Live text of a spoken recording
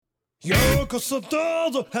ようこそど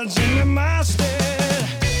うぞはじめまして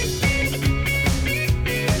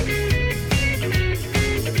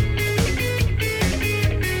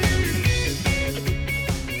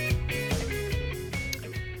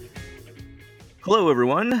Hello,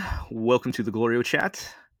 everyone. Welcome to the GLORIO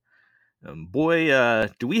chat.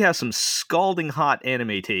 Do we have some scalding hot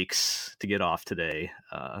anime takes to get off today.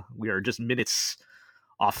 We are just minutes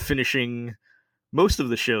off finishing most of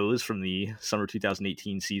the shows from the summer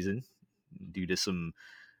 2018 season. Due to some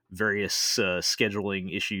various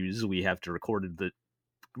scheduling issues, we have to record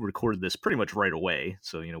this pretty much right away.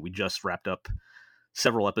 So, we just wrapped up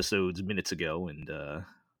several episodes minutes ago, and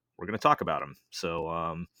we're going to talk about them.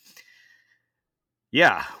 So,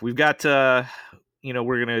 yeah, we've got,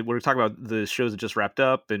 we're gonna talk about the shows that just wrapped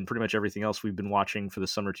up and pretty much everything else we've been watching for the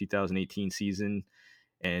summer 2018 season.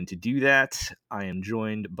 And to do that, I am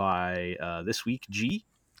joined by this week G.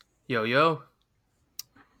 Yo.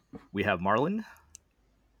 We have Marlin.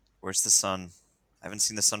 Where's the sun? I haven't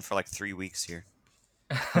seen the sun for like 3 weeks here.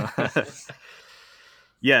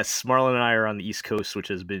 Yes, Marlin and I are on the East Coast, which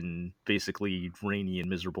has been basically rainy and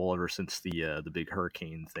miserable ever since the big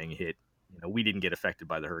hurricane thing hit. We didn't get affected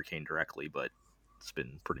by the hurricane directly, but it's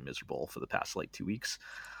been pretty miserable for the past 2 weeks.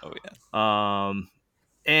 Oh yeah.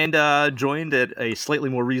 And joined at a slightly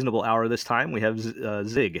more reasonable hour this time, we have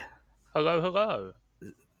Zigg. Hello.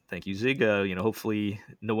 Thank you, Zigg. Hopefully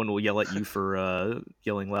no one will yell at you for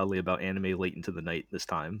yelling loudly about anime late into the night this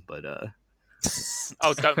time. But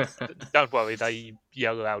Oh, don't worry. They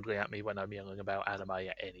yell loudly at me when I'm yelling about anime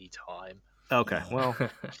at any time. Okay, well,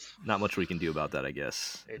 not much we can do about that, I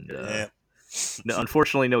guess. Yeah. No,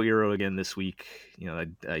 unfortunately, no Eero again this week.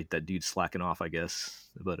 That dude's slacking off, I guess.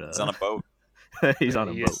 But he's on a boat. He's on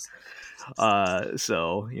a boat.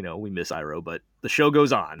 So we miss Iroh, but the show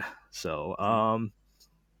goes on. So,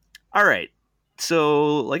 all right.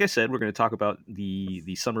 So, like I said, we're going to talk about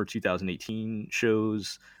the summer 2018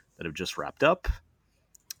 shows that have just wrapped up,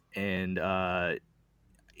 and I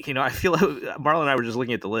feel like Marlon and I were just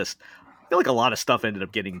looking at the list. I feel like a lot of stuff ended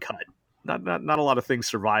up getting cut. Not a lot of things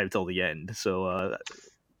survived till the end. So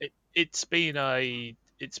it's been a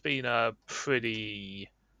pretty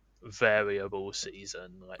variable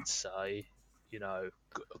season, let's say.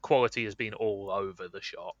 Quality has been all over the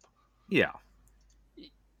shop. Yeah.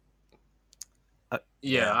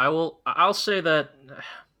 I'll say that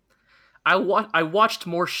I watched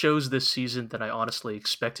more shows this season than I honestly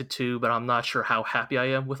expected to, but I'm not sure how happy I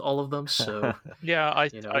am with all of them. So yeah,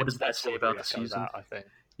 what does that say about the season? I think.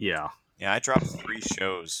 Yeah, I dropped 3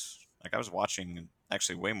 shows. I was watching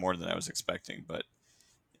actually way more than I was expecting, but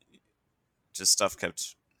just stuff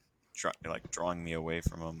kept drawing me away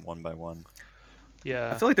from them one by one.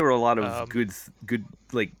 Yeah, I feel like there were a lot of good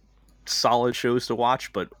solid shows to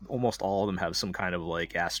watch, but almost all of them have some kind of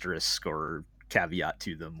asterisk or caveat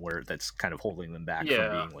to them where that's kind of holding them back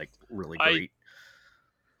from being really great.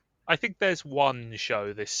 I think there's one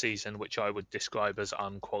show this season which I would describe as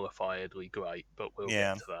unqualifiedly great, but we'll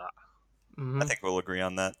get to that. Mm-hmm. I think we'll agree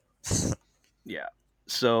on that. Yeah.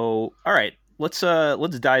 So, all right, let's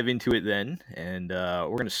dive into it then, and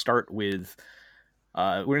we're gonna start with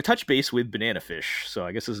we're gonna touch base with Banana Fish. So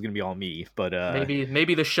I guess this is gonna be all me, but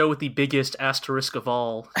maybe the show with the biggest asterisk of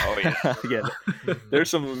all. Oh yeah, yeah. There's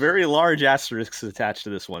some very large asterisks attached to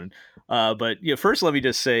this one. But first let me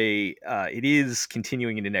just say it is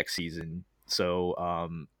continuing into next season. So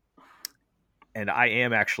and I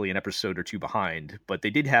am actually an episode or 2 behind, but they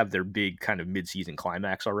did have their big kind of mid-season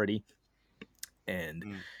climax already. And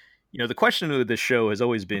the question of this show has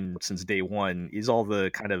always been since day one: is all the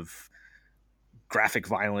kind of graphic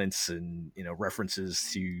violence and references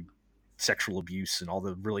to sexual abuse and all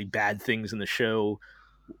the really bad things in the show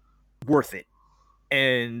worth it?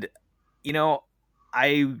 And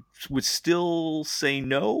I would still say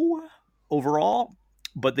no overall,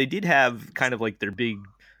 but they did have kind of their big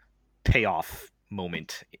payoff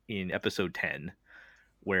moment in episode 10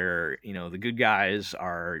 where the good guys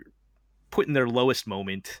are put in their lowest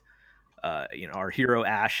moment. Our hero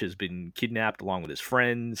Ash has been kidnapped along with his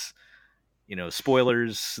friends.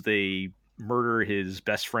 Spoilers, they murder his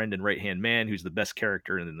best friend and right-hand man, who's the best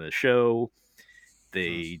character in the show.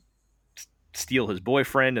 They steal his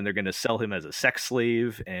boyfriend, and they're going to sell him as a sex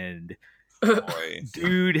slave. And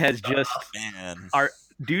dude has just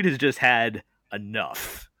had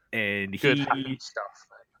enough, and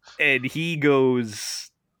he goes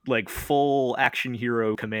full action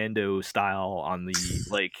hero commando style on the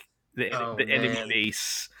enemy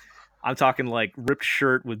base. I'm talking ripped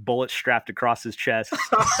shirt with bullets strapped across his chest,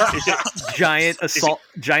 giant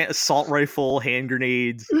assault rifle, hand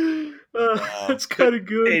grenades, That's kind of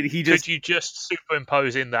good. And Could you just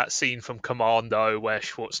superimpose in that scene from Commando where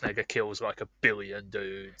Schwarzenegger kills like 1 billion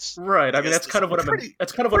dudes? Right. I mean, that's this kind of what I'm pretty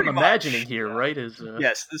imagining much, here, yeah. right? Is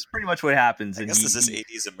Yes, this is pretty much what happens. I And guess this is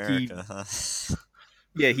 80s America, huh?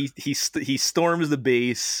 Yeah, he storms the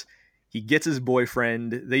base. He gets his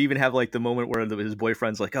boyfriend. They even have like the moment where his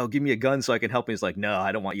boyfriend's like, "Oh, give me a gun so I can help him." He's like, "No,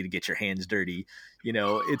 I don't want you to get your hands dirty." You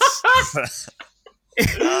know, it's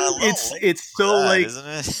it's so like, isn't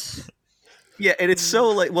it? yeah, and it's so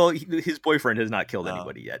like, well, his boyfriend has not killed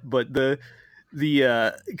anybody yet, but the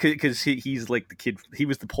because he's like the kid, he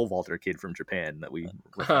was the pole vaulter kid from Japan that we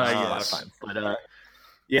referenced last time. But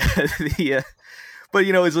yeah, but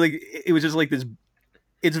you know, it's like, it was just like this.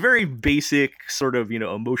 It's very basic sort of, you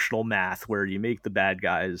know, emotional math where you make the bad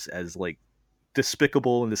guys as like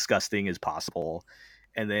despicable and disgusting as possible,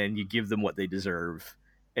 and then you give them what they deserve.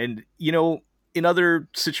 And, you know, in other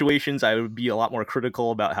situations, I would be a lot more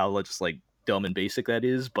critical about how just like dumb and basic that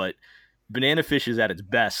is. But Banana Fish is at its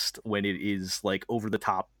best when it is like over the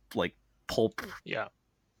top, like pulp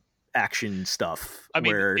action stuff. I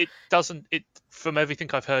mean, where it doesn't. It from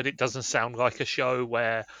everything I've heard, it doesn't sound like a show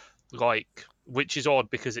where like. Which is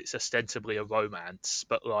odd because it's ostensibly a romance,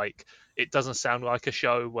 but like it doesn't sound like a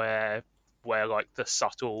show where like the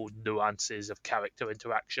subtle nuances of character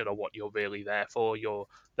interaction are what you're really there for. You're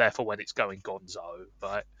there for when it's going gonzo,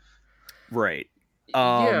 right?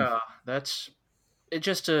 Yeah, that's it.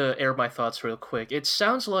 Just to air my thoughts real quick, it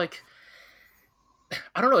sounds like,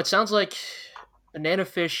 I don't know. It sounds like Banana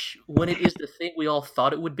Fish, when it is the thing we all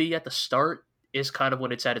thought it would be at the start, is kind of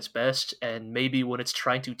when it's at its best, and maybe when it's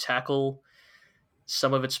trying to tackle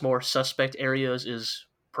some of its more suspect areas is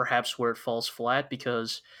perhaps where it falls flat.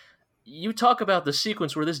 Because you talk about the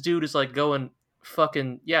sequence where this dude is like going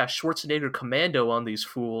fucking, yeah, Schwarzenegger commando on these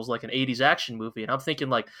fools like an 80s action movie, and I'm thinking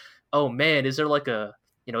like, oh man, is there like a,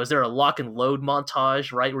 you know, is there a lock and load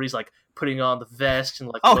montage, right, where he's like putting on the vest and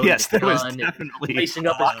like oh yes, the there was gun definitely lacing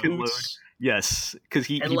up lock his and load. boots. Yes, because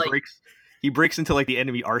he like, breaks into like the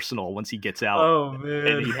enemy arsenal once he gets out. Oh man!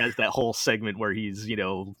 And he has that whole segment where he's, you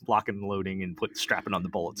know, locking and loading and strapping on the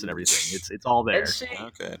bullets and everything. It's all there. And see,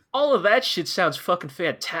 all of that shit sounds fucking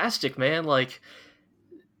fantastic, man. Like,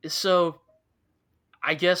 so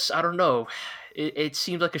I guess, I don't know. It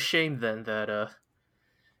seems like a shame then that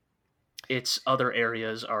its other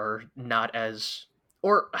areas are not as,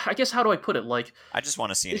 or I guess, how do I put it? Like, I just want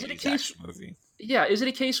to see an 80s action movie. Yeah, is it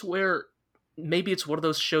a case where maybe it's one of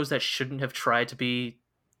those shows that shouldn't have tried to be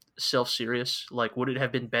self-serious? Like, would it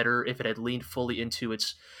have been better if it had leaned fully into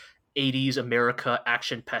its 80s America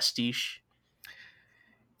action pastiche?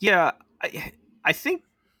 Yeah, I think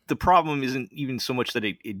the problem isn't even so much that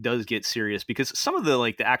it does get serious, because some of the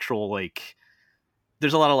like the actual like,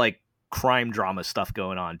 there's a lot of like crime drama stuff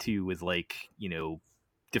going on too, with like, you know,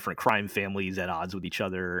 different crime families at odds with each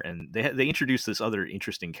other, and they introduced this other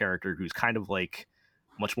interesting character who's kind of like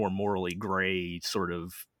much more morally gray, sort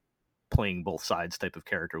of playing both sides type of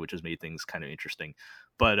character, which has made things kind of interesting.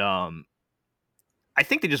 But I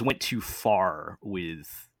think they just went too far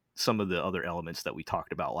with some of the other elements that we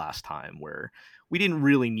talked about last time, where we didn't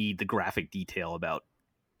really need the graphic detail about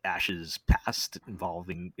Ash's past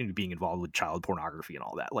being involved with child pornography and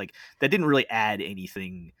all that. Like, that didn't really add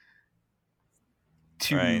anything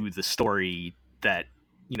to the story that,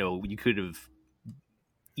 you know, you could have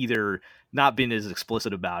either not been as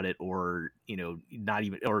explicit about it, or, you know, not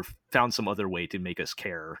even, or found some other way to make us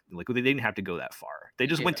care. Like, they didn't have to go that far. They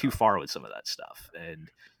just went too far with some of that stuff, and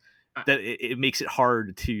that it makes it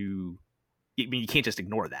hard to, I mean, you can't just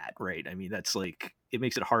ignore that, right? I mean, that's like, it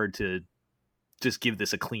makes it hard to just give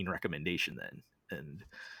this a clean recommendation then. And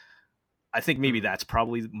I think maybe that's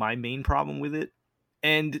probably my main problem with it.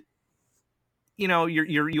 And, you know,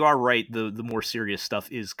 you are right. The more serious stuff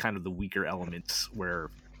is kind of the weaker elements, where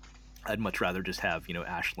I'd much rather just have, you know,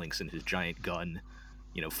 Ash Lynx and his giant gun,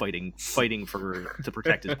 you know, fighting to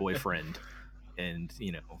protect his boyfriend, and,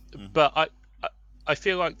 you know. But I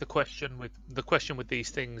feel like the question with these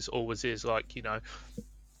things always is like, you know,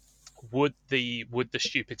 would the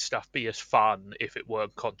stupid stuff be as fun if it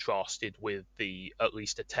weren't contrasted with the at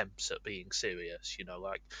least attempts at being serious? You know,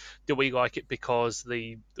 like, do we like it because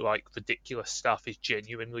the like ridiculous stuff is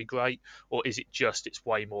genuinely great, or is it just it's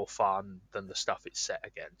way more fun than the stuff it's set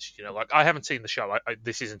against? You know, like, I haven't seen the show.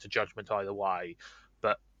 This isn't a judgment either way,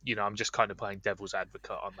 but, you know, I'm just kind of playing devil's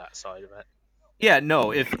advocate on that side of it. Yeah,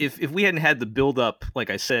 no, if we hadn't had the build up, like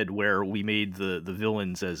I said, where we made the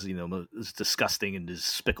villains as, you know, as disgusting and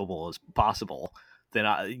despicable as possible, then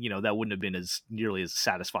you know, that wouldn't have been as nearly as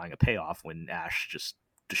satisfying a payoff when Ash just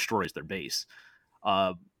destroys their base.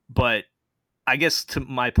 But I guess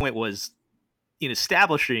my point was, in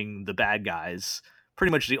establishing the bad guys,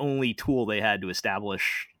 pretty much the only tool they had to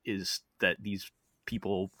establish is that these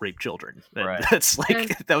people rape children. Right. That's like And-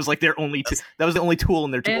 that was like their only that was the only tool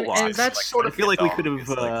in their and toolbox. that's sort I of feel like we dog. could have. It's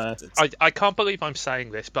like, it's- I can't believe I'm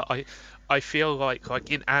saying this, but I feel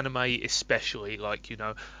like in anime especially, like, you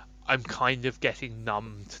know, I'm kind of getting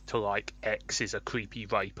numbed to like X is a creepy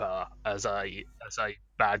raper as a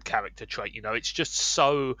bad character trait. You know, it's just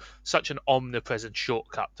such an omnipresent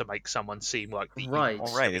shortcut to make someone seem like the Right. evilest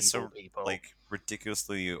All right, of it's evil so people. like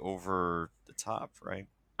ridiculously over the top, right?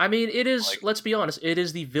 I mean, it is. Like- Let's be honest. It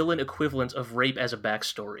is the villain equivalent of rape as a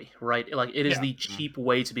backstory, right? Like, it is Yeah. the cheap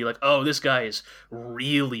way to be like, oh, this guy is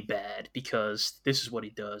really bad because this is what he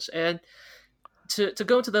does. And to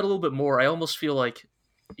go into that a little bit more, I almost feel like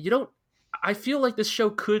you don't. I feel like this show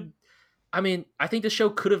could. I mean, I think the show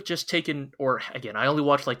could have just taken. Or again, I only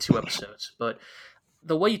watched like 2 episodes, but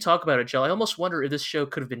the way you talk about it, Jill, I almost wonder if this show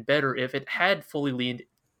could have been better if it had fully leaned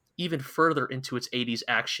even further into its 80s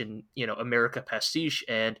action, you know, America pastiche.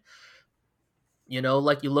 And, you know,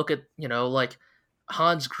 like you look at, you know, like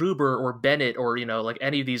Hans Gruber or Bennett or, you know, like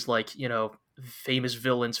any of these, like, you know, famous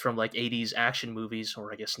villains from like 80s action movies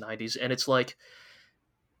or I guess 90s. And it's like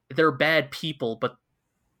they're bad people, but,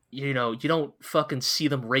 you know, you don't fucking see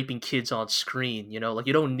them raping kids on screen, you know, like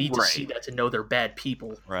you don't need to see Right. that to know they're bad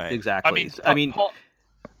people. Right. Exactly. I mean,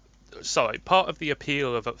 part of the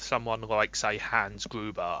appeal of someone like, say, Hans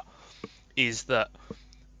Gruber is that,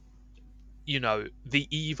 you know, the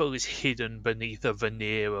evil is hidden beneath a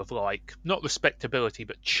veneer of, like, not respectability,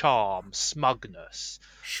 but charm, smugness.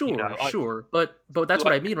 Sure, You know, sure, but that's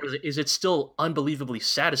what I like- mean. Is it still unbelievably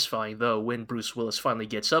satisfying though when Bruce Willis finally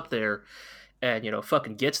gets up there and, you know,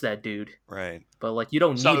 fucking gets that dude? Right. But like, you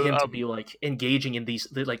don't need So, him to be like engaging in these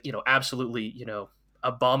like, you know, absolutely, you know,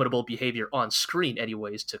 abominable behavior on screen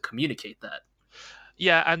anyways to communicate that.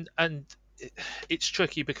 Yeah, and it's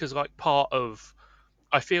tricky because, like,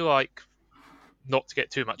 I feel like, not to get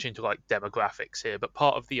too much into like demographics here, but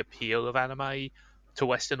part of the appeal of anime to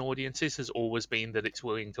Western audiences has always been that it's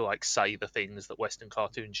willing to like say the things that Western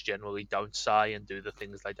cartoons generally don't say and do the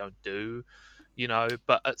things they don't do, you know.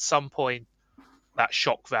 But at some point, that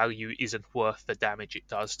shock value isn't worth the damage it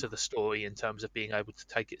does to the story in terms of being able to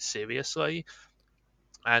take it seriously.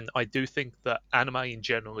 And I do think that anime in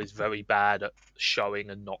general is very bad at showing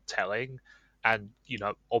and not telling. And, you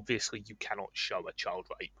know, obviously you cannot show a child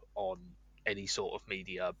rape on any sort of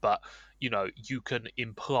media, but, you know, you can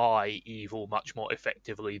imply evil much more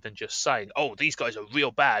effectively than just saying, oh, these guys are real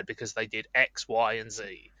bad because they did X, Y, and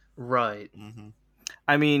Z. Right. Mm-hmm.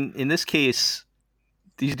 I mean, in this case,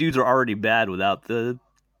 these dudes are already bad without the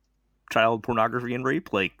child pornography and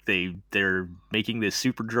rape. Like they're making this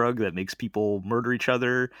super drug that makes people murder each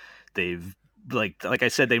other. They've like I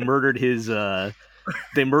said, they murdered his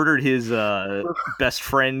best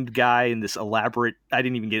friend guy in this elaborate. I'm not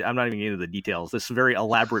even getting into the details. This very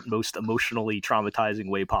elaborate, most emotionally traumatizing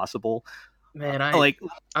way possible. Man, I'm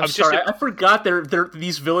I'm sorry. just- I forgot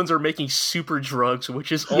these villains are making super drugs,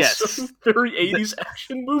 which is also Yes. a very 80s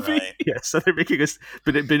action movie. Right. Yeah, so they're making us.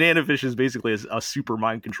 But banana fish is basically a super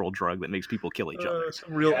mind control drug that makes people kill each other.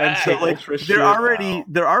 Some real Yeah. MK So like Ultra they're shit.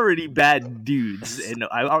 already bad dudes, and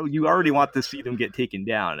you already want to see them get taken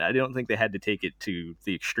down. I don't think they had to take it to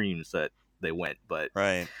the extremes that they went, but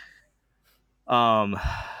Right.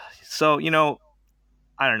 so you know,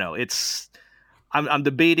 I don't know. I'm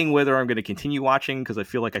debating whether I'm going to continue watching because I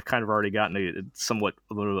feel like I've kind of already gotten a somewhat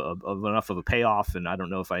of enough of a payoff, and I don't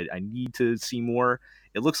know if I need to see more.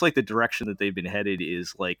 It looks like the direction that they've been headed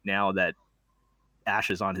is like now that Ash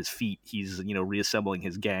is on his feet, he's, you know, reassembling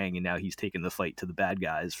his gang, and now he's taking the fight to the bad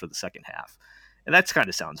guys for the second half, and that's kind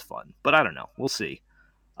of sounds fun. But I don't know, we'll see.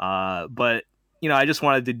 But you know, I just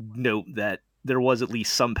wanted to note that there was at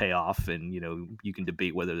least some payoff, and you know, you can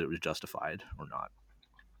debate whether it was justified or not.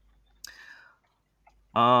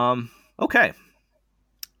 Okay.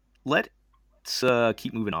 Let's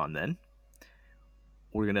keep moving on then.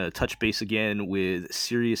 We're gonna touch base again with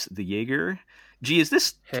Sirius the Jaeger. Gee, is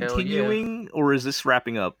this Hell continuing or is this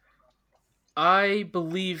wrapping up? I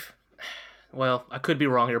believe. Well, I could be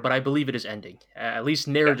wrong here, but I believe it is ending. At least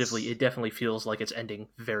narratively, Yes. it definitely feels like it's ending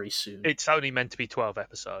very soon. It's only meant to be 12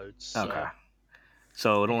 episodes. So. Okay.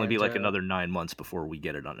 So it'll only be And, like another 9 months before we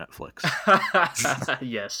get it on Netflix.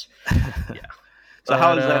 Yes. So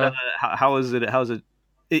how is But, that? How is it? How's it?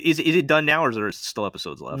 Is it done now, or is there still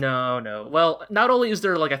episodes left? No. Well, not only is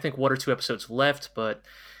there like I think 1 or 2 episodes left, but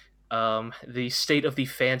the state of the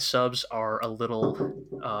fan subs are a little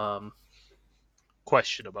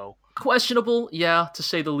Questionable. questionable, yeah, to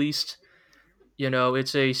say the least. You know,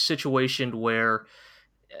 it's a situation where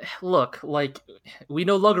look, like we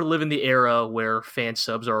no longer live in the era where fan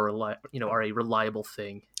subs are are a reliable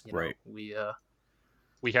thing. Right. We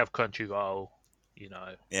have Crunchyroll,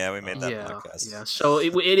 Yeah, we made that Yeah, podcast. yeah. So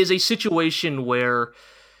it is a situation where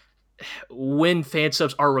when fan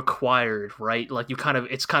subs are required, right? Like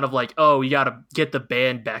it's kind of like, oh, you got to get the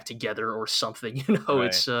band back together or something.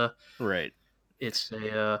 Right. Right. It's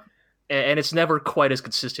and it's never quite as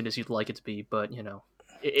consistent as you'd like it to be. But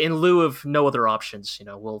in lieu of no other options,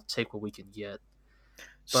 we'll take what we can get.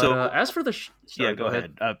 But So as for the yeah, go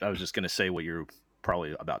ahead. I was just going to say what you're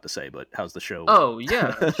probably about to say, but how's the show? Oh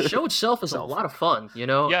yeah, the show itself is a lot of fun.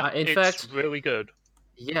 Yeah, in it's fact, really good.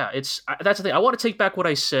 yeah, that's the thing. I want to take back what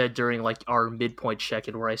I said during like our midpoint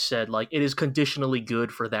check-in, where I said like it is conditionally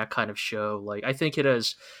good for that kind of show. Like I think it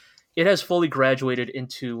has fully graduated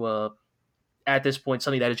into at this point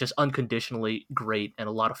something that is just unconditionally great and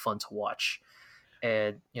a lot of fun to watch.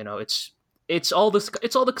 And it's all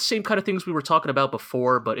the same kind of things we were talking about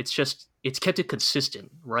before, but it's kept it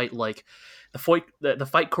consistent, right? Like the fight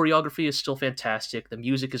choreography is still fantastic, the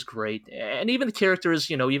music is great, and even the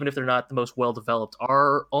characters, even if they're not the most well developed,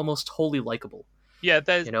 are almost wholly likable. Yeah,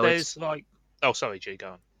 there's like, oh sorry, G,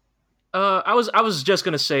 go on. I was just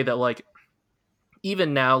gonna say that like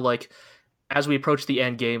even now, like as we approach the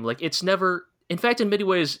end game, like it's never. In fact, in many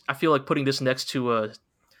ways, I feel like putting this next to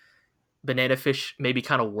Banana Fish maybe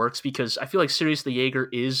kind of works, because I feel like Sirius the Jaeger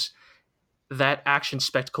is that action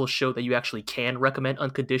spectacle show that you actually can recommend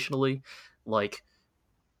unconditionally. Like,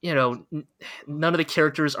 none of the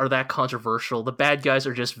characters are that controversial. The bad guys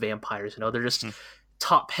are just vampires. They're just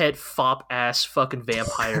top head fop ass fucking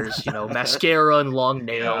vampires. Mascara and long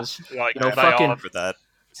nails. Yeah, like fucking For that.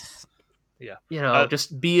 Yeah.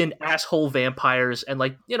 Just being asshole vampires. And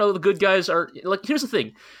like, the good guys are like. Here's the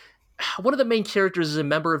thing. One of the main characters is a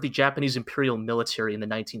member of the Japanese Imperial Military in the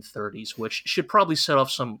 1930s, which should probably set off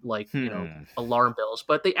some like alarm bells.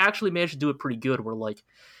 But they actually managed to do it pretty good. Where like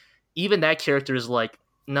even that character is like,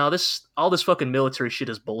 no, all this fucking military shit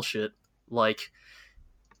is bullshit. Like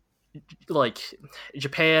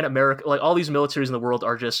Japan, America, like all these militaries in the world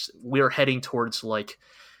are just, we're heading towards like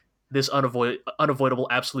this unavoidable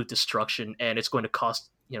absolute destruction, and it's going to cost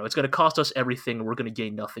us everything, and we're going to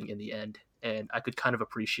gain nothing in the end. And I could kind of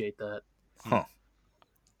appreciate that. Huh.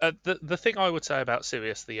 The thing I would say about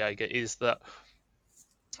Sirius the Jaeger is that,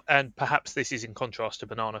 and perhaps this is in contrast to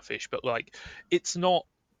Banana Fish, but like it's not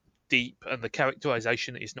deep and the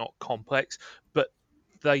characterization is not complex, but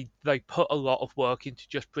they put a lot of work into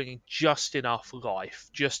just bringing just enough life,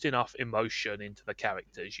 just enough emotion into the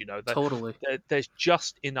characters. Totally. There's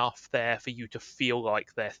just enough there for you to feel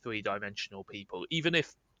like they're three-dimensional people, even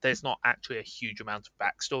if there's not actually a huge amount of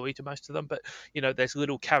backstory to most of them. But there's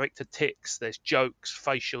little character tics, there's jokes,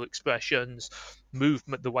 facial expressions,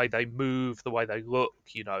 movement, the way they move, the way they look,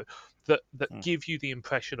 that give you the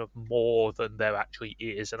impression of more than there actually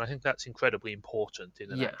is. And I think that's incredibly important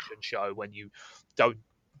in an action show when you don't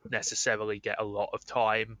necessarily get a lot of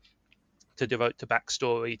time to devote to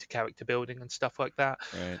backstory, to character building and stuff like that.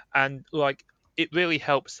 Right. And like it really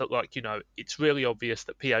helps that like it's really obvious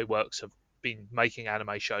that PA Works have been making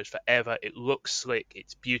anime shows forever. It looks slick,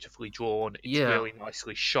 it's beautifully drawn, it's really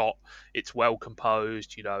nicely shot, it's well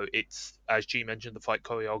composed. It's, as G mentioned, the fight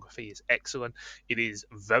choreography is excellent. It is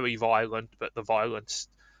very violent, but the violence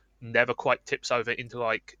never quite tips over into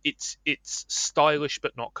like it's stylish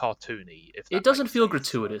but not cartoony. It doesn't feel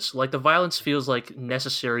gratuitous. Like the violence feels like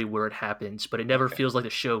necessary where it happens, but it never feels like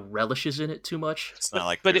the show relishes in it too much. It's not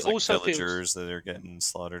like but there's it also villagers that are getting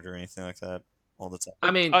slaughtered or anything like that all the time.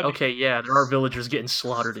 I mean, okay, yeah, there are villagers getting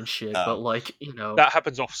slaughtered and shit, but like, that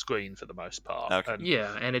happens off screen for the most part. Okay.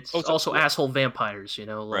 And it's also asshole vampires,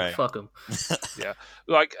 like fuck them. Yeah,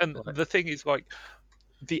 like, and the thing is, like,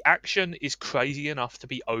 the action is crazy enough to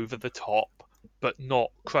be over the top, but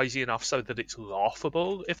not crazy enough so that it's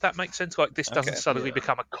laughable, if that makes sense. Like, this doesn't suddenly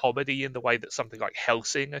become a comedy in the way that something like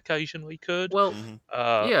Hellsing occasionally could. Well,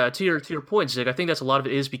 to your point, Zig, I think that's a lot of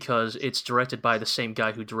it is because it's directed by the same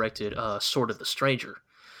guy who directed Sword of the Stranger.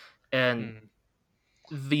 And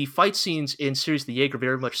the fight scenes in Sirius the Jaeger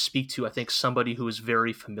very much speak to, I think, somebody who is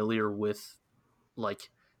very familiar with,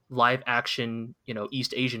 like, live action,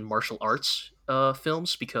 East Asian martial arts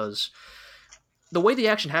films, because the way the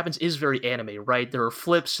action happens is very anime, right? There are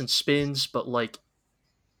flips and spins, but like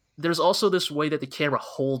there's also this way that the camera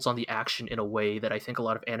holds on the action in a way that I think a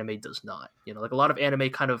lot of anime does not. Like a lot of anime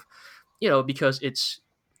kind of, because it's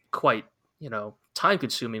quite, time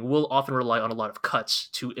consuming, will often rely on a lot of cuts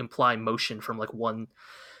to imply motion from like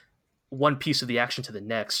one piece of the action to the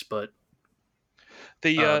next. But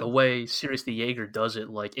The way Sirius the Jaeger does it,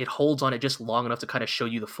 like it holds on it just long enough to kind of show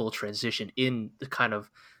you the full transition in the kind of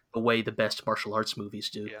the way the best martial arts movies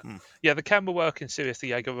do. Yeah, the camera work in Sirius the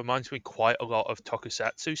Jaeger reminds me quite a lot of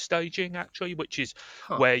tokusatsu staging, actually, which is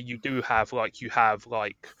where you do have like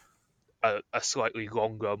a slightly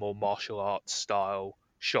longer, more martial arts style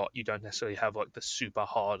shot. You don't necessarily have like the super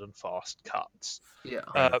hard and fast cuts.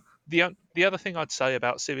 Yeah. The other thing I'd say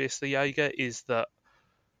about Sirius the Jaeger is that,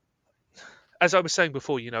 as I was saying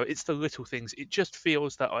before, it's the little things. It just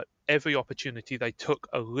feels that every opportunity they took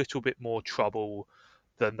a little bit more trouble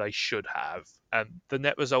than they should have, and the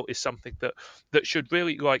net result is something that should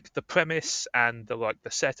really, like, the premise and the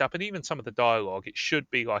setup and even some of the dialogue, it should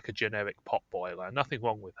be like a generic pot boiler. Nothing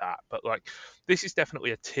wrong with that, but like this is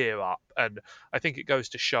definitely a tier up, and I think it goes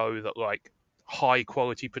to show that like high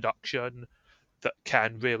quality production that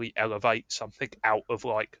can really elevate something out of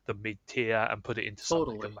like the mid tier and put it into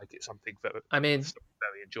something and make it something very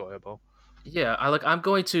enjoyable. Yeah, I'm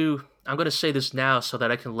going to say this now so that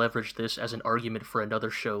I can leverage this as an argument for another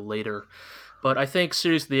show later. But I think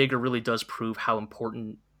Sirius the Jaeger really does prove how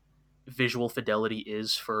important visual fidelity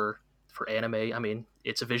is for anime. I mean,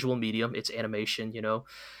 it's a visual medium, it's animation,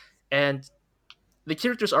 and the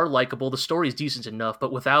characters are likable, the story is decent enough,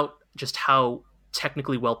 but without just how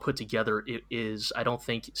technically well put together it is, I don't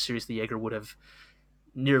think Sirius the Jaeger would have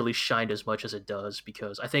nearly shined as much as it does,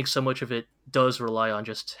 because I think so much of it does rely on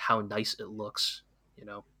just how nice it looks.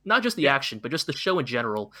 Not just the action, but just the show in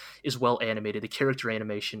general is well animated. The character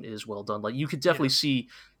animation is well done. Like, you could definitely see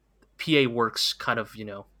PA Works kind of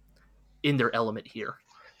in their element here.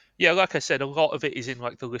 Yeah, like I said, a lot of it is in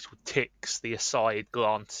like the little ticks, the aside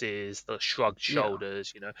glances, the shrugged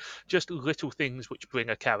shoulders, just little things which bring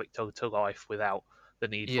a character to life without the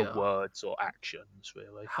need for words or actions,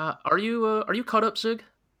 really. Are you caught up, Zigg?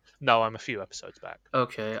 No, I'm a few episodes back.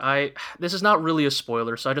 Okay, this is not really a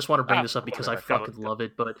spoiler, so I just want to bring this up because I fucking love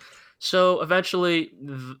it. But so eventually,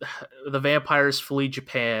 the vampires flee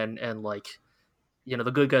Japan, and like,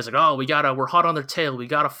 the good guys are like, oh, we're hot on their tail, we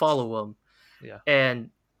gotta follow them. Yeah,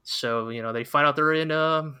 and so they find out they're in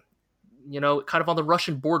kind of on the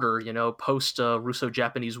Russian border, post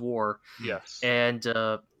Russo-Japanese War. Yes. And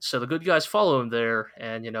so the good guys follow him there,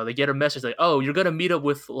 and they get a message like, oh, you're gonna meet up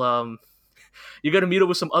with some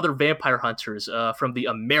other vampire hunters from the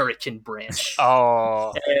American branch.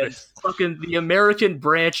 Oh, and fucking the American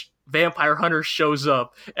branch vampire hunter shows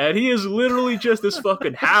up, and he is literally just this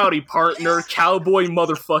fucking howdy partner cowboy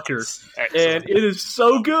motherfucker. Excellent. And it is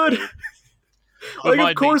so good. Like,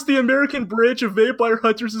 of course, the American branch of vampire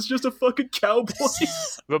hunters is just a fucking cowboy.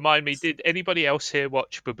 Remind me, did anybody else here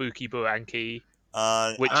watch Babuki Buranki?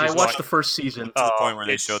 I watched the first season. To the point where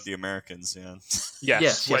they showed the Americans,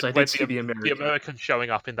 Yes, I did see the Americans. The American showing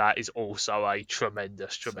up in that is also a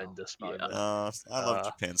tremendous moment. I love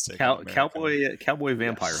Japan's take. Cowboy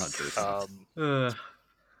vampire hunters.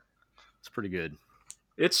 It's pretty good.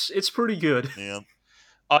 It's pretty good. Yeah.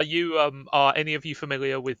 Are any of you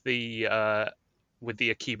familiar with the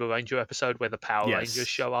Akiba Ranger episode where the Power Rangers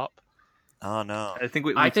show up? Oh no! I think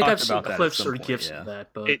I've seen clips or gifs of that,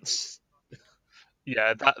 but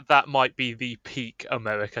that might be the peak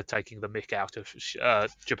America taking the mick out of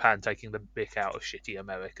Japan taking the mick out of shitty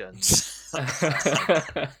Americans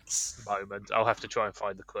moment. I'll have to try and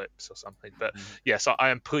find the clips or something. But yes, I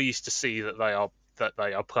am pleased to see that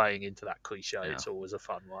they are playing into that cliche. Yeah. It's always a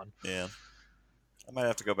fun one. Yeah. I might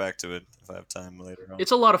have to go back to it if I have time later on.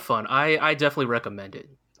 It's a lot of fun. I definitely recommend it.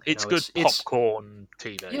 It's good popcorn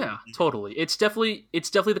TV. Yeah, totally. It's definitely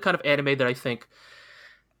the kind of anime that I think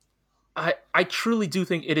I truly do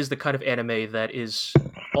think it is the kind of anime that is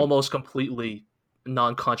almost completely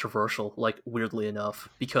non-controversial, like, weirdly enough,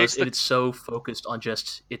 because it's so focused on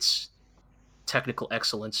just its technical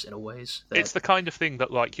excellence in a ways. It's the kind of thing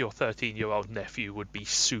that like your 13-year-old nephew would be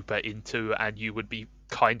super into, and you would be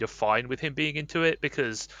kind of fine with him being into it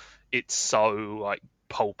because it's so like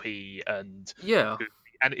pulpy and goofy.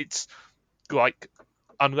 And it's like,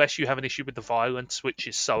 unless you have an issue with the violence, which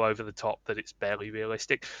is so over the top that it's barely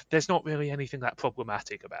realistic, there's not really anything that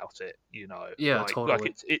problematic about it, Yeah, totally.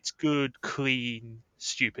 Like it's good, clean,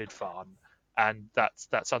 stupid fun, and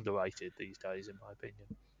that's underrated these days, in my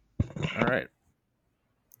opinion. All right.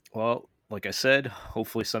 Well, like I said,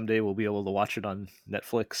 hopefully someday we'll be able to watch it on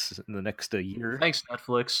Netflix in the next year. Thanks,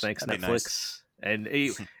 Netflix. Thanks, That'd Netflix.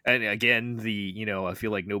 Nice. And again, I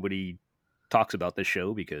feel like nobody talks about this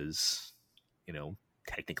show because,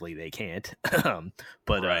 technically they can't.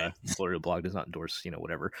 But right. GLORIO blog does not endorse,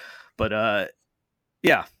 whatever. But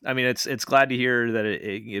yeah, I mean, it's glad to hear that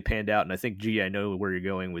it panned out. And I think, I know where you're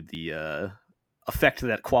going with the effect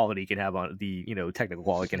that quality can have on the technical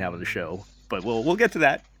quality can have on the show. But we'll get to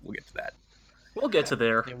that. We'll get to that. We'll get to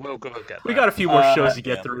there. Yeah, we'll get there. We got a few more shows to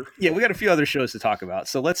get through. Yeah, we got a few other shows to talk about.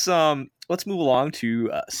 So let's move along to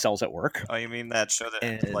Cells at Work. Oh, you mean that show that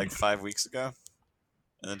ended like 5 weeks ago,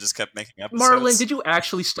 and then just kept making episodes? Marlin, did you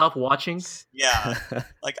actually stop watching? Yeah,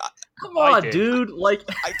 like Come on, dude. Like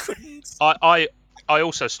I couldn't. I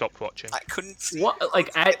also stopped watching. I couldn't. what?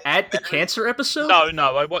 Like at the cancer episode?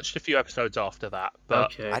 No, I watched a few episodes after that,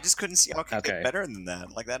 but Okay. I just couldn't see how it could get better than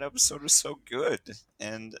that. Like that episode was so good,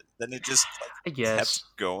 and then it just I guess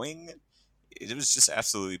kept going. It was just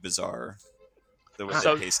absolutely bizarre the way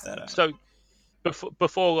So- they paced that out. so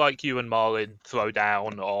before like you and Marlin throw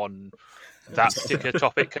down on that particular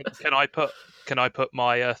topic, can I put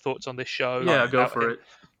my thoughts on this show? Yeah, Like, go out for here? it.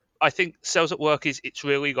 I think Cells at Work it's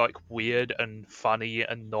really like weird and funny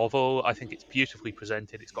and novel. I think it's beautifully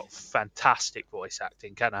presented. It's got fantastic voice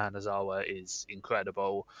acting. Kana Hanazawa is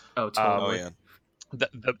incredible. Oh, totally. yeah.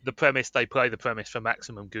 The premise, they play the premise for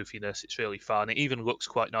maximum goofiness. It's really fun. It even looks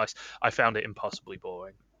quite nice. I found it impossibly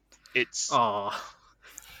boring. It's Aw.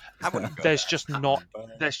 I wouldn't go there's that just far, not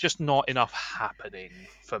but- there's just not enough happening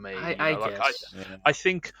for me. I guess. Yeah. I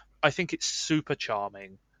think it's super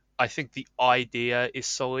charming. I think the idea is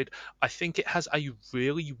solid. I think it has a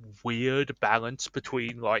really weird balance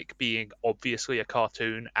between like being obviously a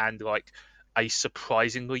cartoon and like a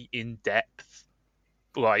surprisingly in-depth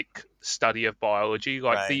like study of biology.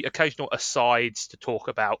 Like the occasional asides to talk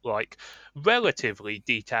about like relatively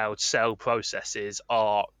detailed cell processes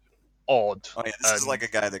are odd. Oh yeah, this is like a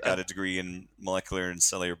guy that got a degree in molecular and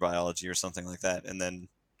cellular biology or something like that, and then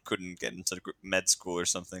couldn't get into med school or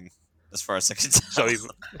something. As far as I can tell. So he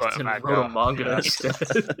wrote a And manga. wrote a manga instead.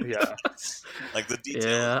 Yeah. Like the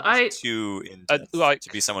detail Yeah, is too in depth like- to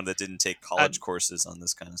be someone that didn't take college courses on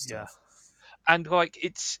this kind of Yeah. stuff. And like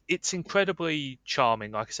it's incredibly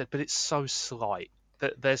charming, like I said, but it's so slight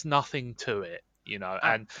that there's nothing to it,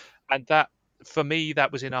 and that for me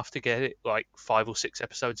that was enough to get it like 5 or 6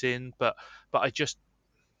 episodes in, but I just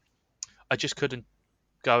couldn't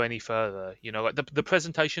go any further. Like the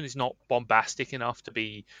presentation is not bombastic enough to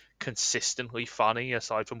be consistently funny,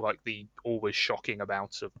 aside from like the always shocking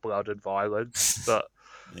amounts of blood and violence. But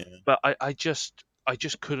Yeah. but I just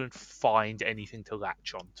couldn't find anything to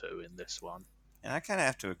latch onto in this one. And I kind of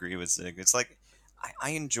have to agree with Zigg. It's like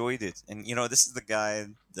I enjoyed it, and this is the guy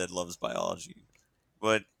that loves biology,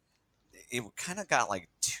 but it kind of got like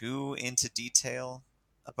too into detail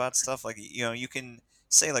about stuff. Like you can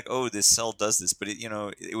say like, oh, this cell does this, but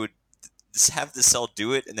it would have the cell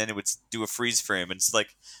do it, and then it would do a freeze frame, and it's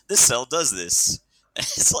like this cell does this.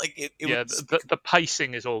 It's like it Yeah, would, the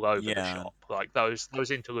pacing is all over the Yeah. shop. Like those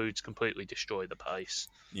interludes completely destroy the pace.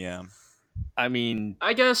 yeah. I mean,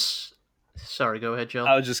 I guess. Sorry, go ahead, Joe.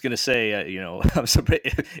 I was just gonna say, I'm surprised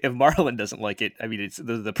if Marlin doesn't like it. I mean, it's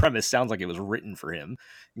the premise sounds like it was written for him,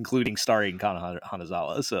 including starring Kana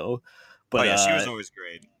Hanazawa. So, but Oh yeah, she was always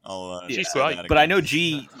great. She's say great. that but I again. know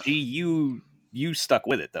G, you stuck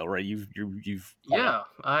with it though, right? You've Yeah,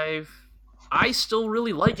 I still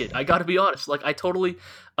really like it. I got to be honest. Like, I totally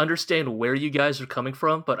understand where you guys are coming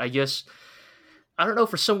from, but I guess I don't know,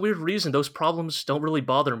 for some weird reason those problems don't really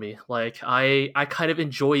bother me. Like, I kind of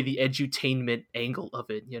enjoy the edutainment angle of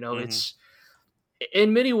it. It's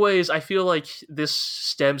in many ways I feel like this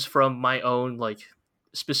stems from my own like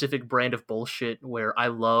specific brand of bullshit where I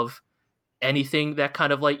love anything that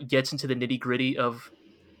kind of like gets into the nitty-gritty of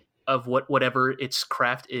whatever its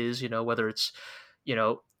craft is, whether it's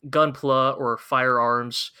gunpla or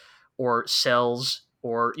firearms or cells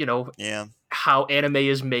or Yeah. how anime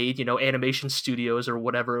is made, animation studios or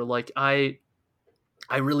whatever. Like I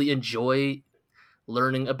really enjoy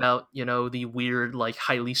learning about the weird, like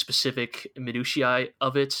highly specific minutiae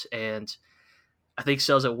of it, and I think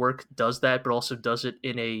Cells at Work does that, but also does it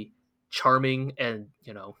in a charming and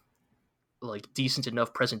like decent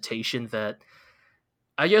enough presentation that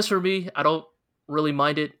I guess for me, I don't really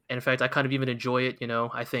mind it. And in fact, I kind of even enjoy it.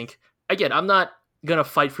 I think, again, I'm not gonna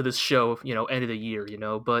fight for this show, end of the year,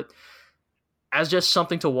 but as just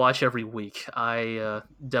something to watch every week, I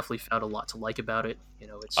definitely found a lot to like about it.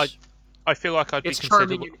 I feel like I'd be it's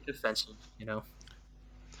charming considerably and defensive.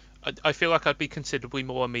 I feel like I'd be considerably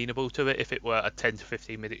more amenable to it if it were a 10 to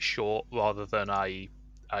 15 minute short rather than a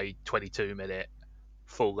 22-minute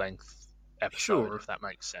full length episode. Sure. If that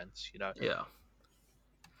makes sense, Yeah.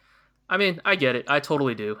 I mean, I get it. I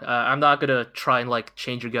totally do. I'm not gonna try and like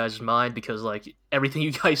change your guys' mind because like everything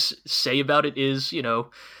you guys say about it is,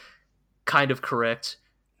 kind of correct.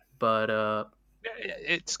 But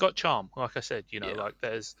it's got charm. Like I said, Yeah. like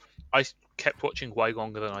I kept watching way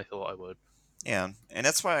longer than I thought I would. Yeah, and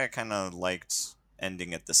that's why I kind of liked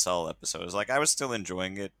ending at the Cell episode. It was like I was still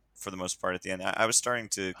enjoying it for the most part at the end. I was starting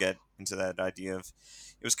to get into that idea of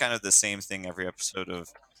it was kind of the same thing every episode of,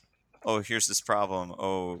 oh, here's this problem.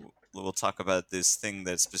 Oh, we'll talk about this thing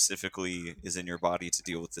that specifically is in your body to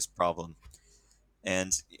deal with this problem.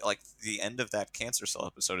 And like the end of that Cancer Cell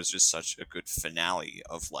episode is just such a good finale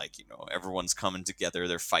of like, everyone's coming together,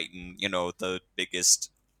 they're fighting, the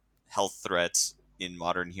biggest health threat in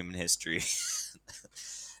modern human history.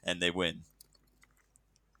 And they win.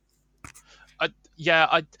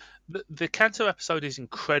 The Cancer episode is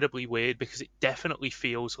incredibly weird because it definitely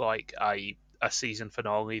feels like a season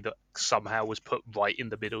finale that somehow was put right in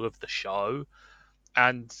the middle of the show,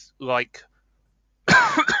 and like,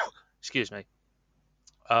 excuse me,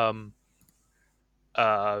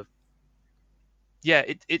 yeah,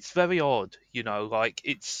 it's very odd, like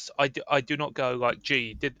I do not go like,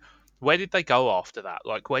 gee, where did they go after that?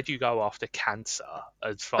 Like, where do you go after Cancer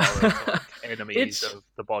as far as like enemies of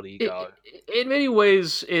the body go? In many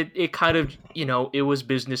ways, it kind of, it was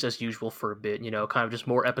business as usual for a bit, kind of just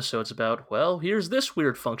more episodes about, well, here's this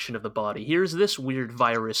weird function of the body, here's this weird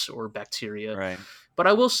virus or bacteria. Right. But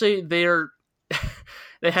I will say they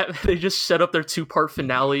just set up their 2-part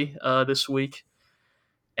finale this week,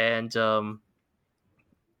 and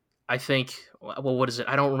I think, well, what is it?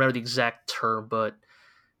 I don't remember the exact term, but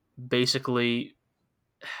basically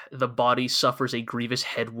the body suffers a grievous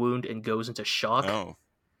head wound and goes into shock. Oh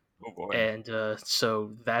boy. And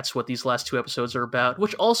so that's what these last 2 episodes are about,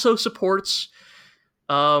 which also supports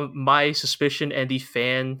my suspicion and the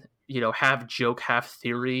fan, half joke, half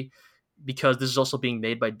theory, because this is also being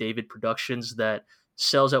made by David Productions, that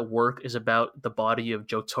Cells at Work is about the body of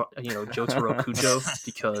Jotaro Kujo,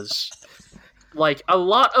 because like a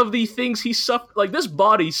lot of the things he suffered, like this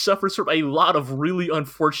body suffers from a lot of really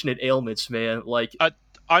unfortunate ailments, man. Like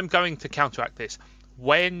I'm going to counteract this.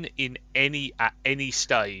 When at any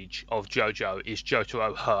stage of JoJo is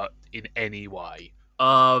Jotaro hurt in any way?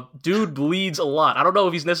 Dude bleeds a lot. I don't know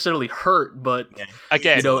if he's necessarily hurt, but Yeah,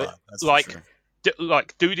 again,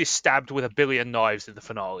 like, dude is stabbed with a billion knives in the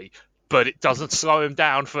finale, but it doesn't slow him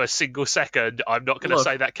down for a single second. I'm not going to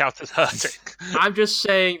say that counts as hurting. I'm just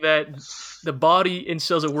saying that the body in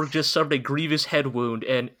Cells at Work just suffered a grievous head wound,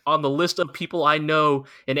 and on the list of people I know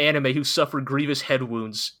in anime who suffered grievous head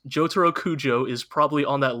wounds, Jotaro Kujo is probably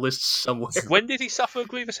on that list somewhere. When did he suffer a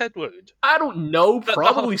grievous head wound? I don't know,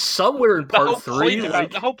 probably somewhere in part 3.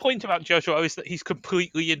 The whole point about Jotaro is that he's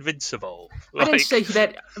completely invincible. I didn't say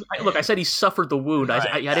that. Look, I said he suffered the wound.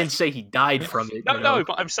 Right, I didn't say he died from it. No,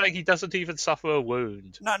 but I'm saying he doesn't even suffer a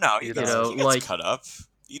wound. No, he gets cut up.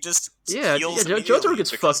 He just heals Jotaro gets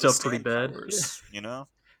because fucked up his pretty stand bad. powers,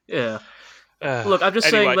 Yeah. Look, I'm just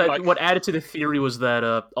Anyway, saying that what added to the theory was that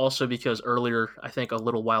also because earlier, I think a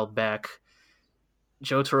little while back,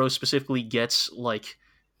 Jotaro specifically gets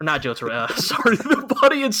not Jotaro, sorry, the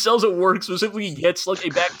body in Cells at Work specifically gets like a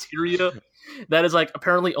bacteria that is like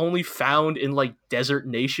apparently only found in like desert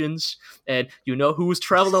nations, and who was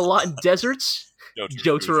traveling a lot in deserts?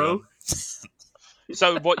 Jotaro.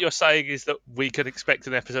 So what you're saying is that we could expect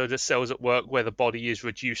an episode of Cells at Work where the body is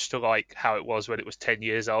reduced to like how it was when it was 10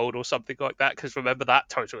 years old or something like that? Because remember, that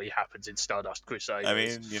totally happens in Stardust Crusaders. I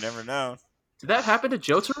mean, you never know. Did that happen to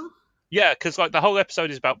Jotaro? Yeah, because like the whole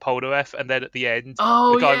episode is about Polnareff, and then at the end,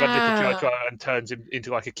 the guy runs into Jotaro and turns him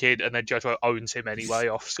into like a kid, and then Jotaro owns him anyway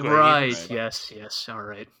off screen. Right. Yes. All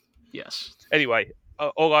right. Yes. Anyway,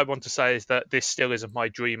 all I want to say is that this still isn't my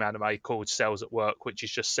dream anime called Cells at Work, which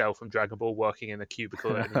is just Cell from Dragon Ball working in a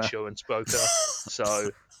cubicle at an insurance broker.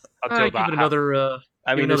 So until that give it another.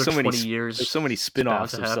 I mean, there's there's so 20 many years. There's so many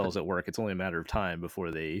spin-offs to of happen. Cells at Work. It's only a matter of time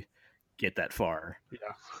before they get that far. Yeah,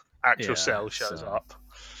 actual Cell shows up.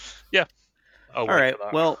 Yeah. All right.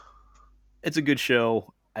 Well, it's a good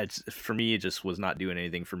show. For me, it just was not doing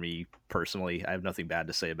anything for me personally. I have nothing bad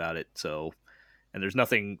to say about it. So, and there's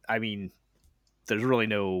nothing. I mean, there's really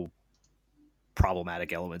no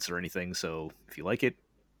problematic elements or anything. So, if you like it,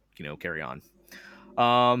 carry on.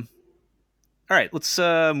 All right, let's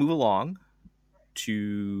move along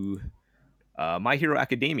to My Hero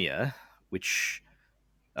Academia, which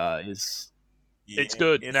is. It's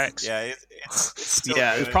good. Next. Yeah, it's still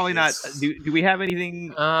it's good. probably not. Do we have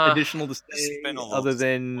anything additional to It's say been a little other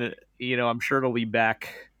than I'm sure it'll be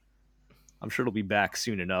back. I'm sure it'll be back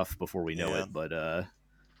soon enough before we know it. But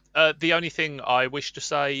the only thing I wish to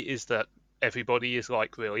say is that everybody is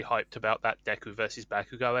like really hyped about that Deku versus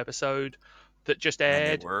Bakugo episode that just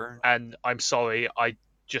aired, and I'm sorry, I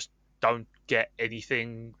just don't get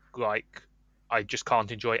anything. Like, I just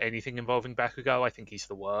can't enjoy anything involving Bakugo. I think he's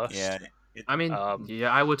the worst. Yeah, I mean, Um, yeah,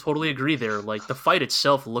 I would totally agree there. Like the fight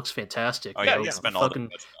itself looks fantastic. Oh you yeah, know, they spent all the fucking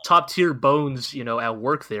budget on top tier bones, at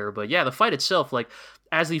work there. But yeah, the fight itself, like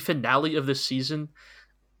as the finale of this season,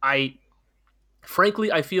 I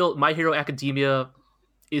frankly I feel My Hero Academia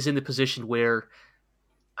is in the position where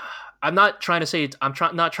I'm not trying to say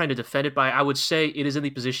not trying to defend it, but I would say it is in the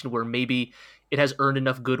position where maybe it has earned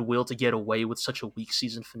enough goodwill to get away with such a weak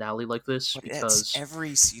season finale like this But it's because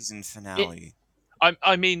every season it, finale.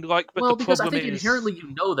 I mean, like, but well, the because I problem think is, inherently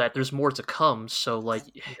that there's more to come, so like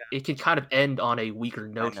it can kind of end on a weaker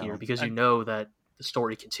I note here know. because and that the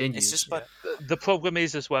story It's continues. just, yeah, but the problem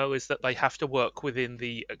is as well is that they have to work within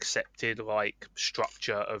the accepted like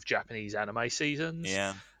structure of Japanese anime seasons,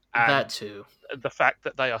 yeah, That and too. the fact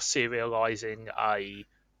that they are serializing a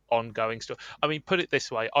ongoing story. I mean, put it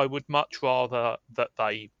this way: I would much rather that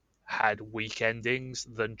they had weak endings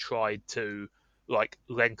than tried to like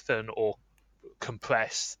lengthen or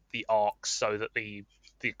compress the arcs so that the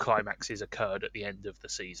climaxes occurred at the end of the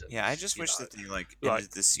season. yeah. I just You wish know, that they like like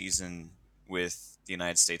ended the season with the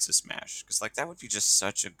United States of Smash, because like that would be just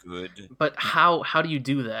such a good. But how do you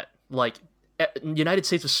do that? Like United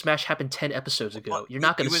States of Smash happened 10 episodes Well, ago. You're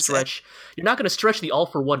not going it to was at. stretch the All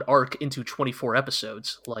for One arc into 24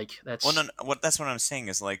 episodes. Like Well, no, that's what that's what I'm saying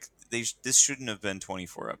is like this shouldn't have been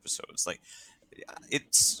 24 episodes. Like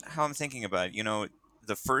it's how I'm thinking about it.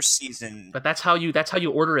 The first season. but that's how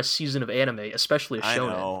you order a season of anime, especially a I shonen.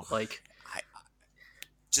 know. Like I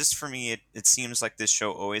just for me, it seems like this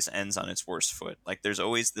show always ends on its worst foot. Like there's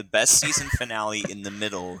always the best season finale in the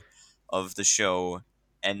middle of the show,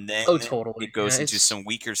 and then oh totally. it goes Yeah, into it's some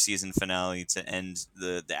weaker season finale to end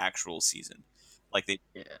the actual season. Like they,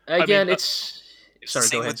 yeah. I mean, Again, it's it's the sorry, go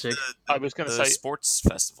same ahead, with Zig. I was going to the say, sports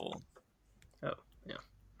festival. Oh, yeah.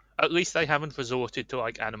 at least they haven't resorted to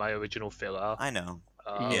like anime original filler. I know.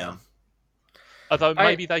 Yeah. Although I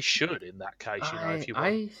maybe they should in that case, if you want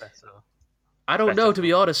I better. I don't Better know, to be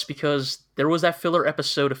content. honest, because there was that filler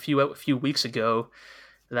episode a few weeks ago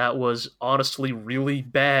that was honestly really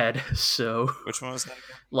bad. So Which one was that again?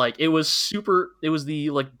 like it was the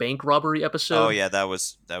like bank robbery Oh episode. yeah, that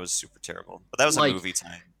was super terrible. But that was a Like movie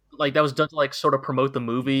time. like that was done to like sort of promote the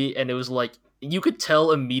movie, and it was like you could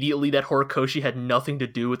tell immediately that Horikoshi had nothing to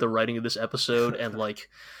do with the writing of this episode, and like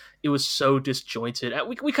it was so disjointed.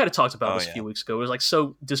 We kind of talked about Oh this a yeah. few weeks ago. It was like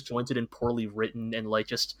so disjointed and poorly written, and like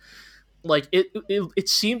just like it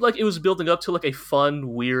seemed like it was building up to like a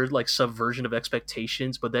fun, weird like subversion of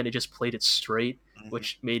expectations, but then it just played it straight, Mhm.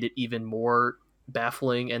 which made it even more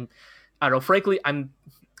baffling. And I don't know. Frankly, I'm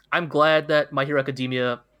glad that My Hero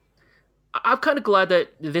Academia. I'm kind of glad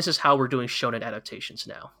that this is how we're doing shonen adaptations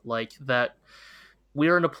now. Like that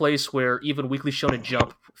we're in a place where even Weekly Shonen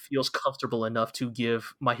Jump feels comfortable enough to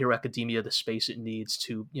give My Hero Academia the space it needs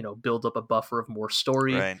to, build up a buffer of more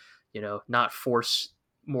story, Right. not force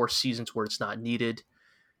more seasons where it's not needed.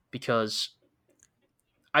 Because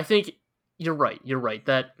I think you're right. You're right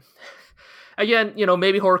that again,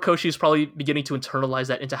 maybe Horikoshi is probably beginning to internalize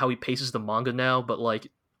that into how he paces the manga now, but like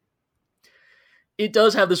it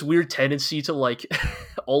does have this weird tendency to like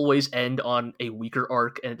always end on a weaker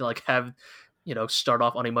arc and like have start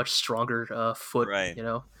off on a much stronger foot. Right.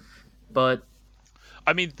 But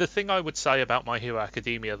I mean, the thing I would say about My Hero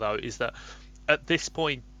Academia though is that at this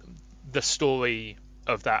point, the story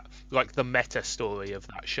of that, like the meta story of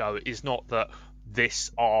that show, is not that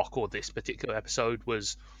this arc or this particular episode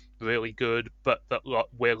was really good, but that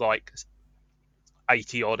we're like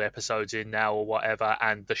 80 odd episodes in now or whatever,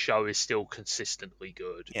 and the show is still consistently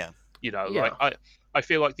good. Yeah. Yeah. Like I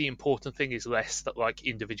feel like the important thing is less that like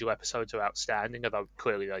individual episodes are outstanding, although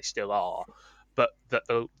clearly they still are, but that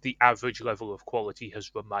the average level of quality has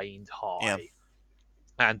remained high. Yeah.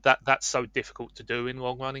 And that's so difficult to do in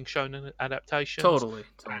long running shonen adaptations. totally.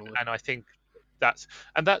 And I think that's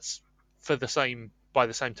for by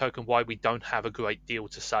the same token why we don't have a great deal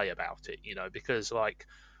to say about it, because like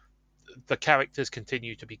the characters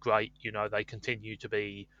continue to be great, they continue to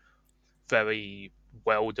be very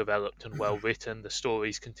well developed and well written. The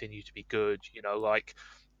stories continue to be good, like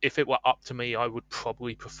if it were up to me, I would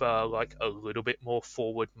probably prefer like a little bit more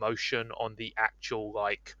forward motion on the actual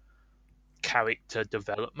like character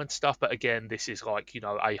development stuff. But again, this is like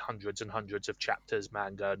a hundreds and hundreds of chapters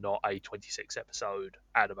manga, not a 26 episode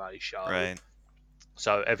anime show. Right.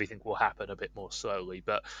 So everything will happen a bit more slowly.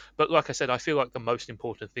 But like I said, I feel like the most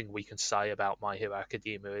important thing we can say about My Hero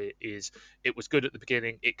Academia is it was good at the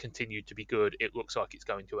beginning, it continued to be good, it looks like it's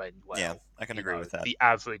going to end well. Yeah, I can agree with that. The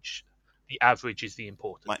average is the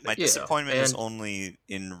important My thing. disappointment is only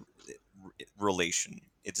in relation.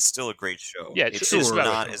 It is still a great show. Yeah, it's sure. just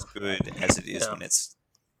not as good as it is when it's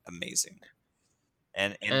amazing.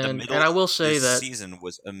 And in the And middle I will of say this that season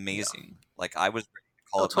was amazing. Like I was ready to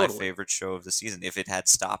call oh it my totally. favorite show of the season if it had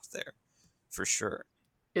stopped there, for sure.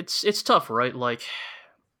 It's tough, right? Like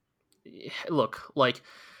look, like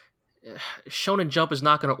Shonen Jump is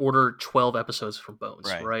not going to order 12 episodes from Bones,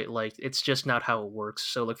 Right. right? Like it's just not how it works.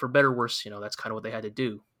 So like for better or worse, that's kind of what they had to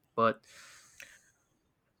do. But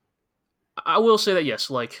I will say that yes,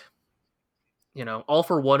 like All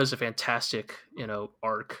for One is a fantastic,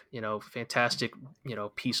 arc, fantastic,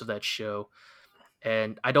 piece of that show.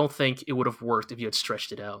 And I don't think it would have worked if you had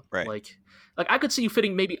stretched it out. Right. Like I could see you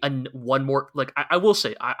fitting maybe one more. Like I will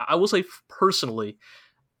say, I will say personally,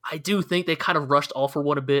 I do think they kind of rushed All for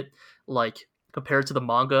One a bit. Like compared to the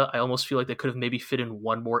manga, I almost feel like they could have maybe fit in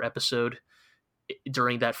one more episode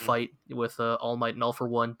during that fight with All Might and All for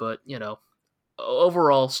One. But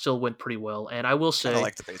overall, still went pretty well. And I will Kind of say,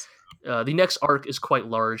 like the pace. the next arc is quite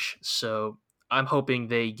large, so I'm hoping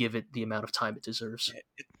they give it the amount of time it deserves.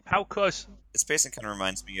 How close? Its pacing kind of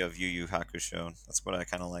reminds me of Yu Yu Hakusho. That's what I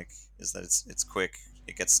kind of like. Is that it's quick.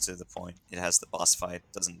 It gets to the point. It has the boss fight.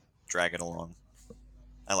 Doesn't drag it along.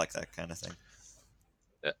 I like that kind of thing.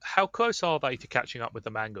 How close are they to catching up with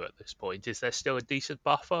the manga at this point? Is there still a decent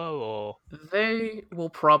buffer, or They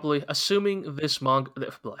will probably, assuming assuming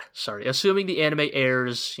the anime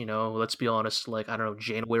airs, let's be honest, like I don't know,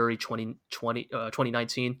 January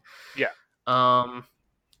 2019. Yeah.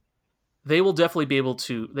 They will definitely be able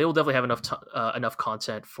to. They will definitely have enough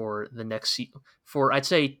content for the next for I'd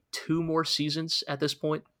say 2 more seasons at this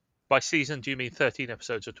point. by season do you mean 13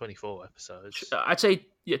 episodes or 24 episodes? I'd say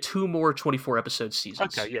 2 more 24 episode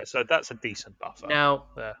seasons. Okay, yeah, so that's a decent buffer. Now,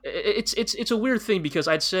 there. it's a weird thing because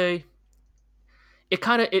I'd say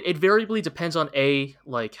it variably depends on A,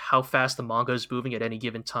 like how fast the manga is moving at any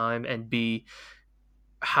given time, and B,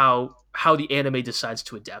 how the anime decides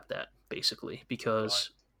to adapt that, basically.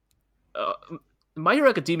 Because My Hero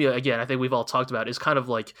Academia, again, I think we've all talked about, is kind of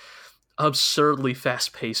like absurdly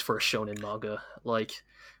fast paced for a shonen manga. Like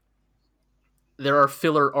there are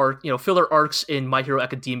filler arcs in My Hero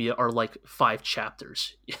Academia are like 5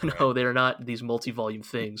 chapters. They're not these multi-volume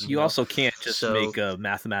things. You also can't just make a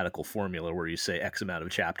mathematical formula where you say X amount of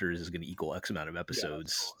chapters is going to equal X amount of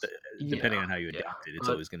episodes. Depending on how you adapt it, it's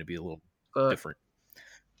always going to be a little different.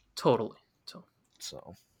 Totally.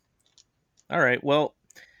 So, all right. Well,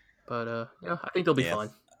 but I think they'll be fine.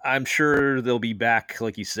 I'm sure they'll be back,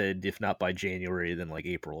 like you said, if not by January, then like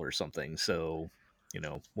April or something. So,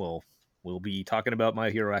 we'll be talking about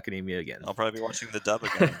My Hero Academia again. I'll probably be watching the dub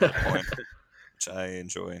again at that point, which I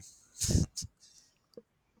enjoy.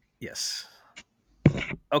 Yes.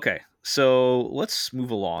 Okay, so let's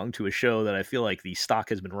move along to a show that I feel like the stock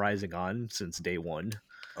has been rising on since day one.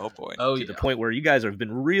 Oh boy. To the point where you guys have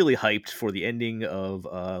been really hyped for the ending of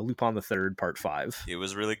Lupin III Part 5. It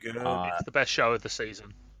was really good. It's the best show of the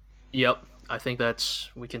season. Yep, I think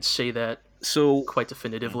we can say that quite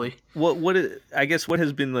definitively. What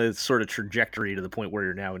has been the sort of trajectory to the point where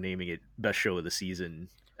you're now naming it best show of the season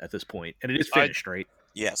at this point? And it is finished, right?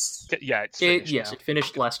 Yes. Yeah, it's finished. It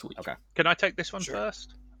finished last week. Okay. Can I take this one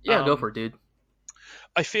first? Yeah, go for it, dude.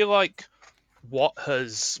 I feel like what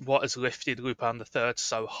has lifted Lupin III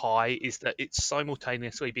so high is that it's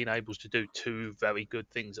simultaneously been able to do 2 very good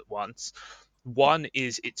things at once. One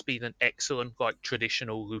is it's been an excellent, like,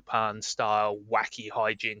 traditional Lupin style, wacky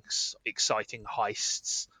hijinks, exciting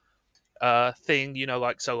heists thing,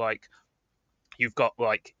 you've got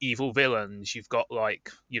like evil villains, you've got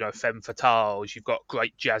like, femme fatales, you've got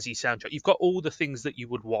great jazzy soundtrack, you've got all the things that you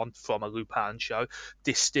would want from a Lupin show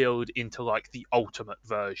distilled into like the ultimate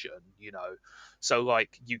version, So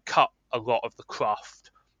like you cut a lot of the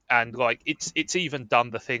craft. And like it's even done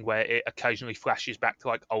the thing where it occasionally flashes back to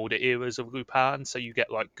like older eras of Lupin. So you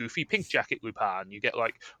get like goofy pink jacket Lupin, you get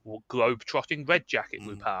like globe-trotting red jacket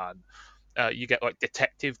Lupin, you get like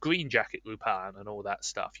detective green jacket Lupin and all that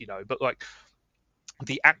stuff, But like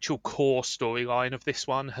the actual core storyline of this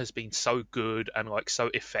one has been so good and like so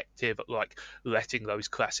effective at like letting those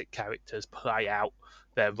classic characters play out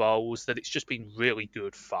their roles that it's just been really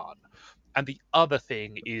good fun. And the other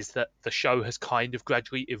thing is that the show has kind of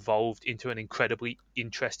gradually evolved into an incredibly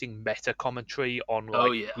interesting meta commentary on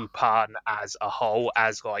like Lupin as a whole,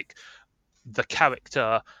 as like the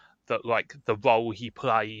character, that like the role he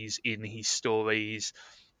plays in his stories,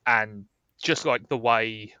 and just like the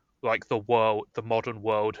way like the modern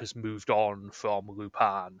world has moved on from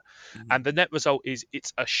Lupin. And the net result is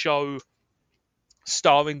it's a show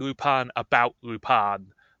starring Lupin about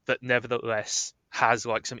Lupin that nevertheless has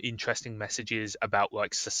like some interesting messages about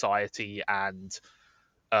like society and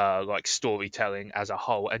like storytelling as a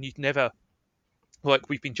whole. And you'd never like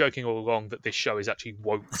we've been joking all along that this show is actually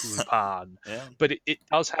woke Lupin, Yeah. but it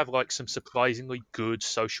does have like some surprisingly good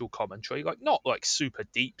social commentary, like not like super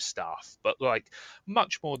deep stuff, but like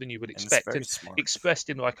much more than you would And it's expect, very and smart. expressed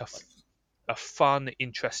in like a fun,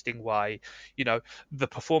 interesting way. You know, the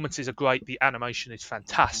performances are great, the animation is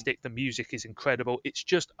fantastic, the music is incredible. It's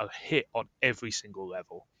just a hit on every single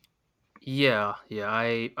level. Yeah,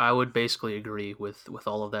 I would basically agree with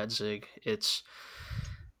all of that, Zig. It's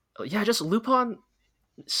yeah, just Lupin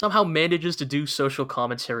somehow manages to do social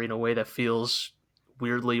commentary in a way that feels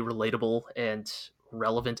weirdly relatable and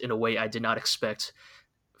relevant in a way I did not expect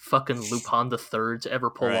fucking Lupin III to ever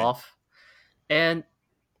pull Right. off. And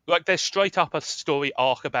Like there's straight up a story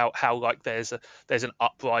arc about how like there's an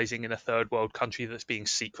uprising in a third world country that's being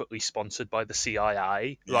secretly sponsored by the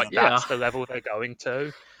CIA. Yeah. Like yeah, that's the level they're going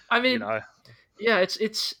to. I You mean, know, yeah,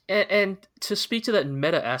 it's and to speak to that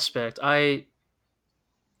meta aspect, I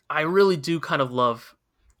really do kind of love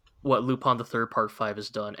what Lupin the Third Part 5 has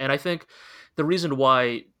done. And I think the reason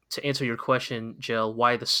why, to answer your question, Jill,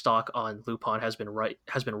 why the stock on Lupin has been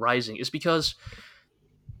rising is because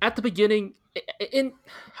at the beginning, in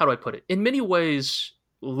how do I put it? In many ways,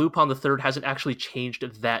 Lupin the Third hasn't actually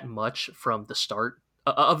changed that much from the start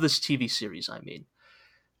of this TV series. I mean,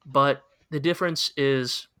 but the difference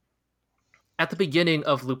is at the beginning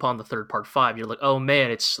of Lupin the Third Part 5, you're like, oh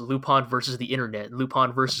man, it's Lupin versus the internet,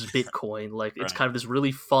 Lupin versus Bitcoin. Like, it's Right. kind of this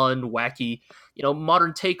really fun, wacky,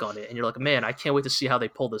 modern take on it. And you're like, man, I can't wait to see how they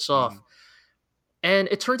pull this off. And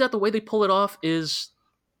it turns out the way they pull it off is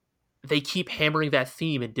they keep hammering that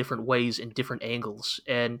theme in different ways, in different angles,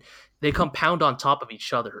 and they compound on top of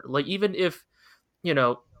each other. Like, even if, you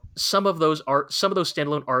know, some of those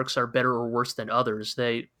standalone arcs are better or worse than others,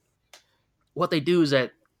 what they do is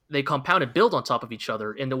that they compound and build on top of each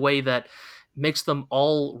other in a way that makes them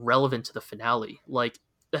all relevant to the finale. Like,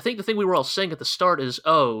 I think the thing we were all saying at the start is,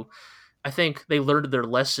 oh, I think they learned their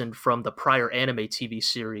lesson from the prior anime TV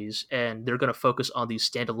series, and they're going to focus on these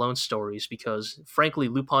standalone stories because, frankly,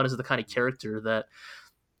 Lupin is the kind of character that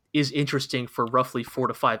is interesting for roughly 4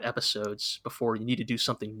 to 5 episodes before you need to do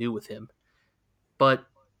something new with him. But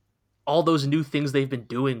all those new things they've been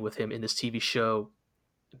doing with him in this TV show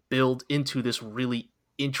build into this really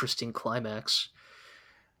interesting climax.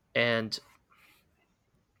 And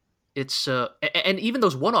it's and even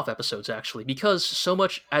those one-off episodes, actually, because so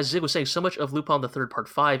much, as Zig was saying, so much of Lupin the Third Part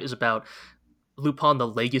 5 is about Lupin the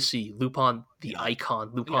legacy, Lupin the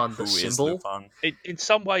icon, Lupin the Who is symbol. Lupin? in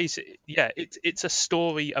some ways, yeah, it's a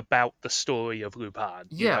story about the story of Lupin.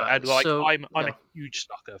 You know, Yeah, and like so I'm yeah, a huge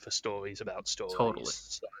sucker for stories about stories. totally.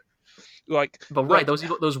 So, like, But right,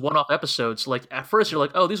 those one-off episodes, like at first you're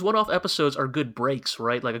like, oh, these one-off episodes are good breaks,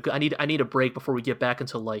 right? Like I need a break before we get back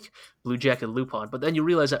into like Blue Jacket Lupin. But then you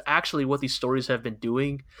realize that actually what these stories have been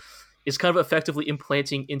doing is kind of effectively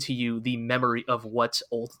implanting into you the memory of what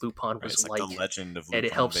old Lupin Right, was it's like the legend of and Lupin,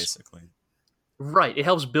 it helps. basically. Right, it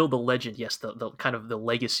helps build the legend, yes, the kind of the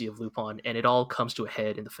legacy of Lupin, and it all comes to a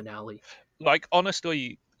head in the finale. like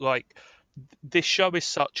honestly, like this show is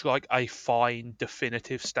such like a fine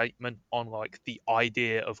definitive statement on like the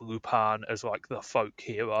idea of Lupin as like the folk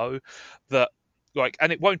hero that like,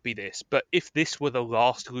 and it won't be this, but if this were the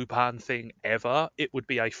last Lupin thing ever, it would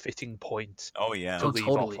be a fitting point Oh yeah. to Oh, leave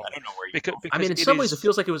totally. off on. I don't know where you because, go. because I mean, in some ways, it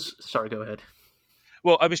feels like it was. Sorry, go ahead.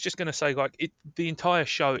 well, I was just going to say, like, the entire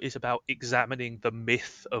show is about examining the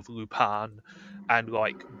myth of Lupin and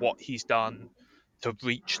like what he's done to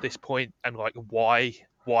reach this point, and like why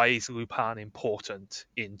is Lupin important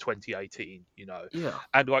in 2018? You know, Yeah,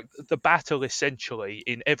 and like the battle essentially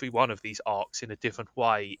in every one of these arcs in a different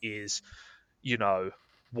way is, you know,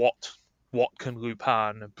 what can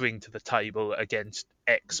Lupin bring to the table against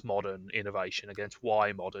X modern innovation, against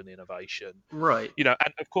Y modern innovation? right. You know,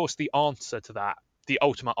 and of course the answer to that, the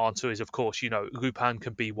ultimate answer is, of course, you know, Lupin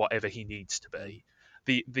can be whatever he needs to be.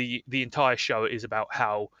 The entire show is about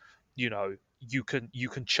how, you know, you can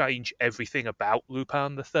change everything about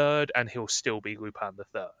Lupin the Third and he'll still be Lupin the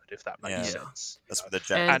Third, if that makes Yeah. sense. That's You where the know?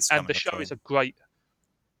 Japanese come And the into show play. is a great,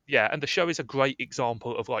 yeah, and the show is a great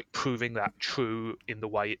example of like proving that true in the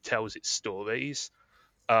way it tells its stories.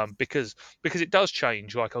 Because it does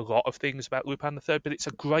change like a lot of things about Lupin the Third, but it's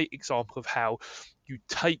a great example of how you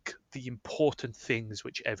take the important things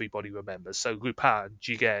which everybody remembers. So Lupin,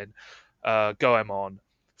 Jigen, Goemon,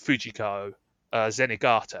 Fujiko,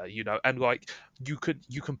 Zenigata, you know, and like you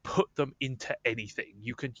can put them into anything.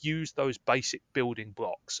 You can use those basic building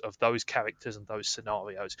blocks of those characters and those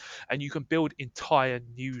scenarios, and you can build entire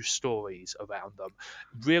new stories around them.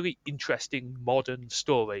 Really interesting modern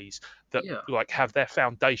stories that Yeah, like have their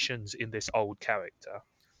foundations in this old character.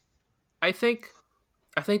 I think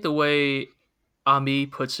the way Ami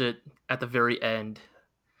puts it at the very end.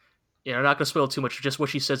 You know, I'm not going to spoil too much, just what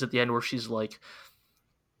she says at the end where she's like,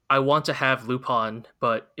 I want to have Lupin,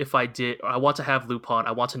 but if I did, I want to have Lupin,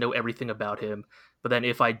 I want to know everything about him, but then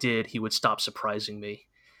if I did, he would stop surprising me.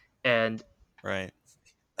 And Right.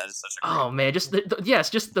 That is such a great. oh man, just yes,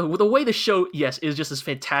 just the way the show is just this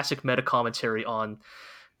fantastic meta commentary on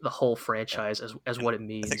the whole franchise as what it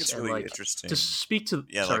means. I think it's and really like, interesting. to speak to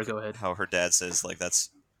Yeah, sorry, like go ahead. how her dad says like that's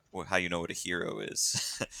how you know what a hero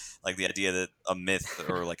is. Like the idea that a myth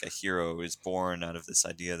or like a hero is born out of this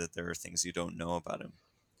idea that there are things you don't know about him.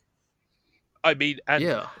 I mean, and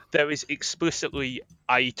Yeah. there is explicitly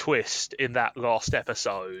a twist in that last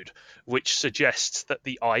episode, which suggests that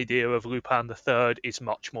the idea of Lupin III is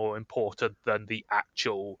much more important than the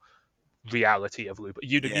actual reality of Lupin.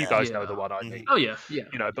 You guys know the one I mean. Oh yeah. You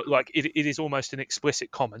know, but like it is almost an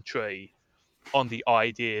explicit commentary on the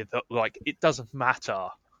idea that like it doesn't matter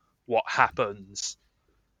what happens,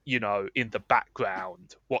 you know, in the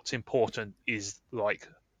background. What's important is like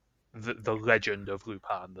the legend of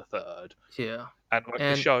Lupin III. Yeah. And like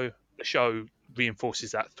the show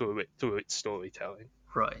reinforces that through its storytelling.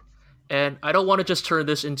 Right. And I don't want to just turn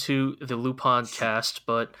this into the Lupin cast,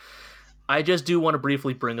 but I just do want to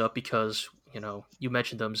briefly bring up, because, you know, you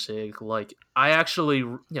mentioned them, Zigg. Like, I actually,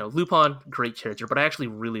 you know, Lupin, great character, but I actually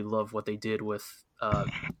really love what they did with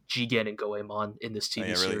Jigen and Goemon in this TV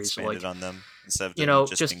Really series. expanded Like, on them instead of you know,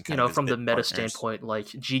 just being you know, from the meta partners. standpoint, like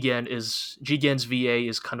Jigen's VA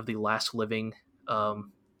is kind of the last living of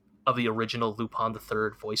the original Lupin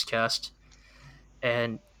III voice cast,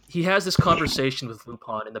 and he has this conversation with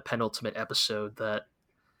Lupin in the penultimate episode that,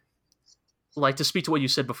 like, to speak to what you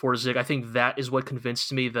said before, Zigg, I think that is what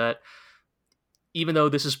convinced me that even though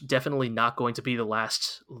this is definitely not going to be the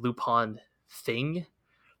last Lupin thing,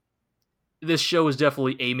 this show is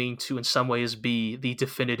definitely aiming to, in some ways, be the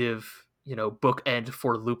definitive, you know, bookend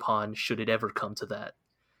for Lupin, should it ever come to that.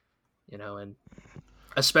 You know, and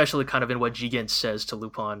especially kind of in what Jigen says to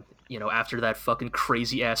Lupin, you know, after that fucking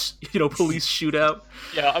crazy ass, you know, police shootout.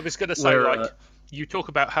 Yeah, I was gonna say, where, like, you talk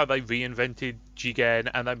about how they reinvented Jigen,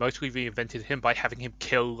 and they mostly reinvented him by having him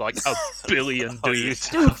kill like a billion dudes.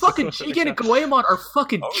 Dude, fucking Jigen and Goemon are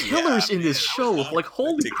fucking killers in this show. Like,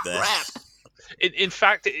 holy crap. In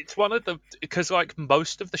fact, it's one of the, because like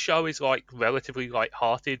most of the show is like relatively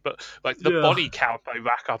light-hearted, but like the body count they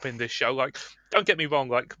rack up in this show, like, don't get me wrong,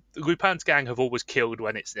 like Lupin's gang have always killed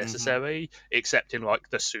when it's necessary, except in like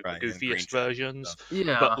the super goofiest versions.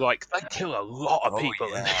 Yeah, but like they kill a lot of people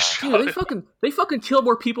in this show. Dude, they fucking kill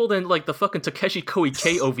more people than like the fucking Takeshi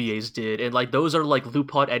Koike OVAs did, and like those are like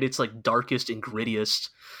Lupin at its like darkest and grittiest.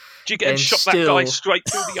 Jigen shot that guy straight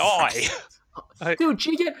through the eye. Dude,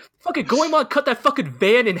 Jigen fucking Goemon cut that fucking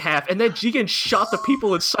van in half, and then Jigen shot the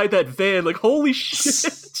people inside that van. Like, holy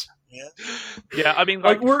shit! Yeah, I mean,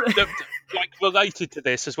 like related to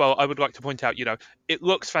this as well, I would like to point out, you know, it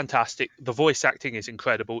looks fantastic. The voice acting is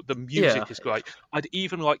incredible. The music is great. I'd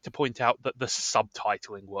even like to point out that the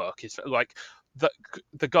subtitling work is like,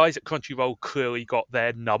 the guys at Crunchyroll clearly got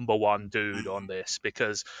their number one dude on this,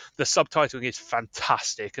 because the subtitling is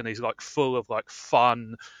fantastic and is like full of like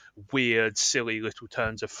fun, weird, silly little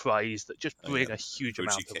turns of phrase that just bring a huge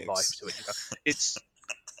amount of life to it. You know? It's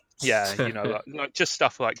you know, like just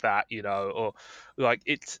stuff like that, you know, or like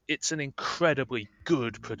it's an incredibly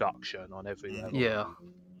good production on every level. Yeah.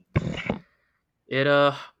 It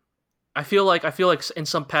I feel like in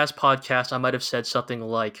some past podcasts I might have said something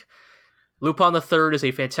like, Lupin III is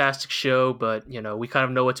a fantastic show, but, you know, we kind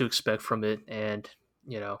of know what to expect from it, and,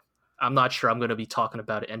 you know, I'm not sure I'm going to be talking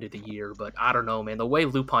about it end of the year, but I don't know, man. The way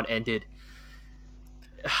Lupin ended,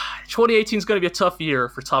 2018 is going to be a tough year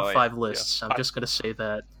for top 5 lists. I'm just going to say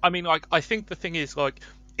that. I mean, like, I think the thing is, like,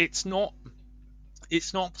 it's not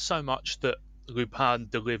so much that Lupin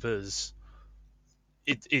delivers.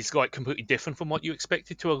 It is like completely different from what you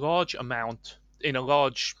expected to a large amount. In a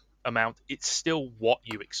large amount, it's still what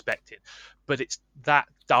you expected, but it's that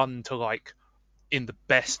done to like in the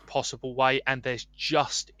best possible way, and there's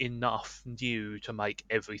just enough new to make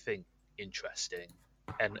everything interesting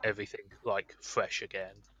and everything like fresh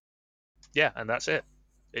again. Yeah, and that's it.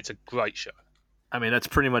 It's a great show. I mean, that's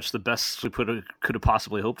pretty much the best we could have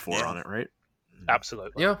possibly hoped for on it, right?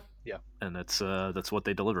 Absolutely. Yeah. And that's what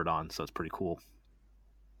they delivered on, so it's pretty cool.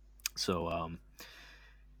 So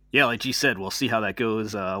yeah, like G said, we'll see how that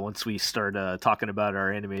goes once we start talking about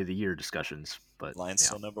our anime of the year discussions. But Line's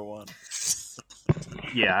still number one.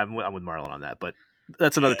 Yeah, I'm with Marlon on that, but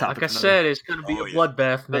that's another topic. Like I said, it's going to be a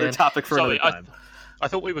bloodbath, man. Another topic for another time. I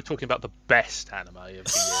thought we were talking about the best anime of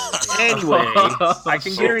the year. Anyway, I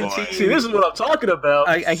can guarantee See, this is what I'm talking about.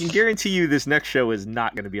 I can guarantee you this next show is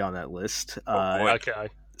not going to be on that list. Okay.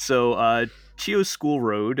 So, Chio's School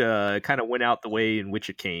Road kind of went out the way in which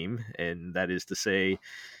it came, and that is to say,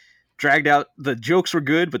 dragged out. The jokes were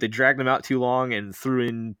good, but they dragged them out too long and threw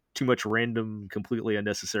in too much random, completely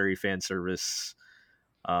unnecessary fan service.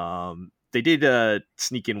 They did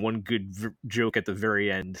sneak in one good joke at the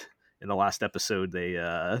very end. In the last episode, they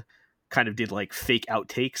kind of did like fake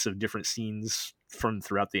outtakes of different scenes from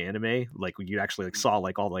throughout the anime, like when you actually like saw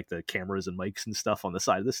like all like the cameras and mics and stuff on the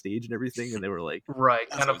side of the stage and everything, and they were like right,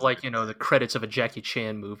 kind of like the credits of a Jackie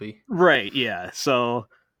Chan movie. Right, yeah. So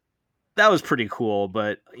that was pretty cool,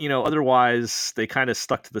 but otherwise they kind of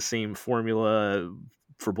stuck to the same formula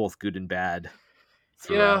for both good and bad.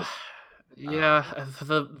 Throughout. Yeah.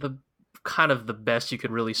 The kind of the best you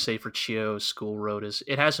could really say for Chio's School Road is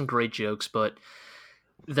it has some great jokes, but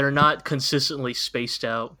they're not consistently spaced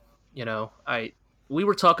out. We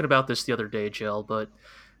were talking about this the other day, Jel, but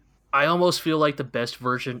I almost feel like the best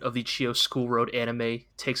version of the Chio School Road anime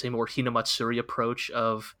takes a more Hinamatsuri approach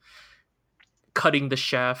of cutting the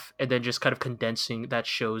shaft and then just kind of condensing that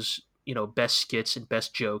show's best skits and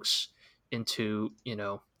best jokes into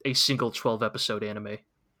a single 12 episode anime.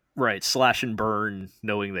 Right, slash and burn,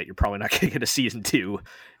 knowing that you're probably not going to get a season 2,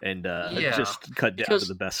 and just cut down to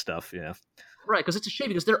the best stuff. Yeah, right, because it's a shame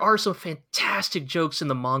because there are some fantastic jokes in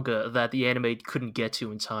the manga that the anime couldn't get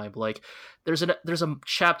to in time. Like there's a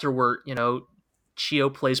chapter where Chio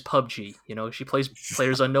plays PUBG. She plays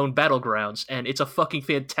Players Unknown Battlegrounds, and it's a fucking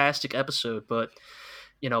fantastic episode. But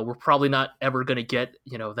we're probably not ever going to get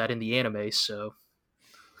that in the anime. So.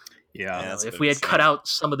 Yeah, if we had cut out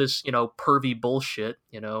some of this, pervy bullshit,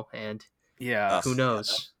 and who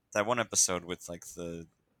knows? That one episode with like the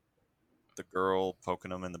girl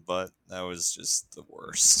poking him in the butt, that was just the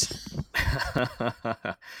worst.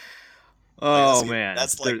 Man,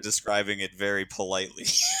 that's like describing it very politely.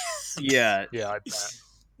 Yeah, I bet.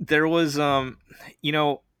 There was, I'm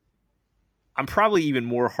probably even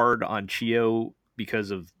more hard on Chio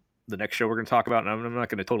because of the next show we're going to talk about, and I'm not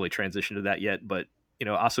going to totally transition to that yet, but.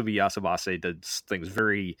 Asobi Asobase does things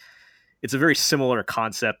it's a very similar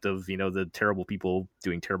concept of, the terrible people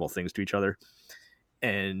doing terrible things to each other.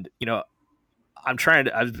 And, I'm trying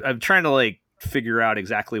to like figure out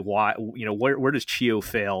exactly why, where does Chio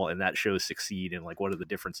fail and that show succeed, and like, what are the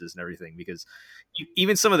differences and everything? Because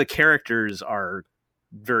even some of the characters are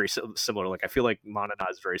very similar. Like, I feel like Manana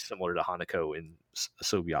is very similar to Hanako in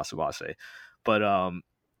Asobi Asobase, but,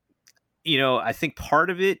 I think part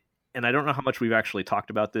of it, and I don't know how much we've actually talked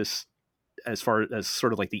about this as far as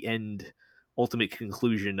sort of like the ultimate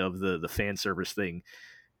conclusion of the fan service thing.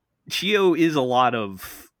 Chio is a lot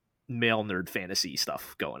of male nerd fantasy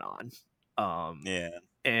stuff going on.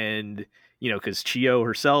 And, because Chio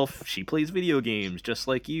herself, she plays video games just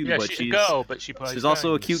like you. Yeah, but she's a girl, but she plays She's games.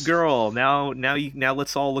 also a cute girl. Now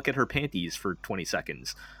let's all look at her panties for 20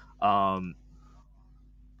 seconds. So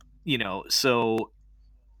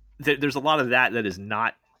there's a lot of that is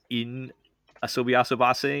not in Asobi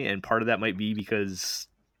Asobase, and part of that might be because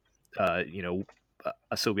Asobi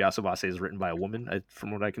Asobase is written by a woman,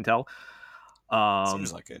 from what I can tell.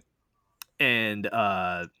 Seems like it. And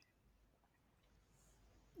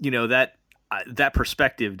that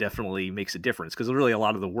perspective definitely makes a difference, because really a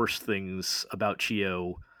lot of the worst things about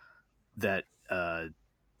Chio that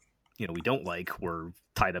we don't like were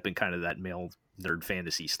tied up in kind of that male nerd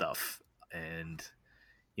fantasy stuff. And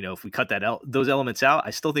if we cut those elements out, I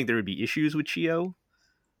still think there would be issues with Chio,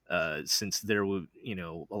 since there would,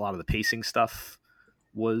 a lot of the pacing stuff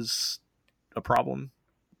was a problem.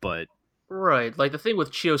 But right, like the thing with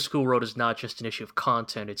Chio School Road is not just an issue of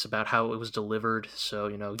content; it's about how it was delivered. So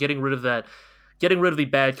getting rid of the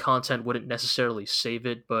bad content wouldn't necessarily save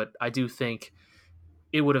it, but I do think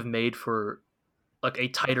it would have made for like a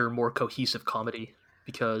tighter, more cohesive comedy,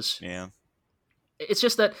 because it's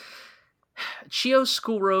just that. Chio's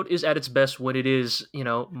School Road is at its best when it is,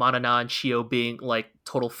 Manana and Chio being like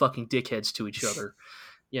total fucking dickheads to each other.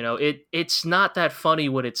 It's not that funny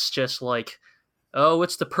when it's just like, oh,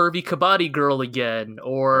 it's the pervy Kabaddi girl again,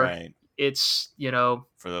 or it's,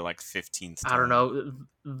 for the like 15th time. I don't know,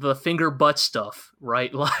 the finger butt stuff,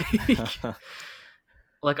 right? Like,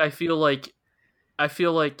 I feel like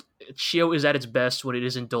Chio is at its best when it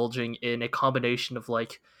is indulging in a combination of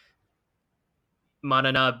like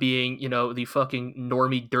Manana being, the fucking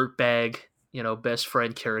normie dirtbag, best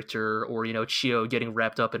friend character, or, Chio getting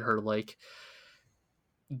wrapped up in her, like,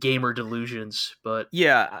 gamer delusions. But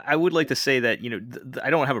yeah, I would like to say that,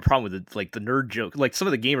 I don't have a problem with the nerd joke. Like, some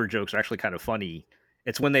of the gamer jokes are actually kind of funny.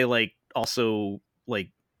 It's when they, like, also, like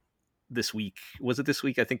this week. Was it this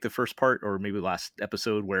week? I think the first part, or maybe last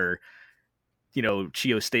episode, where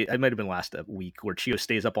Chio it might have been last week, where Chio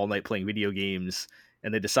stays up all night playing video games,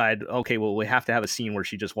 and they decide, okay, well, we have to have a scene where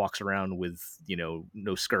she just walks around with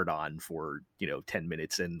no skirt on for 10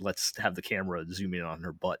 minutes, and let's have the camera zoom in on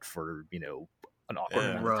her butt for an awkward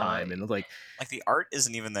amount of time, and like the art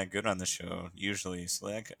isn't even that good on the show usually. So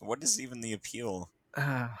like, what is even the appeal?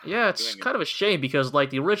 Yeah, it's kind of a shame because like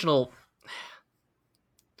the original,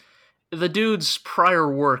 the dude's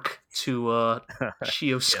prior work to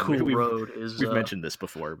Chio School Road is. We've mentioned this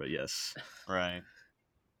before, but yes, right.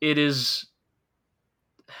 It is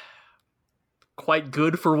quite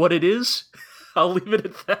good for what it is. I'll leave it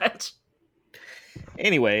at that.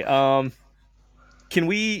 Anyway, can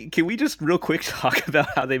we just real quick talk about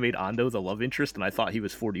how they made Ando the love interest, and I thought he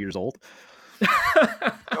was 40 years old?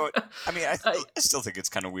 I mean, I still think it's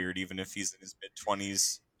kind of weird, even if he's in his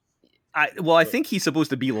mid-20s. I think he's supposed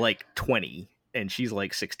to be like 20, and she's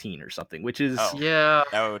like 16 or something, which is yeah.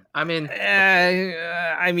 I mean,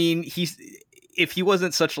 if he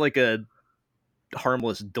wasn't such like a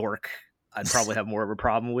harmless dork, I'd probably have more of a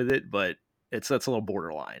problem with it. But that's a little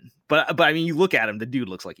borderline. But I mean, you look at him, the dude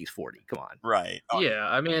looks like he's 40. Come on, right? Yeah,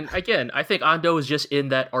 I mean, again, I think Ando is just in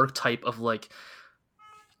that archetype of like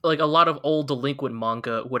a lot of old delinquent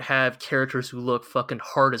manga would have characters who look fucking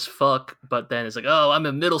hard as fuck, but then it's like, oh, I'm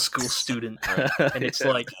a middle school student, and it's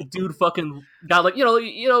like, dude fucking got like, it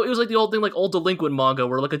was like the old thing, like old delinquent manga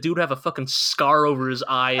where like a dude would have a fucking scar over his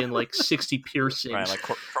eye and like 60 piercings, right? Like,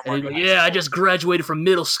 and he's like, yeah, I just graduated from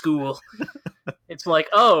middle school. It's like,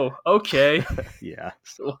 oh, okay, yeah,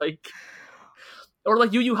 so like. Or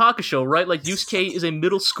like Yu Yu Hakusho, right? Like Yusuke is a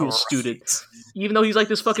middle school student, even though he's like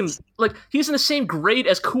this fucking like he's in the same grade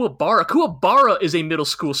as Kuwabara. Kuwabara is a middle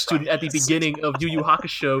school student at the beginning of Yu Yu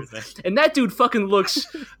Hakusho, and that dude fucking looks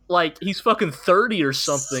like he's fucking 30 or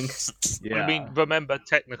something. Yeah. I mean, remember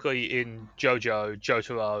technically in JoJo,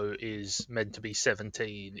 Jotaro is meant to be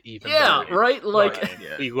 17, even though right? Like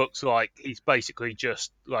he looks like he's basically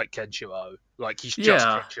just like Kenshiro. Like he's just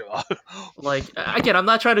Kenshiro. Like again, I'm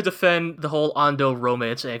not trying to defend the whole Ando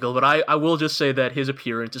romance angle, but I will just say that his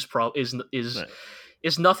appearance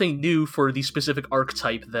is nothing new for the specific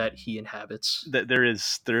archetype that he inhabits. There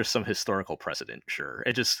is some historical precedent, sure.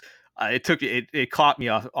 It just it caught me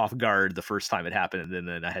off guard the first time it happened, and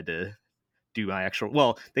then I had to do my actual.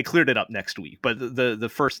 Well, they cleared it up next week, but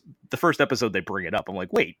the first episode they bring it up. I'm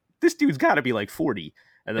like, wait, this dude's got to be like 40.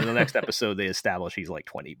 And then the next episode they establish he's like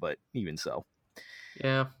 20, but even so.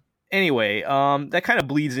 Yeah. Anyway, that kind of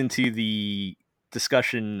bleeds into the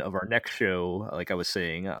discussion of our next show, like I was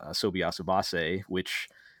saying, Asobi Asobase, which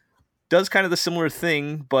does kind of the similar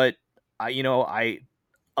thing, but I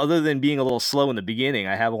other than being a little slow in the beginning,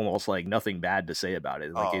 I have almost like nothing bad to say about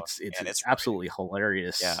it. Like it's absolutely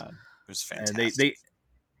hilarious. Yeah, it was fantastic. And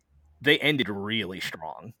they ended really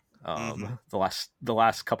strong. The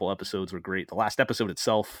last couple episodes were great. The last episode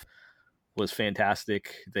itself was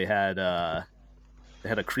fantastic. They had a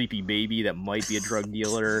creepy baby that might be a drug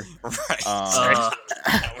dealer. Right.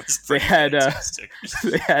 They had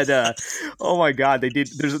oh my god, they did.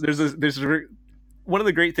 There's one of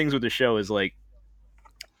the great things with the show is like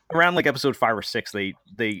around like episode 5 or 6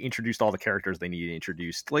 they introduced all the characters they needed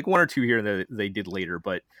introduced. Like 1 or 2 here that they did later,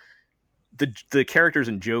 but the characters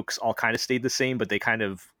and jokes all kind of stayed the same, but they kind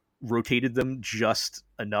of rotated them just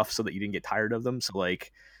enough so that you didn't get tired of them. So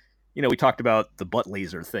like, we talked about the butt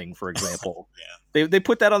laser thing, for example. Yeah. They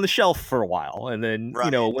put that on the shelf for a while, and then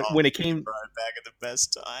when it came brought it back at the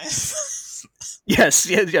best time. yes,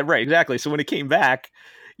 yeah, right, exactly. So when it came back,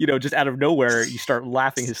 just out of nowhere, you start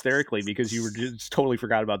laughing hysterically because you were just totally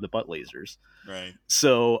forgot about the butt lasers. Right.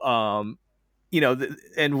 So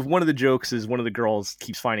and one of the jokes is one of the girls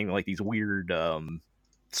keeps finding like these weird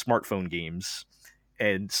smartphone games.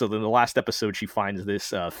 And so then the last episode, she finds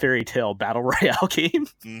this fairy tale battle royale game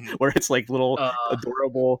where it's like little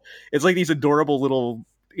adorable. It's like these adorable little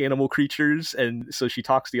animal creatures, and so she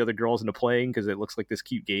talks the other girls into playing because it looks like this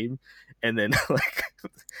cute game. And then, like,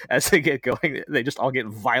 as they get going, they just all get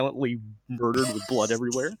violently murdered with blood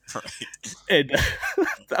everywhere. Right. And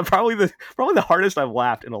probably the hardest I've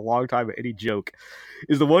laughed in a long time at any joke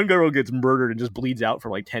is the one girl gets murdered and just bleeds out for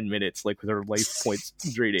like 10 minutes, like with her life points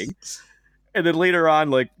draining. And then later on,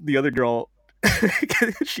 like the other girl,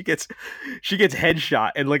 she gets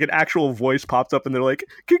headshot, and like an actual voice pops up, and they're like,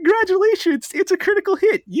 "Congratulations, it's a critical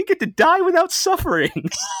hit. You get to die without suffering."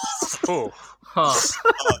 Oh,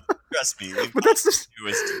 trust me. But that's just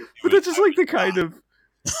like the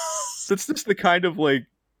kind of like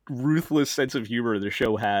ruthless sense of humor the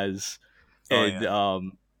show has. And I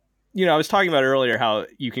was talking about earlier how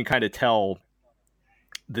you can kind of tell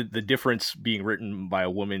the difference being written by a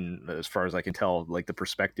woman, as far as I can tell, like the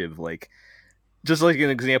perspective, like just like an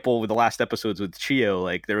example with the last episodes with Chio,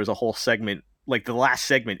 like there was a whole segment, like the last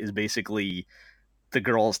segment is basically the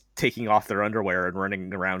girls taking off their underwear and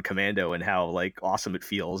running around commando and how like awesome it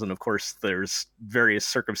feels. And of course there's various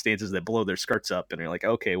circumstances that blow their skirts up and you're like,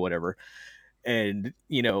 okay, whatever. And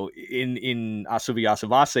in Asobi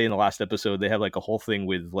Asobase in the last episode, they have like a whole thing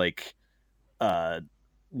with like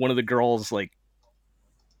one of the girls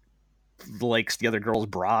likes the other girl's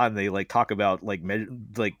bra, and they like talk about like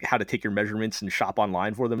like how to take your measurements and shop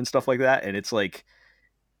online for them and stuff like that. And it's like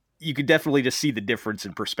you could definitely just see the difference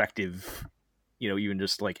in perspective, even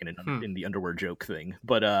just like in the underwear joke thing.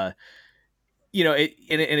 But and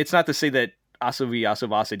it's not to say that Asobi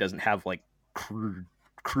Asobase doesn't have like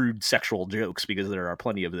crude sexual jokes, because there are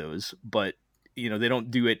plenty of those, but they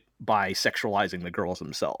don't do it by sexualizing the girls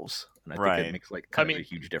themselves, and I think it makes like kind of a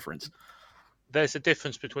huge difference. There's a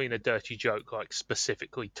difference between a dirty joke like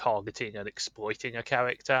specifically targeting and exploiting a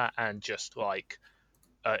character and just like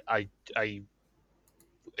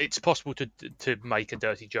it's possible to make a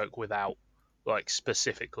dirty joke without like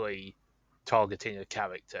specifically targeting a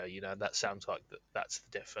character. That sounds like that's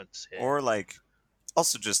the difference here. Or like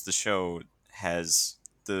also just the show has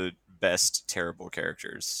the best terrible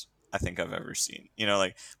characters I think I've ever seen.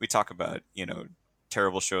 Like we talk about,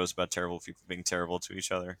 terrible shows about terrible people being terrible to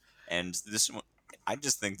each other. And this one, I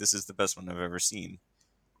just think this is the best one I've ever seen.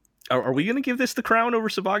 Are we going to give this the crown over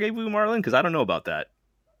Sabagebu, Marlin? Because I don't know about that.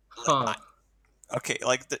 Huh. Okay,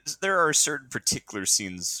 like there are certain particular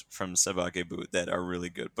scenes from Sabagebu that are really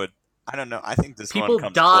good, but I don't know. I think this one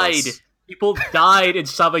comes close. People died in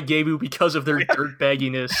Sabagebu because of their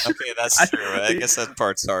dirtbagginess. Okay, that's true. I guess that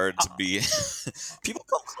part's hard to be. People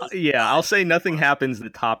come close. Yeah, I'll say nothing happens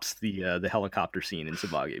that tops the helicopter scene in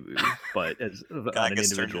Sabagebu, but on an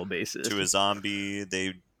individual basis. To a zombie,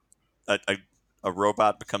 a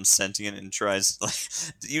robot becomes sentient and tries. Like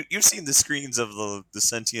you've seen the screens of the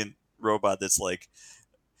sentient robot that's like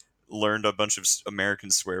learned a bunch of American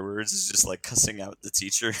swear words. Is just like cussing out the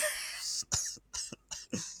teacher.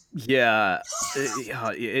 Yeah,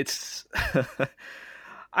 it's.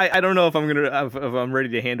 I don't know if I'm ready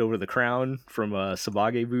to hand over the crown from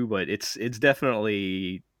Sabagebu, but it's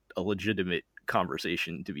definitely a legitimate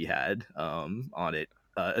conversation to be had on it.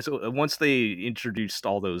 So once they introduced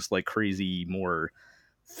all those like crazy, more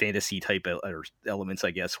fantasy type elements,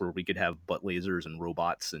 I guess, where we could have butt lasers and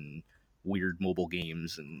robots and weird mobile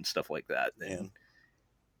games and stuff like that, and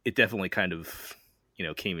it definitely kind of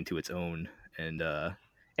came into its own and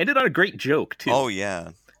ended on a great joke too. Oh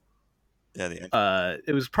yeah. Yeah,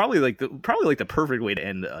 it was probably like the perfect way to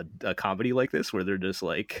end a comedy like this, where they're just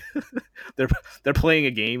like they're playing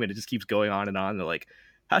a game and it just keeps going on and on. They're like,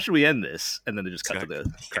 how should we end this? And then they just cut to the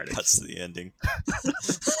credits. Cuts to the ending.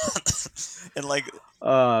 And like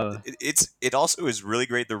it also is really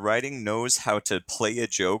great. The writing knows how to play a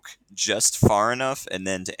joke just far enough and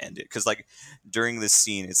then to end it. Because like during this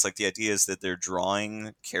scene, it's like the idea is that they're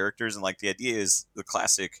drawing characters, and like the idea is the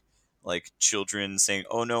classic like children saying,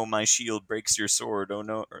 "Oh no, my shield breaks your sword. Oh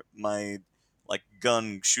no, my like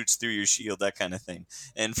gun shoots through your shield," that kind of thing.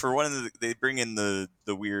 And for one of they bring in the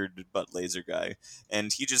weird butt laser guy,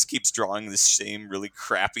 and he just keeps drawing the same really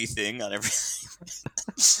crappy thing on everything.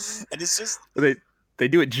 And it's just they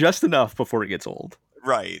do it just enough before it gets old.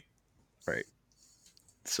 Right.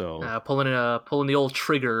 So pulling the old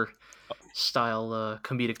Trigger style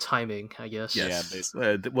comedic timing, I guess. Yes.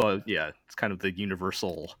 Yeah, well, yeah, it's kind of the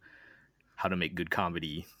universal how to make good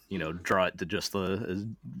comedy. Draw it to just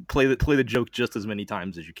play the joke just as many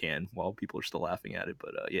times as you can while people are still laughing at it.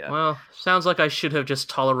 But yeah. Well, sounds like I should have just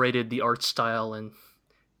tolerated the art style and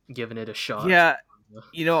given it a shot. Yeah.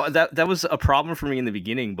 That was a problem for me in the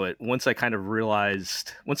beginning, but once I kind of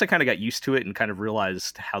got used to it and kind of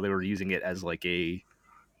realized how they were using it as like a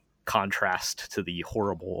contrast to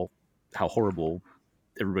how horrible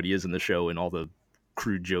everybody is in the show and all the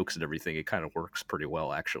crude jokes and everything, it kind of works pretty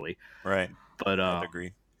well actually. Right. But I'd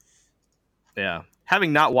agree. Yeah.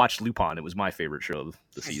 Having not watched Lupin, it was my favorite show of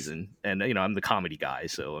the season, and I'm the comedy guy,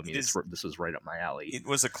 so I mean this was right up my alley. It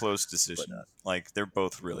was a close decision. But, like they're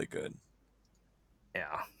both really good.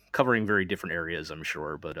 Yeah, covering very different areas, I'm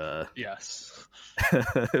sure, but yes,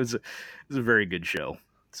 it was a very good show.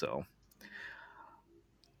 So,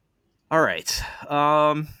 all right,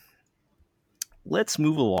 let's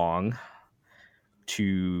move along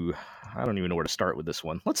to I don't even know where to start with this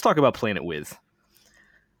one. Let's talk about Planet With.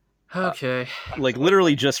 Okay. Like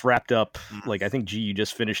literally just wrapped up. Like I think you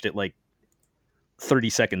just finished it like 30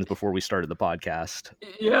 seconds before we started the podcast.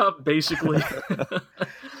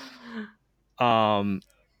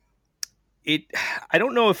 I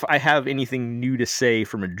don't know if I have anything new to say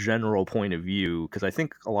from a general point of view, because I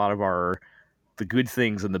think a lot of the good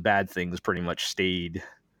things and the bad things pretty much stayed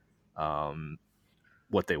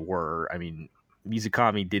what they were. I mean,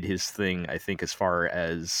 Mizukami did his thing, I think, as far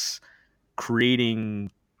as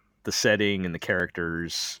creating the setting and the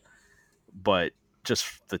characters, but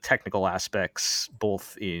just the technical aspects,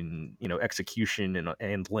 both in execution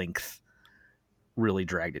and length, really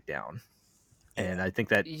dragged it down. And I think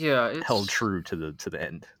that held true to the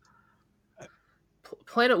end.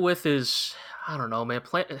 Planet With is, I don't know, man.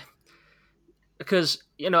 Because,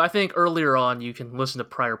 I think earlier on, you can listen to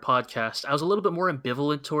prior podcasts, I was a little bit more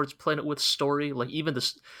ambivalent towards Planet With's story. Like, even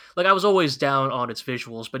this, like, I was always down on its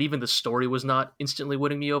visuals, but even the story was not instantly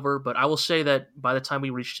winning me over. But I will say that by the time we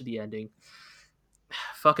reached to the ending,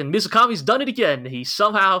 fucking Mizukami's done it again. He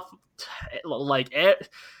somehow, like,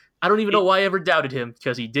 I don't even know why I ever doubted him,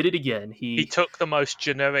 because he did it again. He took the most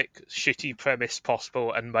generic, shitty premise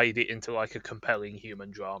possible and made it into, like, a compelling human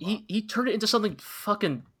drama. He turned it into something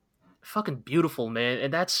fucking beautiful, man.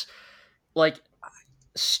 And that's, like,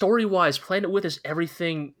 story-wise, Planet With is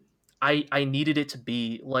everything I needed it to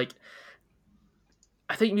be. Like,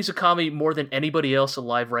 I think Mizukami, more than anybody else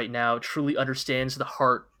alive right now, truly understands the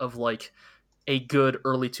heart of, like, a good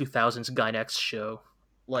early 2000s Gainax show.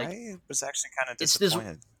 Like, I was actually kind of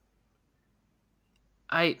disappointed.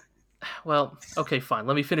 Well, okay, fine.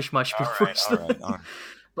 Let me finish my spiel first. All right.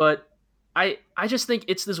 But I just think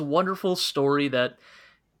it's this wonderful story that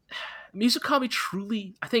Mizukami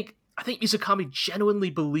truly, I think Mizukami genuinely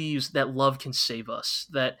believes that love can save us,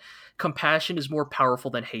 that compassion is more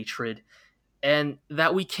powerful than hatred, and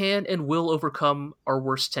that we can and will overcome our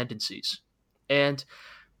worst tendencies. And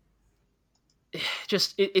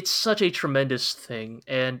just, it's such a tremendous thing.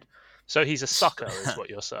 And so he's a sucker, is what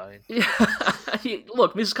you're saying. Yeah,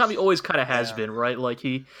 look, Mizukami always kind of has been, right? Like,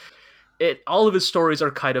 all of his stories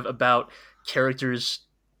are kind of about characters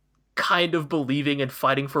kind of believing and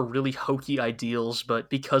fighting for really hokey ideals, but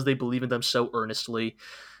because they believe in them so earnestly,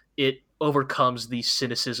 it overcomes the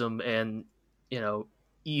cynicism and,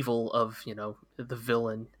 evil of, the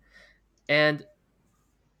villain. And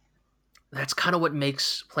that's kind of what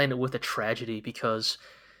makes Planet With a tragedy, because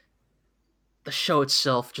the show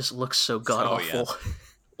itself just looks so god awful.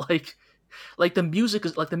 Yeah. like the music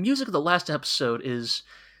of the last episode is,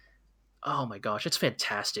 oh my gosh, it's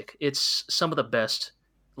fantastic. It's some of the best,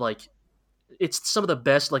 like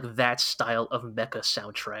that style of mecha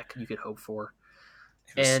soundtrack you could hope for.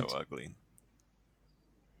 It was so ugly.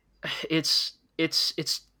 It's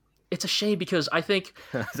a shame, because I think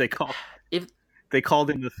they called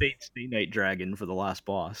him the Fate Stay Night Dragon for the last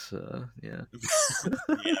boss. Yeah.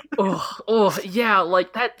 Yeah,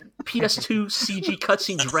 like that PS2 CG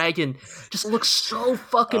cutscene dragon just looks so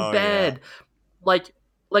fucking bad. Yeah.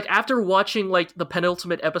 Like after watching, like, the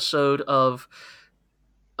penultimate episode of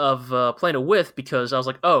Planet With, because I was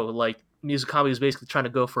like, oh, like, Mizukami is basically trying to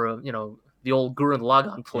go for the old Gurren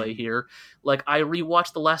Lagann play here. Like, I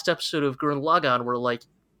rewatched the last episode of Gurren Lagann where, like,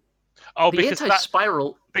 the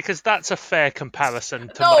anti-spiral... Because that's a fair comparison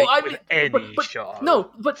to with any show.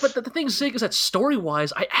 No, but the thing, Zigg, is that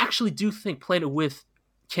story-wise, I actually do think Planet With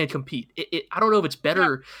can compete. I don't know if it's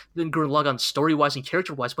better than Gurren Lagann story-wise and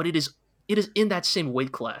character-wise, but it is in that same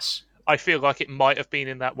weight class. I feel like it might have been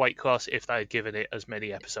in that weight class if they had given it as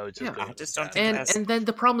many episodes as I just don't think and then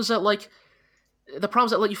the problem is that, like,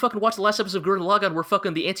 you fucking watch the last episode of Gurren Lagann where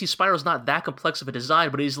fucking the anti-spiral is not that complex of a design,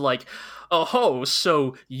 but he's like, oh,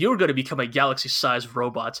 so you're going to become a galaxy-sized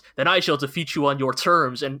robot, then I shall defeat you on your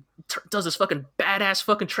terms, and does this fucking badass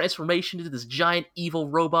fucking transformation into this giant evil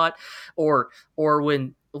robot. Or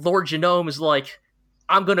when Lord Genome is like,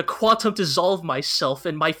 I'm going to quantum dissolve myself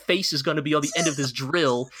and my face is going to be on the end of this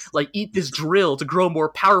drill, like, eat this drill to grow more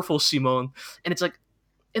powerful, Simone. And it's like,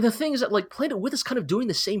 and the thing is that, like, Planet With is kind of doing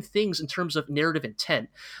the same things in terms of narrative intent.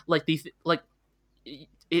 Like,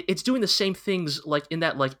 it's doing the same things, like, in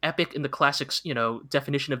that, like, epic in the classics,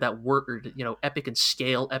 definition of that word, epic in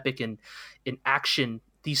scale, epic in action.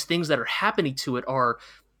 These things that are happening to it are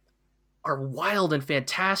wild and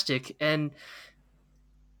fantastic, and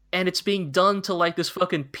it's being done to, like, this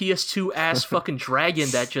fucking PS2 ass fucking dragon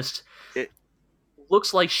that just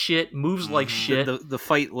looks like shit, moves like shit. The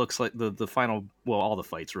fight looks like the final. Well, all the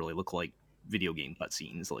fights really look like video game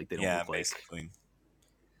cutscenes. Like, they don't look basically. Like.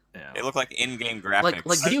 Yeah. They look like in-game graphics,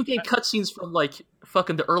 like video game cutscenes from, like,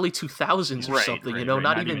 fucking the early 2000s or something. Right,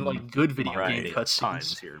 not even like good video game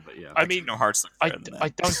cutscenes here. But yeah, I mean, Kingdom Hearts look better than that. I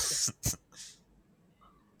don't.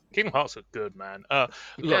 Kingdom Hearts look good, man.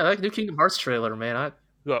 That new Kingdom Hearts trailer, man. I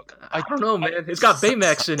don't know, man. It's got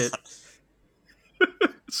Baymax in it.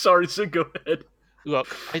 Sorry, Zigg, go ahead.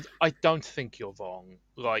 Look, I don't think you're wrong.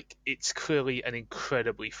 Like, it's clearly an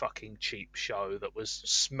incredibly fucking cheap show that was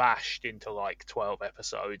smashed into like 12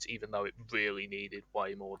 episodes, even though it really needed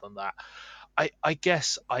way more than that. I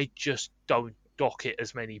guess I just don't dock it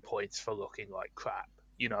as many points for looking like crap.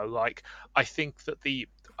 You know, like I think that the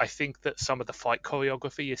I think that some of the fight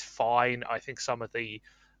choreography is fine. I think some of the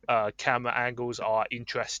camera angles are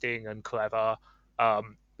interesting and clever.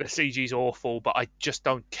 The CG's awful, but I just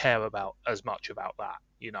don't care about as much about that.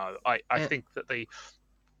 You know, I And, think that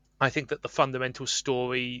the fundamental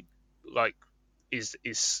story like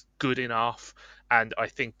is good enough, and I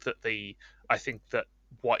think that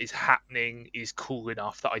what is happening is cool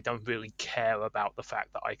enough that I don't really care about the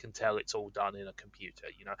fact that I can tell it's all done in a computer,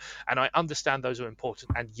 you know. And I understand those are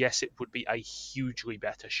important, and yes, it would be a hugely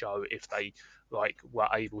better show if they like were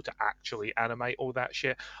able to actually animate all that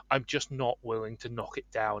shit. I'm just not willing to knock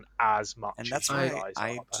it down as And much as that's you I why guys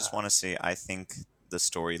I are, just want to perhaps. say I think the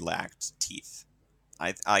story lacked teeth.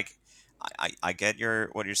 I get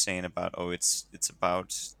what you're saying about, oh, it's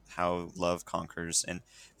about how love conquers,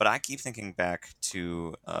 but I keep thinking back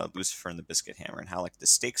to Lucifer and the Biscuit Hammer, and how like the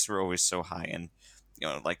stakes were always so high, and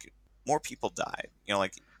like more people died.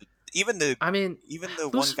 Like even the I mean, even the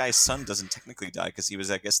one Luc- guy's son doesn't technically die because he was,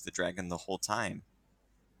 I guess, the dragon the whole time.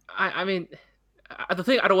 I mean, the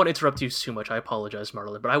thing, I don't want to interrupt you too much. I apologize,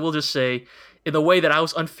 Marlon, but I will just say, in the way that I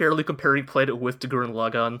was unfairly comparing Planet With to Gurren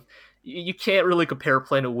Lagann, you can't really compare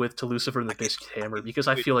Planet With to Lucifer and the Biscuit I Hammer, can because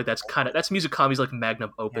I do it feel like that's Mizukami's like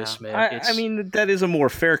magnum Yeah. opus, man. I It's mean, that is a more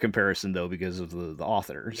fair comparison though because of the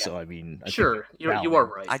author. Yeah. So I mean, I think sure it's you are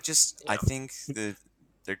valid. right. I think that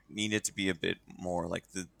there needed to be a bit more. Like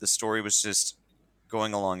the story was just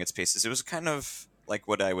going along its paces. It was kind of like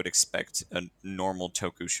what I would expect a normal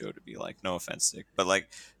Toku show to be like. No offense, Nick, but like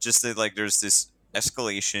just that, like there's this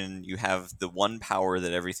escalation. You have the one power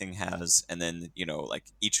that everything has, and then like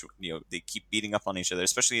each they keep beating up on each other.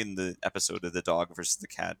 Especially in the episode of the dog versus the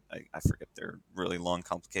cat. I forget their really long,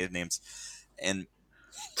 complicated names, and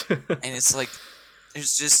it's like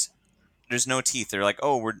there's no teeth. They're like,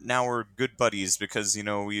 oh, we're good buddies because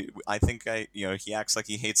I think he acts like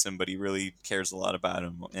he hates him, but he really cares a lot about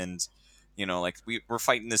him, and like we're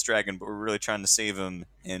fighting this dragon, but we're really trying to save him,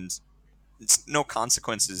 and it's no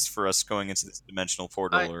consequences for us going into this dimensional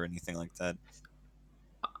portal I or anything like that.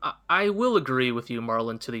 I will agree with you,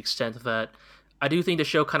 Marlon, to the extent that I do think the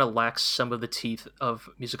show kind of lacks some of the teeth of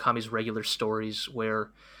Mizukami's regular stories. Where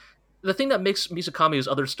the thing that makes Mizukami's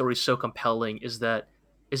other stories so compelling is that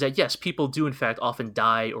yes, people do in fact often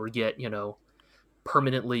die or get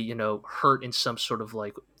permanently hurt in some sort of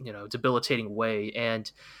like debilitating way,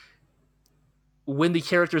 and when the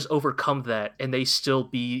characters overcome that and they still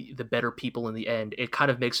be the better people in the end, it kind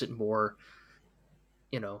of makes it more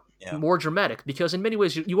Yeah, more dramatic, because in many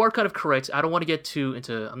ways you are kind of correct. I don't want to get too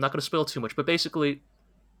into, I'm not going to spoil too much, but basically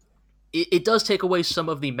it does take away some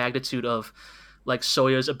of the magnitude of like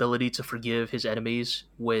Soya's ability to forgive his enemies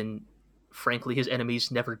when frankly his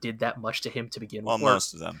enemies never did that much to him to begin with. well, Or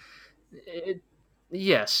most of them. it,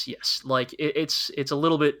 yes, like it's a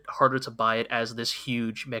little bit harder to buy it as this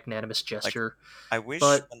huge magnanimous Like gesture, I wish.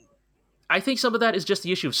 but I think some of that is just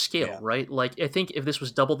the issue of scale, Yeah, right? Like, I think if this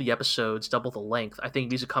was double the episodes, double the length, I think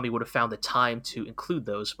Mizukami would have found the time to include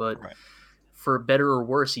those. But right, for better or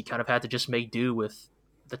worse, he kind of had to just make do with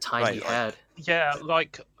the time he right. Like had. Yeah,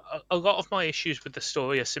 like a lot of my issues with the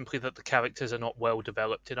story are simply that the characters are not well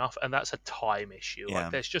developed enough, and that's a time issue. Like, yeah,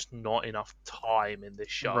 there's just not enough time in this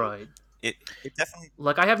show. Right. it definitely.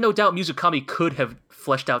 Like, I have no doubt Mizukami could have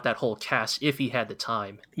fleshed out that whole cast if he had the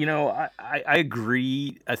time. I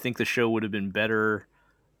agree. I think the show would have been better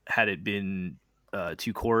had it been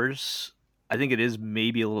two cores. I think it is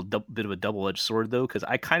maybe a little bit of a double-edged sword though, because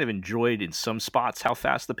I kind of enjoyed in some spots how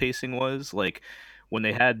fast the pacing was. Like Yeah, when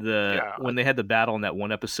they had the battle in that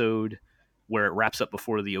one episode where it wraps up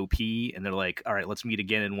before the OP, and they're like, "All right, let's meet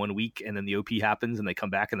again in 1 week," and then the OP happens, and they come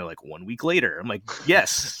back, and they're like, "1 week later." I'm like,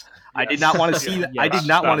 "Yes, I did not yes, want to see yeah, that. I did Yes.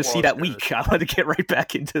 not want that to see was that good. week. I wanted to get right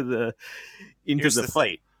back into Here's the the thing.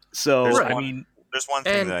 fight." So There's Right. I one. mean, There's one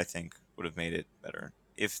thing And that I think would have made it better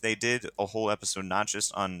if they did a whole episode not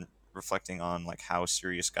just on reflecting on like how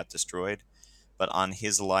Sirius got destroyed, but on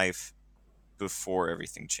his life before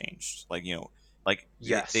everything changed. Like like they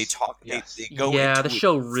Yes, talk, they yes. go yeah, the into it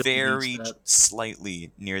show really needs very that.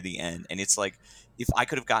 slightly near the end, and it's like if I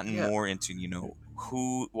could have gotten Yeah. more into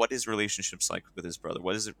what his relationships like with his brother,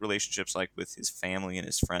 what his relationships like with his family and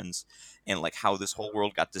his friends, and like how this whole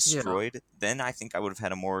world got Yeah. destroyed, then I think I would have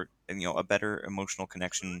had a more a better emotional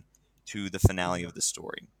connection to the finale of the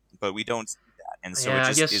story. But we don't see that, and so it Yeah, I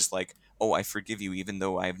just guess is like, oh, I forgive you, even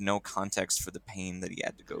though I have no context for the pain that he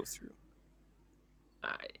had to go through.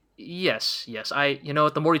 Yes. You know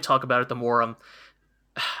what? The more you talk about it, the more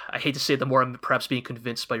I hate to say it, the more I'm perhaps being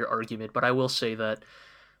convinced by your argument. But I will say that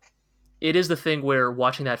it is the thing where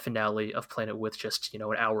watching that finale of Planet with just an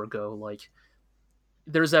hour ago, like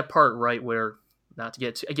there's that part right where not to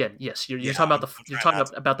get to, again, yes, you're Yeah, talking about I'm you're trying talking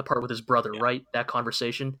not to. about the part with his brother, Yeah, right? That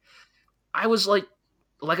conversation. I was like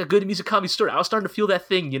a good Mizukami story. I was starting to feel that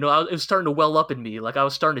thing, it was starting to well up in me. Like I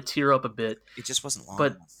was starting to tear up a bit, it just wasn't long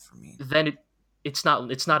but enough for me. then it's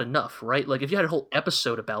not enough, right? Like if you had a whole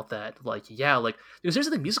episode about that, like yeah, like because here's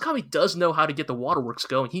the thing, Mizukami does know how to get the waterworks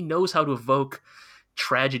going. He knows how to evoke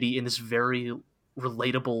tragedy in this very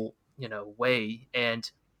relatable, way. And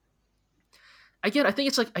again, I think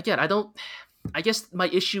it's like again, I guess my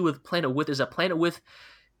issue with Planet With is that Planet With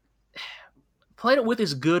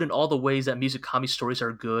is good in all the ways that Mizukami stories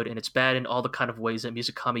are good, and it's bad in all the kind of ways that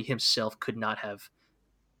Mizukami himself could not have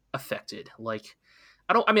affected. Like,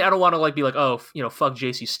 I don't want to like be like, oh, fuck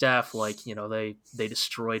JC Staff, like, they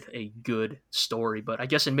destroyed a good story. But I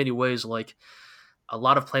guess in many ways, like, a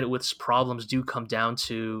lot of Planet With's problems do come down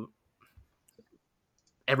to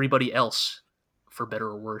everybody else, for better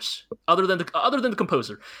or worse. Other than the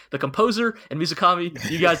composer, and Mizukami,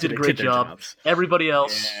 you guys did a They great their job. jobs. Everybody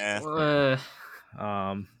else, Yeah.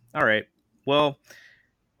 All right. Well,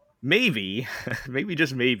 maybe, maybe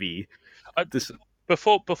just maybe I, this.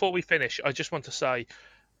 before we finish, I just want to say,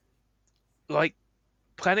 like,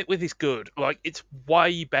 Planet with is good. Like, it's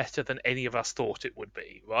way better than any of us thought it would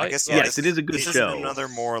be, I right? guess Like, Yes, it is a good this is show. another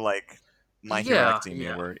more like My Hero yeah, Academia,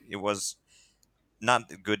 yeah. where it was not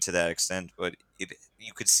good to that extent, but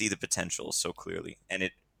you could see the potential so clearly, and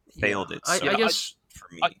it failed it so I guess much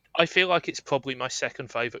for me. I feel like it's probably my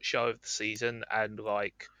second favorite show of the season, and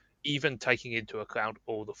like even taking into account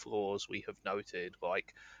all the flaws we have noted,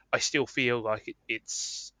 like I still feel like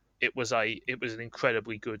it was an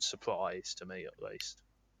incredibly good surprise to me, at least.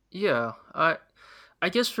 yeah. I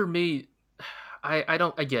guess for me, I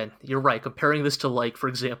don't. Again, you're right. Comparing this to like, for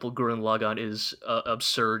example, Gurren Lagann is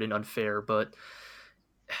absurd and unfair, but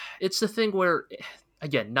it's the thing where,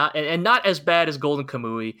 again, not as bad as Golden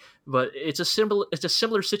Kamui, but it's a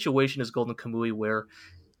similar situation as Golden Kamui where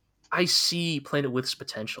I see Planet With's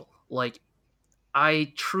potential. Like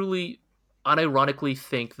I truly, unironically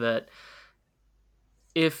think that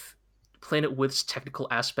if Planet With's technical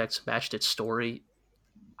aspects matched its story,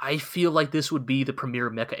 I feel like this would be the premier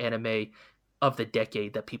mecha anime of the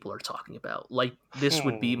decade that people are talking about. Like this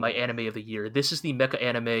would be my anime of the year. This is the mecha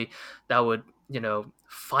anime that would,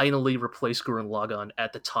 finally replace Gurren Lagann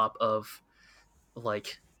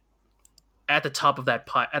like at the top of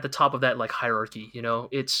that like hierarchy.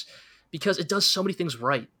 It's because it does so many things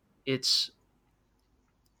right. It's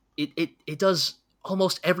it does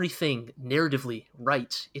almost everything narratively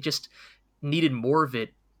right. It just needed more of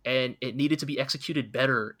it, and it needed to be executed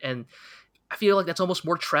better. And I feel like that's almost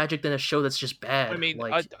more tragic than a show that's just I bad. mean,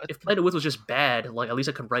 Like if Planet With was just bad, like at least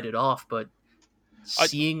I could write it off. But I,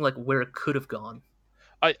 seeing like where it could have gone,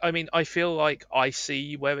 I mean, I feel like I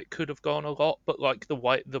see where it could have gone a lot, but like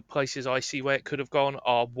the places I see where it could have gone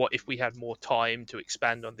are what if we had more time to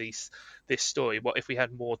expand on this story? What if we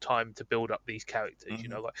had more time to build up these characters?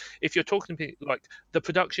 Mhm. Like if you're talking to me, like the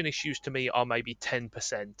production issues to me are maybe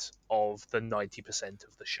 10% of the 90%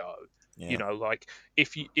 of the show. Yeah. Like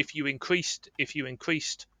if you increased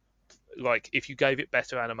like if you gave it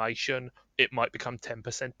better animation, it might become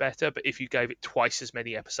 10% better, but if you gave it twice as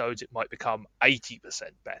many episodes, it might become 80%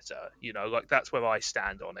 better. Like that's where I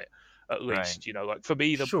stand on it, at Right. least. Like for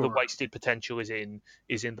me, the sure. wasted potential is in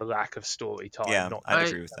the lack of story time, Yeah, not I'd I-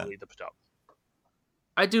 agree with that. necessarily the production.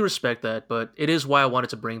 I do respect that, but it is why I wanted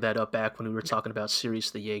to bring that up back when we were talking about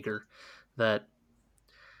Sirius the Jaeger. That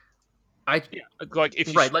I Yeah, like if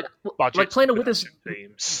you right, swap like budgets, Planet and With is production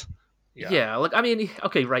teams. yeah, like I mean,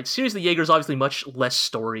 okay, right. Series of the Jaeger is obviously much less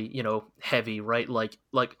story, heavy, right? Like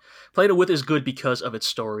Planet With is good because of its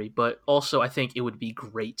story, but also I think it would be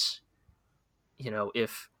great,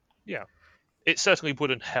 if Yeah, it certainly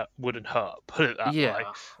wouldn't hurt. Put it that way.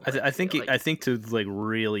 yeah, I think to like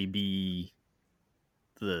really be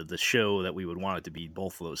the show that we would want it to be,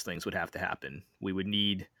 both of those things would have to happen. We would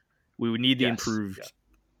need the Yes, improved yeah.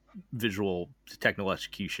 visual technical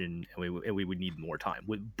execution, and we would need more time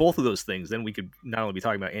with both of those things. Then we could not only be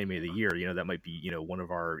talking about anime of the year, that might be one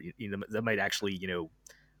of our, that might actually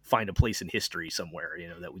find a place in history somewhere,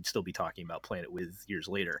 that we'd still be talking about Planet with years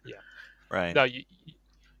later. Yeah. Right. No,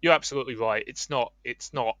 you're absolutely right. It's not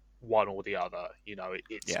one or the other.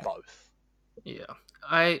 It's Yeah. both. Yeah.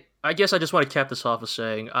 I guess I just want to cap this off with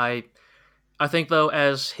saying I think though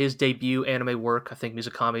as his debut anime work, I think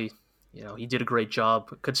Mizukami, he did a great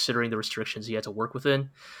job considering the restrictions he had to work within.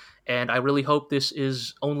 And I really hope this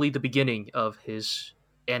is only the beginning of his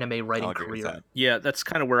anime writing I'll agree with career. that. Yeah, that's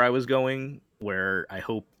kind of where I was going, where I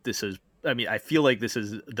hope this is, I mean, I feel like this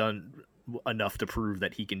has done enough to prove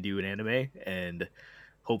that he can do an anime, and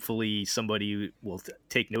hopefully somebody will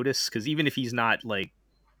take notice, because even if he's not like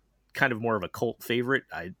kind of more of a cult favorite,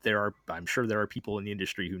 I'm sure there are people in the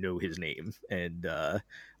industry who know his name and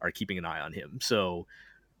are keeping an eye on him. So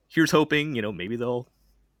here's hoping, maybe they'll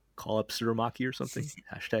call up Tsurumaki or something.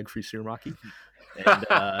 Hashtag free Tsurumaki.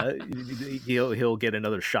 And he'll get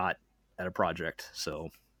another shot at a project. So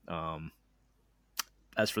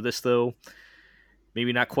as for this, though,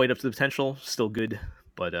 maybe not quite up to the potential. Still good,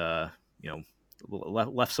 but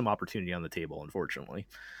left some opportunity on the table, unfortunately.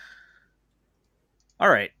 All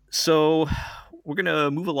right, so we're gonna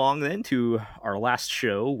move along then to our last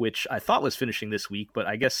show, which I thought was finishing this week, but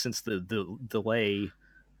I guess since the delay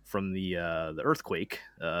from the earthquake,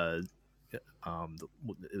 the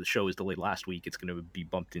show is delayed last week. It's going to be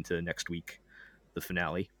bumped into next week, the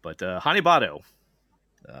finale. But Hanebado,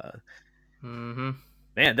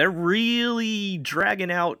 man, they're really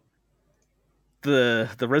dragging out the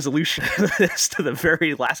resolution of this to the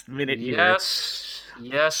very last minute here.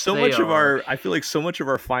 Yes, so much of I feel like so much of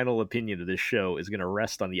our final opinion of this show is going to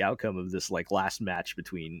rest on the outcome of this like last match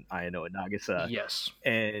between Ayano and Nagisa. Yes.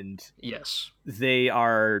 And yes, they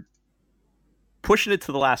are pushing it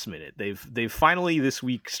to the last minute. They've finally this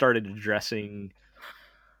week started addressing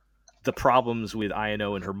the problems with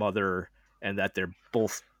Ayano and her mother, and that they're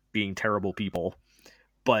both being terrible people,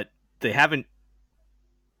 but they haven't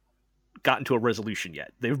gotten to a resolution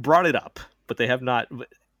yet. They've brought it up, but they have not.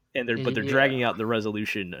 And they're dragging out the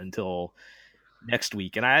resolution until next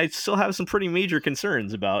week, and I still have some pretty major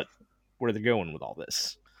concerns about where they're going with all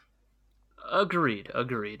this. Agreed.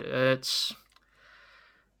 It's,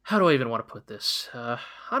 how do I even want to put this?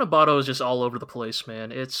 Hanebado is just all over the place,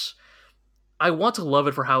 man. I want to love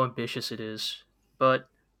it for how ambitious it is, but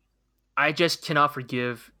I just cannot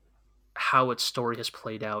forgive how its story has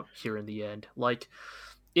played out here in the end. Like,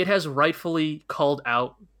 it has rightfully called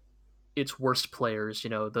out its worst players,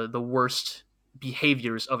 the worst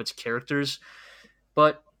behaviors of its characters,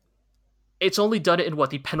 but it's only done it in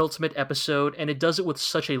the penultimate episode, and it does it with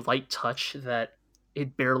such a light touch that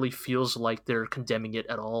it barely feels like they're condemning it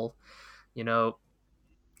at all.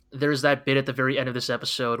 There's that bit at the very end of this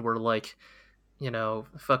episode where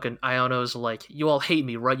fucking Ayano's like, you all hate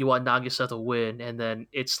me, right? You want Nagisa to win. And then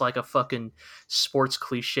it's like a fucking sports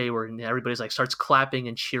cliche where everybody's like starts clapping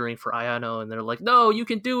and cheering for Ayano, and they're like, no, you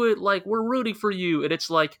can do it, like, we're rooting for you. And it's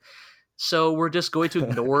like, so we're just going to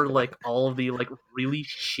ignore like all of the like really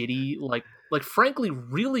shitty, like frankly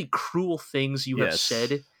really cruel things you have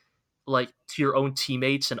said, like, to your own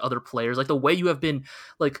teammates and other players, like the way you have been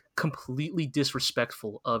like completely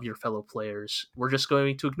disrespectful of your fellow players. We're just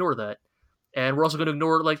going to ignore that. And we're also going to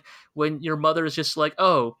ignore, like, when your mother is just like,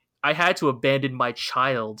 oh, I had to abandon my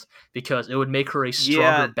child because it would make her a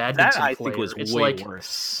stronger badminton player. I think was it's way like,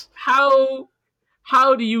 worse.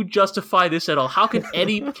 How do you justify this at all? How can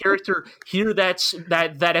any character hear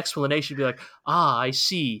that explanation and be like, I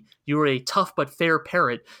see, you're a tough but fair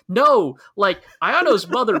parent? No, like, Ayano's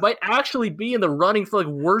mother might actually be in the running for like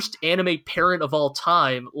worst anime parent of all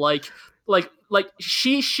time. Like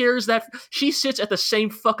she shares that, she sits at the same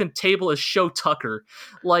fucking table as Sho Tucker.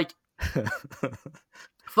 Like,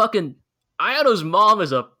 fucking Ayano's mom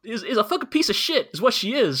is a fucking piece of shit, is what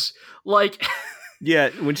she is. Like,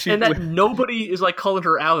 yeah, nobody is like calling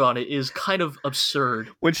her out on it is kind of absurd.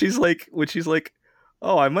 When she's like,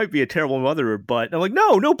 oh, I might be a terrible mother, but I'm like,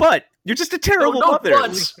 no, but you're just a terrible mother.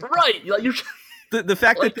 Buts. Right? Like, you're the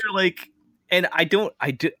fact that they're like, and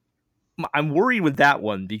I'm worried with that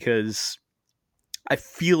one because I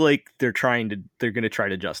feel like they're going to try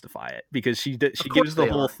to justify it, because she gives the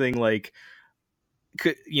whole thing like,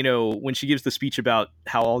 when she gives the speech about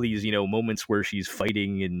how all these, moments where she's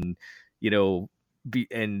fighting and,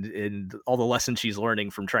 and all the lessons she's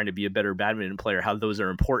learning from trying to be a better badminton player, how those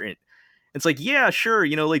are important. It's like, yeah, sure,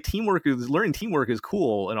 like learning teamwork is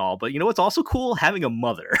cool and all, but what's also cool? Having a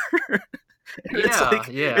mother.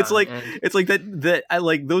 It's like that I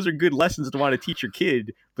like, those are good lessons to want to teach your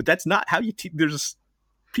kid, but that's not how you teach.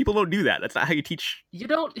 People don't do that. That's not how you teach. You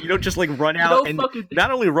don't just like run out and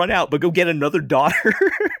not only run out, but go get another daughter.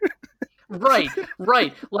 Right.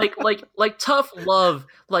 Like tough love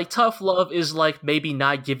is like maybe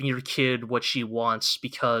not giving your kid what she wants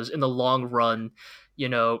because in the long run, you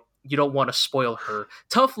don't want to spoil her.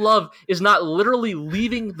 Tough love is not literally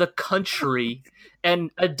leaving the country and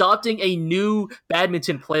adopting a new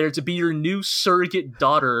badminton player to be your new surrogate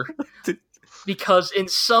daughter because in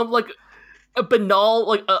some, like, a banal,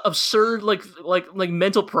 like absurd, like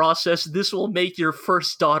mental process. This will make your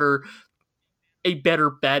first daughter a better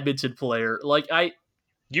badminton player. Like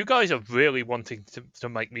You guys are really wanting to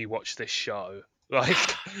make me watch this show. Like,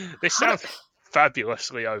 this sounds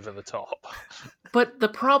fabulously over the top. But the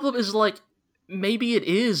problem is, like, maybe it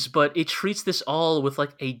is, but it treats this all with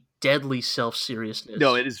like a deadly self-seriousness.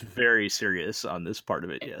 No, it is very serious on this part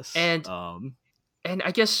of it. Yes, and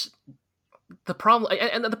I guess the problem,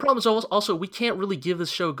 and the problem is also we can't really give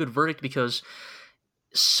this show a good verdict because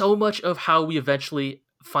so much of how we eventually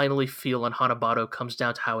finally feel on Hanabado comes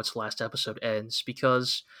down to how its last episode ends.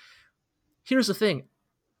 Because here's the thing,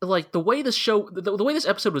 like the way this show, the way this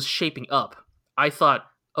episode was shaping up, I thought,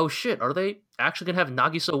 oh shit, are they actually gonna have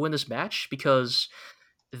Nagisa win this match? Because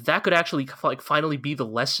that could actually like finally be the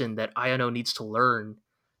lesson that Ayano needs to learn.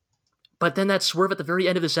 But then that swerve at the very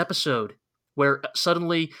end of this episode, where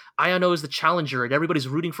suddenly Ayano is the challenger and everybody's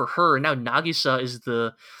rooting for her, and now Nagisa is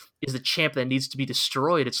the champ that needs to be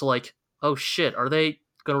destroyed. It's like, oh shit, are they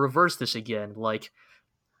gonna reverse this again? Like,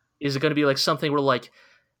 is it gonna be like something where like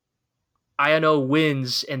Ayano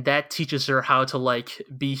wins and that teaches her how to like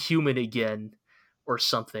be human again or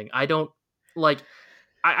something? I don't like.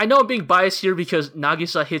 I know I'm being biased here because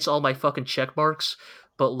Nagisa hits all my fucking check marks,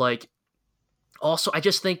 but like, also I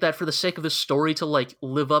just think that for the sake of the story to like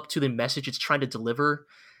live up to the message it's trying to deliver,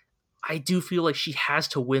 I do feel like she has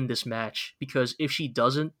to win this match, because if she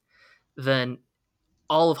doesn't, then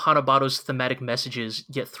all of Hanabado's thematic messages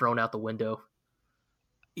get thrown out the window.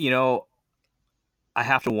 You know, I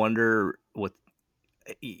have to wonder what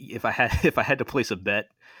if I had to place a bet.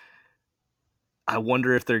 I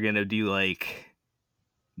wonder if they're gonna do like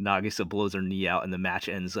Nagisa blows her knee out and the match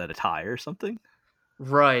ends at a tie or something.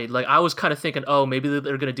 Right. Like I was kind of thinking, oh, maybe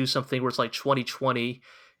they're gonna do something where it's like 2020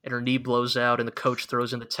 and her knee blows out and the coach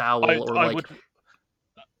throws in the towel,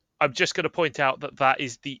 I'm just going to point out that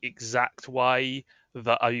is the exact way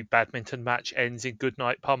that a badminton match ends in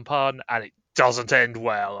Goodnight Pumpan, and it doesn't end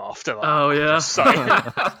well after that. Oh yeah. So,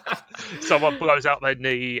 someone blows out their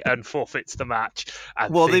knee and forfeits the match,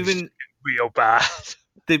 and they've been real bad.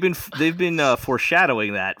 They've been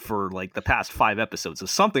foreshadowing that for like the past 5 episodes, so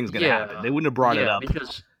something's gonna happen. They wouldn't have brought it up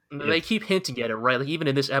because they keep hinting at it, right? Like even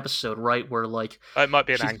in this episode, right, where like it might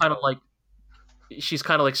be an angle. She's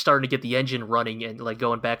kind of like starting to get the engine running and like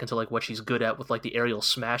going back into like what she's good at with like the aerial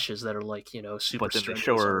smashes that are like, you know, super. But then they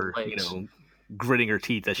show her, you know, gritting her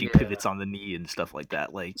teeth as she pivots on the knee and stuff like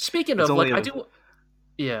that. Like, speaking of, like,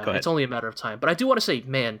 it's only a matter of time. But I do want to say,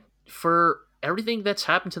 man, for everything that's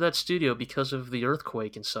happened to that studio because of the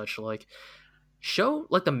earthquake and such, like,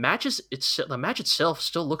 the match itself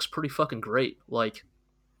still looks pretty fucking great. Like,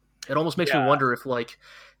 it almost makes me wonder if like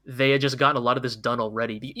they had just gotten a lot of this done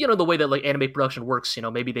already. You know, the way that like anime production works, you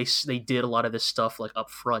know, maybe they did a lot of this stuff like up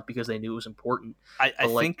front because they knew it was important. I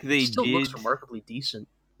think they still looks remarkably decent.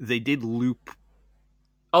 They did loop.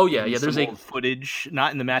 Oh yeah, there's old footage,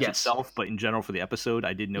 not in the match itself, but in general for the episode.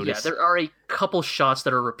 I did notice. Yeah, there are a couple shots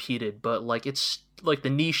that are repeated, but like it's like the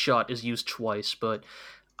knee shot is used twice. But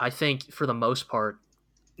I think for the most part,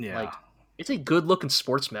 like, it's a good looking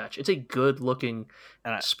sports match. It's a good looking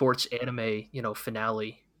sports anime, you know,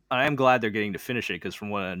 finale. I am glad they're getting to finish it because, from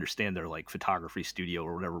what I understand, their like photography studio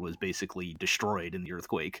or whatever was basically destroyed in the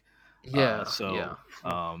earthquake.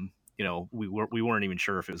 You know, we weren't even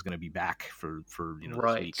sure if it was going to be back for you know,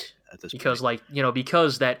 this week at this because point. Like, you know,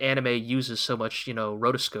 because that anime uses so much, you know,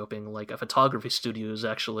 rotoscoping, like a photography studio is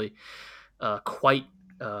actually quite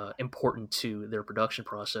important to their production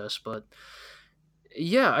process. But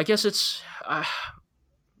yeah, I guess it's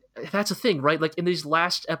that's the thing, right? Like in this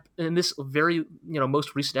very, you know,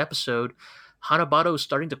 most recent episode, Hanabado is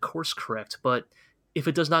starting to course correct, but if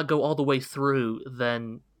it does not go all the way through,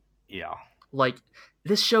 then like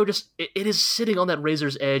this show just it is sitting on that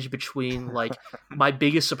razor's edge between like my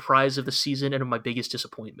biggest surprise of the season and my biggest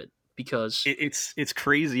disappointment, because it's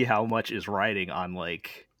crazy how much is riding on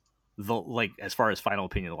like the like as far as final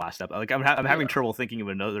opinion of the last step. Like I'm having trouble thinking of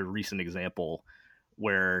another recent example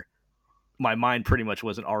where my mind pretty much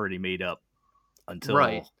wasn't already made up until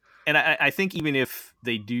and I think even if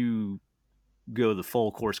they do go the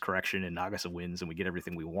full course correction and Nagisa wins and we get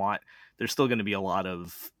everything we want, there's still going to be a lot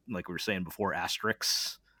of, like we were saying before,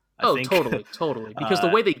 asterisks. I think. Totally. Because the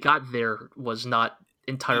way they got there was not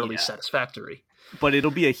entirely satisfactory. But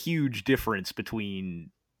it'll be a huge difference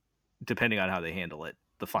between, depending on how they handle it,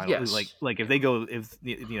 the final. Like if they go, if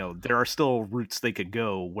you know, there are still routes they could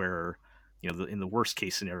go where in the worst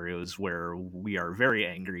case scenarios where we are very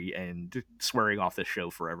angry and swearing off this show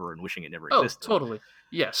forever and wishing it never Oh, existed. totally.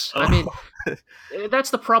 Yes. I mean, that's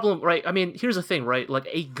the problem, right? I mean, here's the thing, right? Like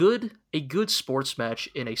a good sports match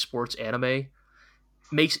in a sports anime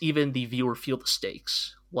makes even the viewer feel the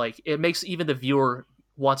stakes. Like it makes even the viewer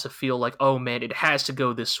wants to feel like, oh man, it has to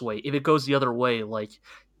go this way. If it goes the other way, like,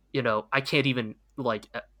 I can't even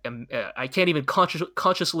I can't even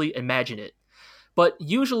consciously imagine it. But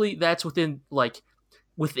usually that's within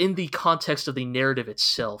the context of the narrative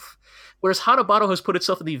itself. Whereas Hanabado has put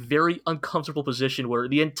itself in the very uncomfortable position where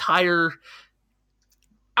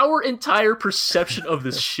our entire perception of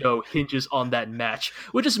this show hinges on that match,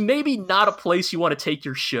 which is maybe not a place you want to take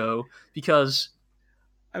your show because,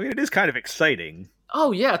 I mean, it is kind of exciting.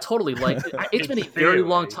 oh yeah, totally. Like it's been a very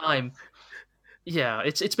long time. Yeah,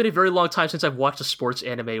 it's been a very long time since I've watched a sports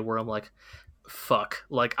anime where I'm like, fuck,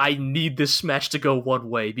 like I need this match to go one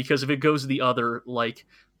way because if it goes the other, like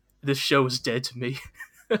this show is dead to me.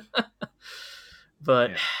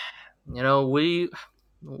 But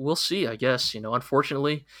we'll see, I guess.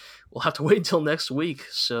 Unfortunately, we'll have to wait until next week.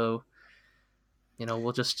 So,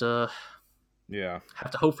 we'll just have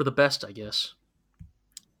to hope for the best, I guess.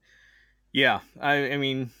 Yeah, I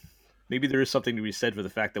mean, maybe there is something to be said for the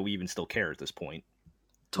fact that we even still care at this point.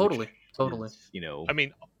 Totally. Is, I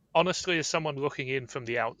mean, honestly, as someone looking in from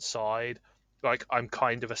the outside, like I'm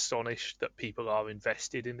kind of astonished that people are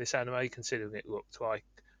invested in this anime, considering it looked like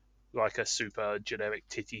a super generic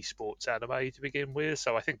titty sports anime to begin with.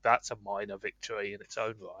 So I think that's a minor victory in its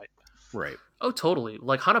own right. Right. Oh, totally.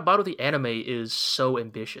 Like Hanabado the anime is so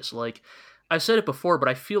ambitious. Like I've said it before, but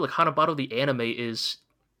I feel like Hanabado the anime is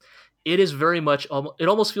very much. It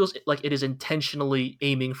almost feels like it is intentionally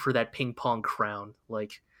aiming for that ping pong crown.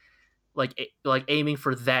 Like aiming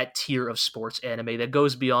for that tier of sports anime that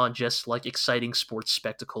goes beyond just like exciting sports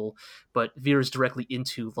spectacle, but veers directly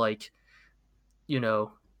into like,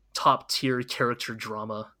 top tier character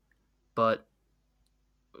drama. But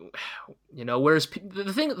whereas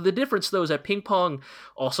the difference though is that ping pong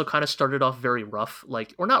also kind of started off very rough,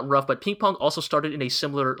 or not rough, but ping pong also started in a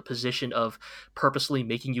similar position of purposely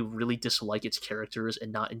making you really dislike its characters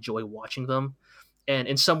and not enjoy watching them. And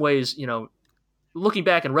in some ways, looking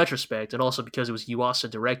back in retrospect, and also because it was Yuasa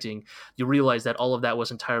directing, you realize that all of that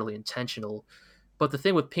was entirely intentional. But the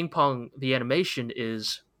thing with Ping Pong, the animation,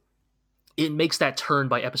 is it makes that turn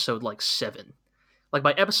by episode 7. Like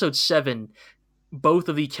by episode 7, both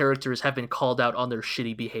of the characters have been called out on their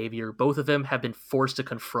shitty behavior. Both of them have been forced to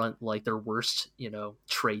confront their worst,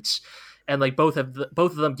 traits. And both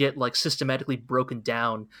of them get systematically broken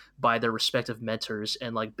down by their respective mentors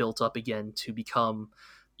and built up again to become,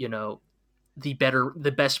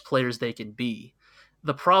 the best players they can be.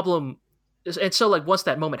 The problem is, and so once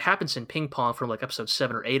that moment happens in Ping Pong from episode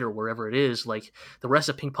 7 or 8 or wherever it is, the rest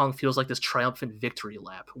of Ping Pong feels like this triumphant victory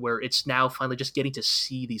lap where it's now finally just getting to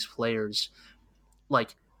see these players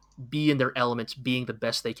be in their elements, being the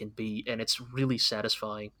best they can be, and it's really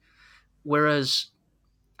satisfying. Whereas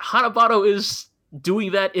Hanabado is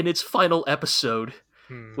doing that in its final episode,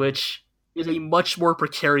 which is a much more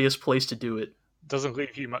precarious place to do it. Doesn't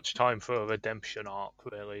leave you much time for a redemption arc,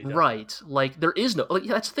 really. Right. There is no...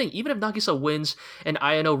 that's the thing. Even if Nagisa wins and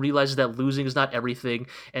Ayano realizes that losing is not everything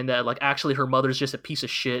and that, actually her mother's just a piece of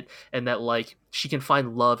shit and that, she can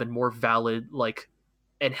find love in more valid,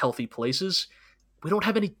 and healthy places, we don't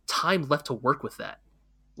have any time left to work with that.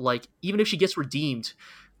 Even if she gets redeemed,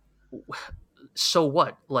 so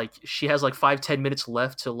what? She has, 5-10 minutes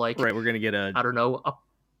left to, Right, we're gonna get I don't know...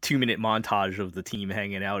 2-minute montage of the team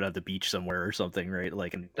hanging out at the beach somewhere or something, right?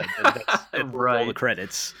 And that's right. all the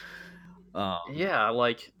credits.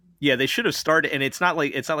 Yeah, they should have started, and it's not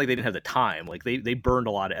like they didn't have the time. They burned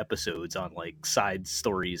a lot of episodes on side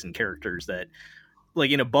stories and characters that,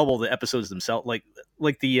 in a bubble, the episodes themselves,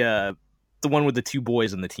 the one with the two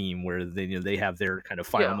boys on the team where they have their kind of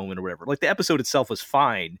final moment or whatever. The episode itself was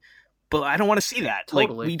fine, but I don't want to see that.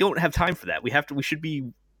 Totally. We don't have time for that. We should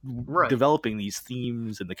be developing these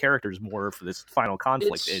themes and the characters more for this final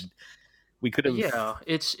conflict. We could have. Yeah,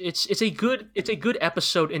 it's a good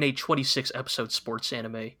episode in a 26 episode sports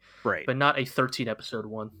anime, right? But not a 13 episode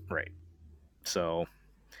one, right? So,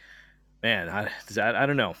 man, I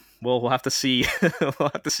don't know. We'll have to see. We'll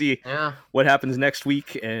have to see what happens next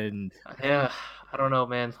week. And I don't know,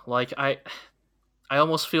 man. I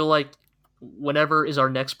almost feel like whenever is our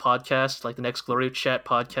next podcast, the next GLORIO Chat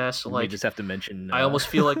podcast, we just have to mention. I almost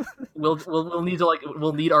feel like we'll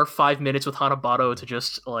need our 5 minutes with Hanabado to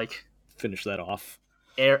just finish that off.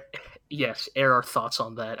 Air our thoughts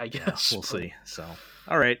on that, I guess. We'll see. So,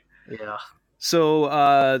 all right. Yeah.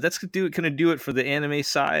 So that's gonna do it for the anime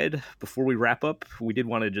side. Before we wrap up, we did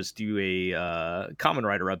want to just do a Kamen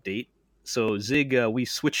Rider update. So Zig, we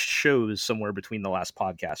switched shows somewhere between the last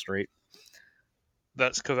podcast, right?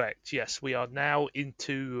 That's correct. Yes, we are now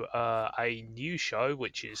into a new show,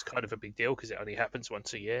 which is kind of a big deal because it only happens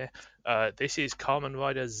once a year. This is Kamen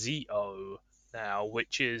Rider Zo now,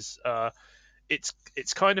 which is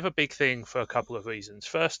it's kind of a big thing for a couple of reasons.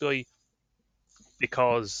 Firstly,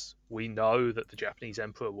 because we know that the Japanese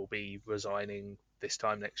emperor will be resigning this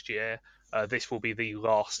time next year. This will be the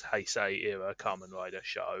last Heisei era Kamen Rider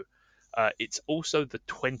show. It's also the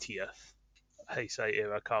 20th Heisei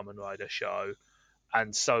era Kamen Rider show,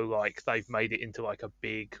 and so like they've made it into like a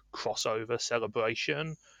big crossover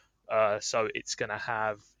celebration. So it's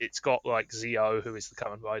got like Zio, who is the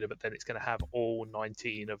Kamen Rider, but then it's gonna have all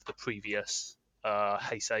 19 of the previous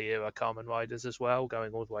Heisei era Kamen Riders as well,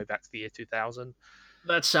 going all the way back to the year 2000.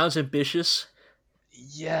 That sounds ambitious.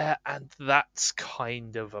 Yeah, and that's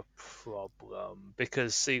kind of a problem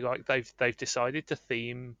because see, like they've decided to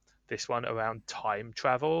theme this one around time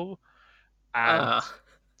travel, and Ah,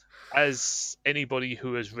 as anybody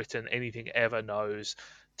who has written anything ever knows,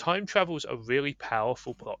 time travel's a really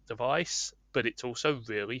powerful plot device, but it's also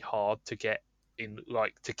really hard to get in,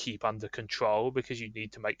 like to keep under control because you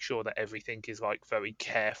need to make sure that everything is like very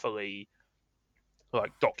carefully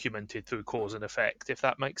like documented through cause and effect, if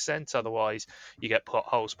that makes sense. Otherwise, you get plot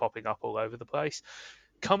holes popping up all over the place.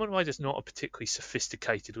 Kamen Rider's not a particularly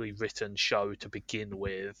sophisticatedly written show to begin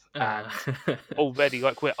with, and already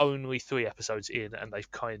like we're only 3 episodes in, and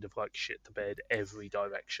they've kind of like shit the bed every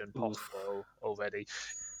direction possible already.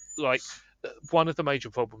 Like one of the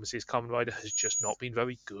major problems is Kamen Rider has just not been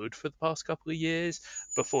very good for the past couple of years.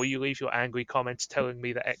 Before you leave your angry comments telling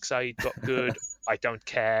me that X8 got good, I don't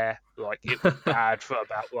care. Like it was bad for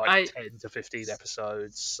about like 10 to 15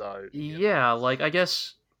 episodes. So yeah, like I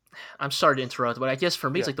guess I'm sorry to interrupt, but I guess for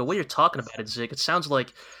me, it's Yeah. like the way you're talking about it, Zig. It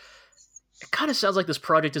kind of sounds like this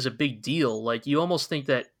project is a big deal. Like you almost think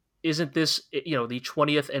that isn't this, the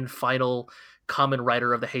 20th and final Kamen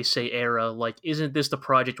Rider of the Heisei era? Like, isn't this the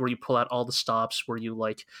project where you pull out all the stops, where you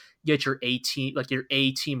like get your A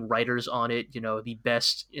team writers on it? The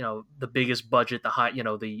best, the biggest budget, the high,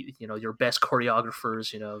 your best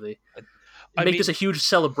choreographers. Make this a huge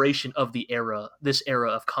celebration of this era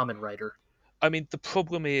of Kamen Rider. I mean, the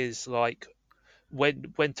problem is like when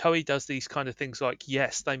Toei does these kind of things, like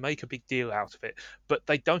yes, they make a big deal out of it, but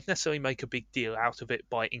they don't necessarily make a big deal out of it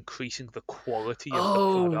by increasing the quality of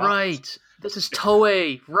the product. Right. This is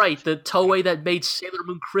Toei, right? The Toei that made Sailor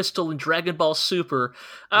Moon Crystal and Dragon Ball Super.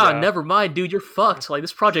 Never mind, dude. You're fucked. Like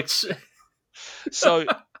this project's. So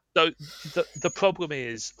the problem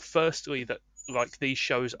is, firstly, that like these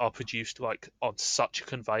shows are produced like on such a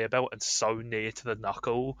conveyor belt and so near to the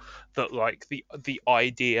knuckle that like the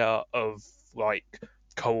idea of like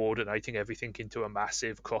coordinating everything into a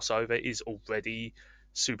massive crossover is already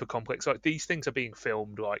super complex. Like these things are being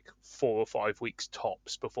filmed like 4 or 5 weeks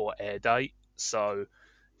tops before air date, so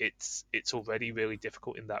it's already really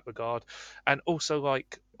difficult in that regard. And also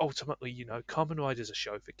like ultimately, Kamen Rider's a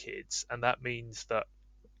show for kids, and that means that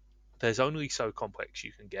there's only so complex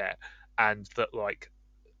you can get, and that like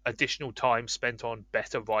additional time spent on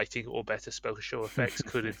better writing or better special effects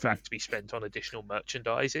could in fact be spent on additional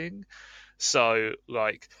merchandising. So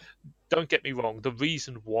like don't get me wrong, the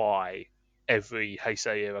reason why every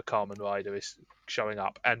Heisei era Kamen Rider is showing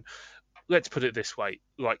up, and let's put it this way,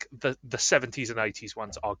 like the 70s and 80s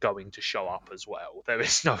ones are going to show up as well, there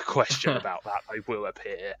is no question about that, they will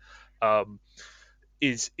appear,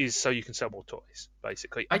 is so you can sell more toys,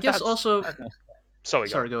 basically. I guess also. Sorry,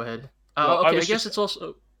 go ahead. Well, okay, I guess it's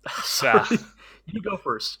also. Sorry, you go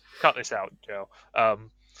first. Cut this out, Joe.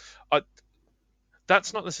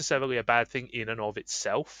 That's not necessarily a bad thing in and of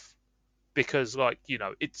itself, because like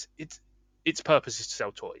its purpose is to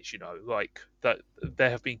sell toys. Like that there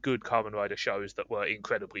have been good Kamen Rider shows that were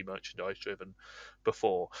incredibly merchandise driven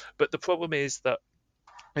before, but the problem is that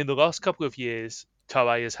in the last couple of years,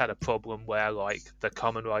 Toei has had a problem where like the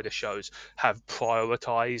Kamen Rider shows have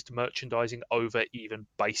prioritized merchandising over even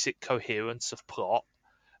basic coherence of plot,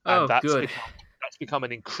 and that's become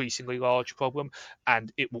an increasingly large problem,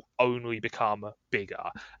 and it will only become bigger.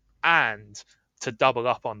 And to double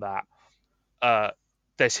up on that,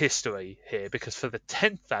 there's history here, because for the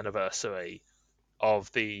 10th anniversary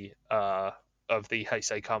of the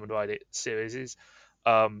Heisei Kamen Rider series,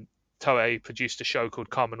 Toei produced a show called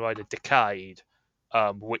Kamen Rider Decade,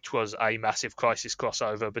 which was a massive crisis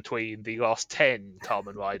crossover between the last 10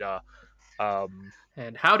 Kamen Rider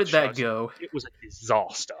And how did that shows. go? It was a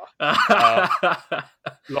disaster. Oh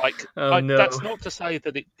That's no. not to say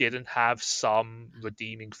that it didn't have some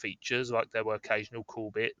redeeming features. Like there were occasional cool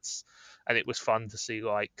bits, and it was fun to see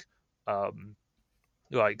like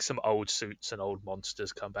some old suits and old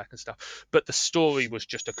monsters come back and stuff. But the story was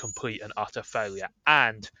just a complete and utter failure.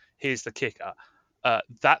 And here's the kicker.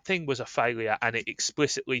 That thing was a failure, and it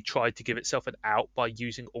explicitly tried to give itself an out by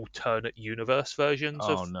using alternate universe versions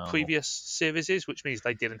Oh, of no. previous series, which means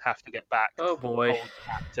they didn't have to get back Oh boy. old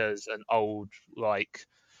actors and old like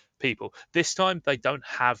people. This time they don't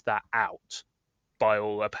have that out by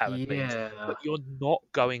all apparent means. Yeah. But you're not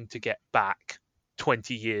going to get back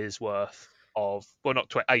 20 years worth of, well,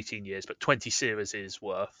 not 18 years, but 20 series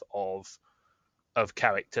worth of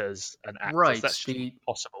characters and actors. Right. That's just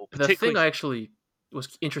impossible. The thing Particularly, I actually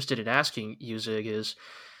was interested in asking you, Zigg, is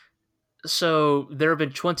so there have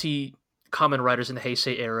been 20 Kamen Riders in the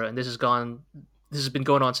Heisei era, and this has been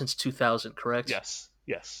going on since 2000, correct?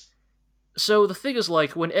 yes. So the thing is,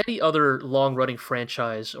 like, when any other long-running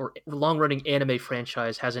franchise or long-running anime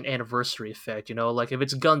franchise has an anniversary effect, you know, like if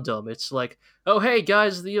it's Gundam, it's like, oh hey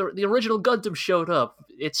guys, the original Gundam showed up.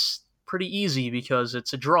 It's pretty easy because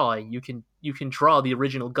it's a drawing. You can draw the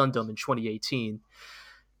original Gundam in 2018.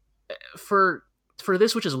 For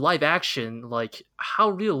this, which is live action, like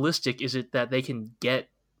how realistic is it that they can get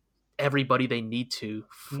everybody they need to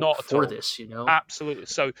Not at for all. this, you know? Absolutely.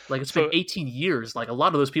 So Like it's been 18 years. Like a lot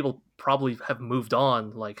of those people probably have moved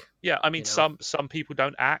on. Like yeah, I mean, you know. some people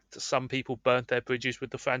don't act. Some people burnt their bridges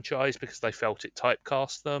with the franchise because they felt it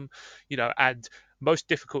typecast them, you know. And most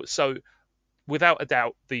difficult. So, without a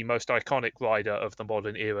doubt, the most iconic rider of the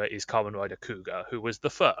modern era is Kamen Rider Kuga, who was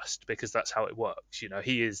the first because that's how it works. You know,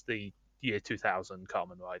 he is the year 2000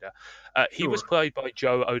 Kamen Rider. He was Sure. played by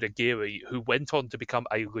Joe Odagiri, who went on to become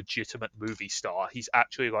a legitimate movie star. He's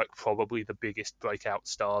actually like probably the biggest breakout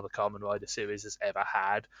star the Kamen Rider series has ever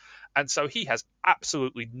had, and so he has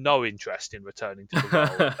absolutely no interest in returning to the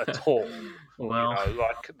role at all. Well,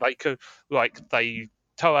 You know,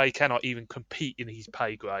 Toei cannot even compete in his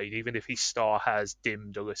pay grade, even if his star has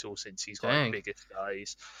dimmed a little since his Dang. biggest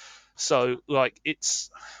days. So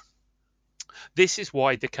this is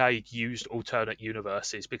why Decade used alternate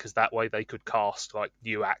universes, because that way they could cast like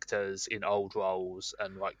new actors in old roles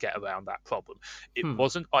and like get around that problem. It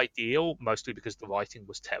wasn't ideal, mostly because the writing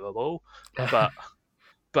was terrible,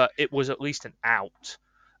 but it was at least an out.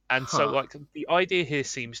 And so like the idea here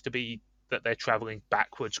seems to be that they're traveling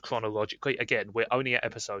backwards chronologically. Again, we're only at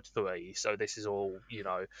episode 3, so this is all, you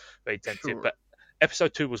know, very tentative. Sure. But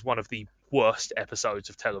episode 2 was one of the worst episodes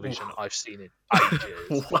of television I've seen in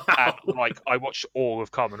ages. Wow. And like I watched all of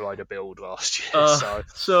Kamen Rider Build last year,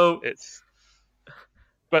 So it's.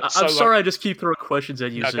 But I'm sorry, I just keep throwing questions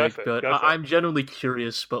at you, No, go Zigg, for it, but go for it. I'm genuinely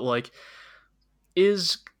curious. But like,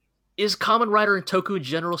 is Kamen Rider and Toku in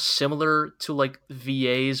general similar to like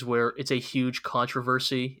VAs, where it's a huge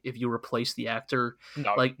controversy if you replace the actor?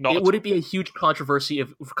 No, Like, not at would it be a huge controversy if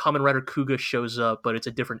Kamen Rider Kuga shows up, but it's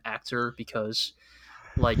a different actor because,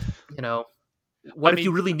 like, you know, what if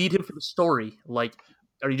you really need him for the story? Like,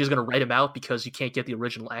 are you just gonna write him out because you can't get the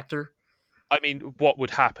original actor? I mean, what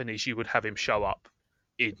would happen is you would have him show up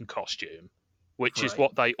in costume, which is Right.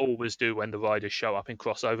 what they always do when the riders show up in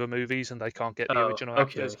crossover movies and they can't get the original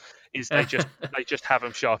actors. Is they just have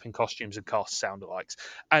them show up in costumes and cast sound-alikes.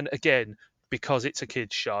 And again, because it's a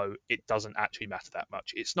kids show, it doesn't actually matter that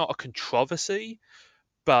much. It's not a controversy,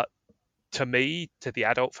 but to me, to the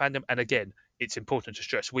adult fandom, and again, it's important to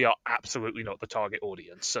stress we are absolutely not the target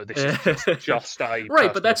audience. So this is just a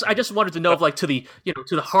right. But I just wanted to know, if, like, to the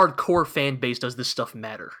hardcore fan base, does this stuff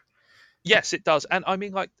matter? Yes, it does. And I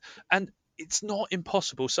mean, like, and it's not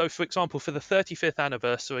impossible. So, for example, for the 35th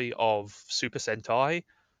anniversary of Super Sentai,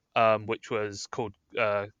 which was called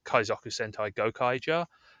Kaizoku Sentai Gokaija,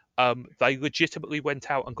 they legitimately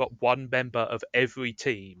went out and got one member of every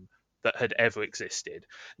team that had ever existed.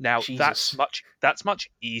 Now, Jesus. that's much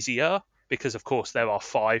easier because, of course, there are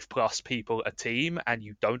 5+ people a team, and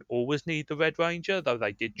you don't always need the Red Ranger, though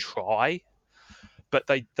they did try. But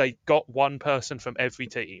they got one person from every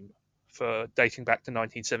team for dating back to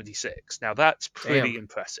 1976. Now that's pretty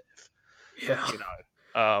impressive. Yeah. You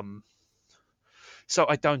know. So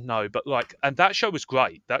I don't know, but like, and that show was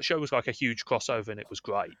great. That show was like a huge crossover, and it was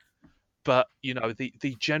great. But you know, the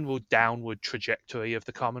general downward trajectory of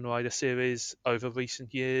the Kamen Rider series over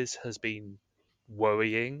recent years has been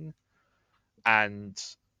worrying, and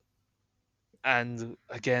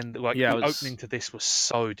again, like the opening to this was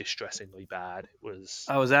so distressingly bad. It was.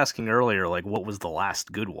 I was asking earlier, like, what was the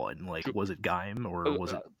last good one? Like, was it Gaim or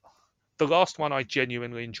was it? The last one I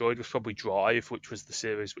genuinely enjoyed was probably Drive, which was the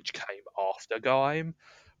series which came after Gaim,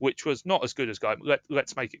 which was not as good as Gaim.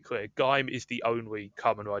 Let's make it clear. Gaim is the only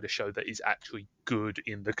Kamen Rider show that is actually good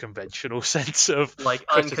in the conventional sense of Like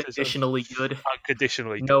criticism. unconditionally good.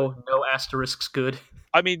 Unconditionally good. No asterisks good.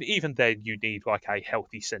 I mean, even then, you need like a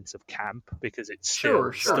healthy sense of camp because it's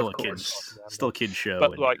Sure, Still of a course. kid show.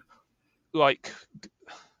 But and- like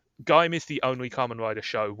Gaim is the only Kamen Rider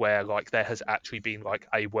show where like there has actually been like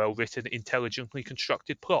a well-written, intelligently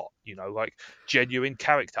constructed plot. You know, like genuine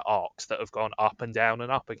character arcs that have gone up and down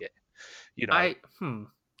and up again. You know,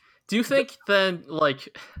 Do you think then,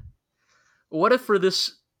 like, what if for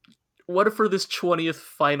this 20th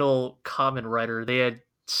final Kamen Rider they had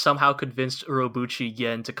somehow convinced Urobuchi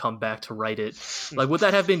Yen to come back to write it? Like, would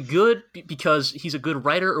that have been good because he's a good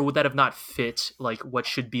writer, or would that have not fit like what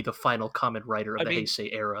should be the final Kamen Rider of the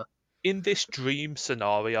Heisei era? In this dream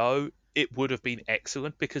scenario, it would have been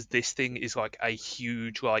excellent because this thing is like a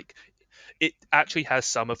huge like. It actually has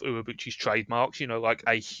some of Urobuchi's trademarks, you know, like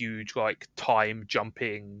a huge like time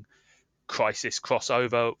jumping crisis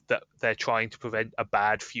crossover that they're trying to prevent a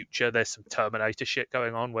bad future. There's some Terminator shit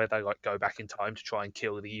going on where they like go back in time to try and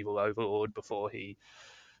kill the evil overlord before he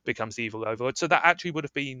becomes the evil overlord. So that actually would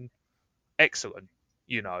have been excellent,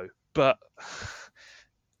 you know. But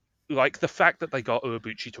like the fact that they got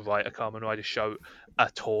Urobuchi to write a Kamen Rider show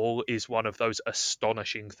at all is one of those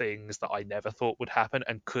astonishing things that I never thought would happen,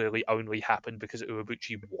 and clearly only happened because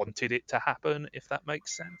Urobuchi wanted it to happen. If that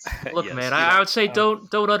makes sense. Look, Yes, man, I would say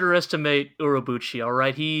don't underestimate Urobuchi. All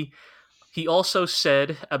right, he also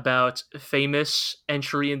said about famous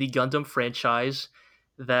entry in the Gundam franchise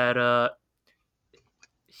that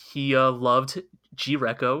he loved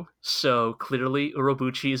G-Reco, so clearly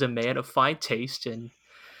Urobuchi is a man of fine taste, and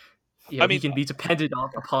he can be depended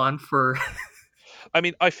upon for. I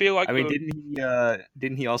mean, I feel like.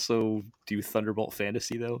 didn't he also do Thunderbolt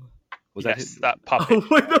Fantasy though? Was that puppet? Oh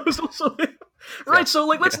wait, that was also him. Right, so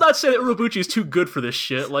like, let's not say that Urobuchi is too good for this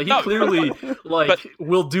shit. Like, he clearly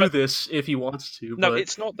will do this if he wants to. No,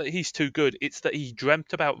 it's not that he's too good. It's that he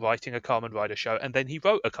dreamt about writing a Kamen Rider show, and then he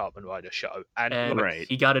wrote a Kamen Rider show, and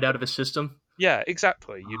he got it out of his system. Yeah,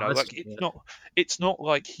 exactly. You know, that's like it's not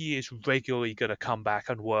like he is regularly going to come back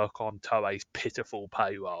and work on Toei's pitiful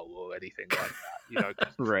payroll or anything like that. You know,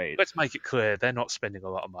 right. Let's make it clear they're not spending a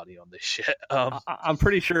lot of money on this shit. I'm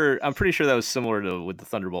pretty sure that was similar to with the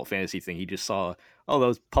Thunderbolt Fantasy thing. He just saw,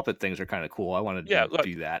 those puppet things are kind of cool. I want to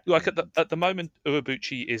do that. Like at the moment,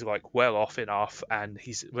 Urobuchi is like well off enough, and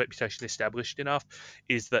his reputation established enough,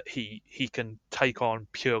 is that he can take on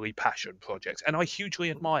purely passion projects, and I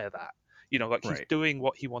hugely admire that. You know, like he's doing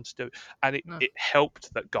what he wants to do, and it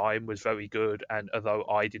helped that Gaim was very good. And although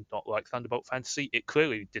I did not like Thunderbolt Fantasy, it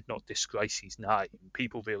clearly did not disgrace his name.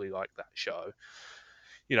 People really liked that show,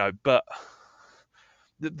 you know. But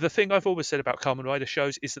the thing I've always said about Kamen Rider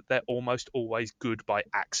shows is that they're almost always good by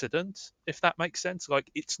accident, if that makes sense. Like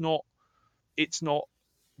it's not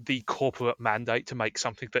the corporate mandate to make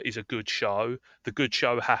something that is a good show. The good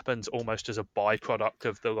show happens almost as a byproduct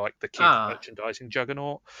of the kids merchandising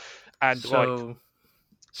juggernaut. And so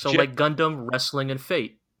like Gundam, wrestling, and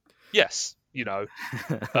Fate. Yes, you know.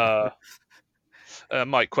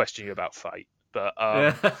 Might question you about Fate, but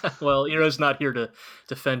well, Iro's not here to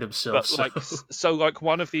defend himself. But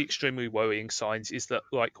one of the extremely worrying signs is that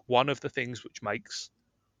like one of the things which makes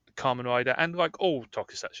Kamen Rider and like all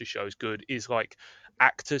tokusatsu shows good is like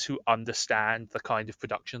actors who understand the kind of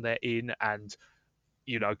production they're in and,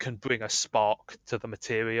 you know, can bring a spark to the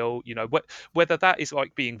material, you know, whether that is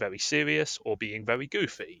like being very serious or being very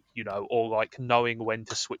goofy, you know, or like knowing when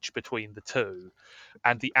to switch between the two.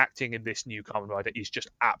 And the acting in this new Kamen Rider is just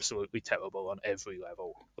absolutely terrible on every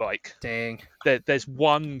level. Like, dang, there's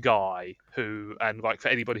one guy who, and like for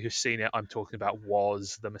anybody who's seen it, I'm talking about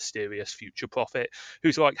was the mysterious future prophet,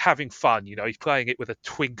 who's like having fun, you know, he's playing it with a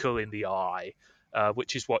twinkle in the eye.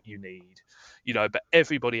 Which is what you need, you know, but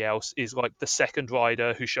everybody else is like the second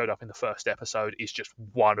rider who showed up in the first episode is just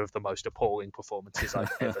one of the most appalling performances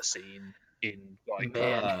I've ever seen in like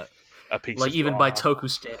a piece like of even drama. By Toku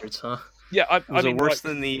standards, huh? Yeah, was it worse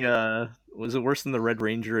than the Red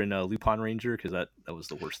Ranger and Lupin Ranger? Because that was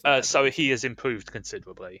the worst thing. So he has improved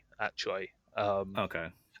considerably, actually. Okay.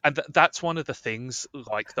 And that's one of the things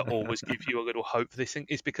like that always give you a little hope for this thing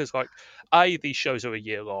is because like A, these shows are a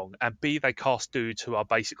year long, and B, they cast dudes who are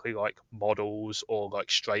basically like models or like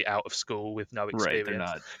straight out of school with no experience. Right, they're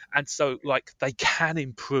not. And so like they can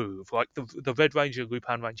improve. Like the Red Ranger,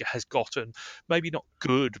 Lupin Ranger has gotten maybe not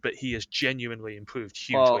good, but he has genuinely improved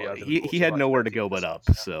hugely. Well, he had nowhere to go but up.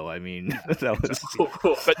 So I mean, that was.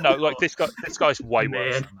 But no, like this guy's way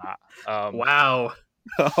worse than that. Wow.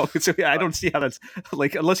 Oh, so yeah, I don't see how that's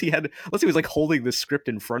like unless he was like holding the script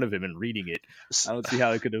in front of him and reading it. I don't see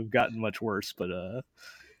how it could have gotten much worse. But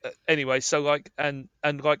Anyway, so like and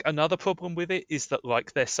like another problem with it is that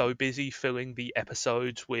like they're so busy filling the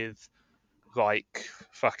episodes with like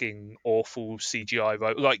fucking awful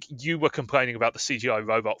CGI like you were complaining about the CGI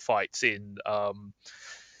robot fights in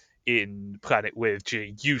Planet with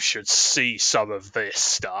G. You should see some of this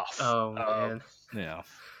stuff. Oh man, yeah,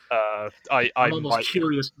 I'm almost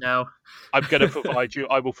curious now. I'm going to provide you.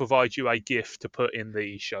 I will provide you a GIF to put in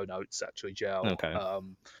the show notes. Actually, Gel. Okay.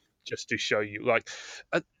 Just to show you, like,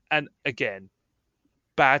 and again,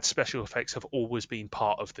 bad special effects have always been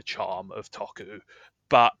part of the charm of Toku,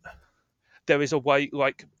 but there is a way,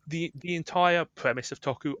 like the entire premise of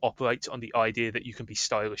Toku operates on the idea that you can be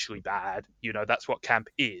stylishly bad. You know, that's what camp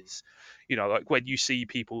is. You know, like when you see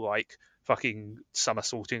people like fucking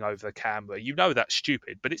somersaulting over the camera, you know that's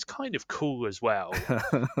stupid, but it's kind of cool as well.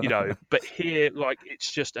 You know, but here, like,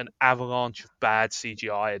 it's just an avalanche of bad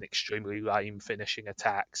CGI and extremely lame finishing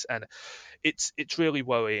attacks, and it's really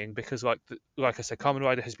worrying because, like I said, Kamen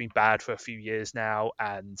Rider has been bad for a few years now,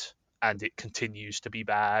 and it continues to be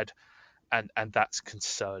bad. And that's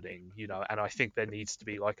concerning, you know. And I think there needs to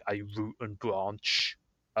be like a root and branch.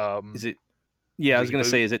 Is it? Yeah, I was gonna reboot.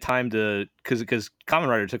 say, is it time to because Kamen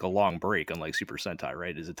Rider took a long break, unlike Super Sentai,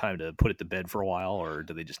 right? Is it time to put it to bed for a while, or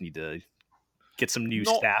do they just need to get some new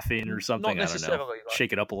staff in or something? Not I don't know. necessarily, like,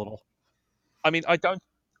 Shake it up a little. I mean, I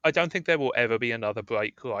don't think there will ever be another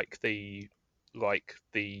break like the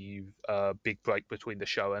big break between the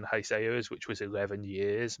show and Heisei eras, which was 11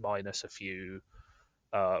 years minus a few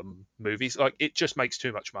movies. Like, it just makes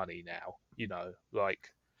too much money now, you know,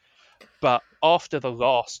 like. But after the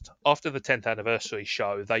 10th anniversary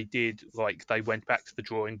show, they went back to the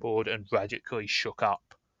drawing board and radically shook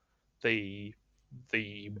up the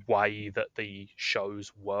way that the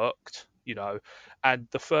shows worked, you know. And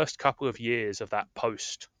the first couple of years of that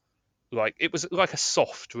post, like, it was like a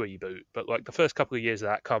soft reboot, but like the first couple of years of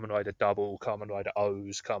that, Kamen Rider Double, Kamen Rider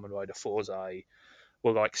O's, Kamen Rider Forzai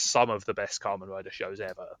were like some of the best Kamen Rider shows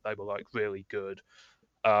ever. They were like really good.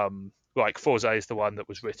 Like Forzai is the one that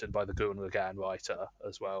was written by the Gurren Lagann writer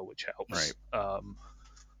as well, which helps. Right.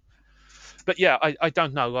 But yeah, I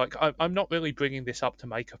don't know. Like, I'm not really bringing this up to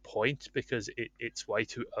make a point because it's way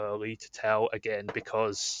too early to tell. Again,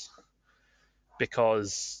 because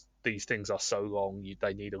these things are so long,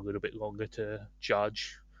 they need a little bit longer to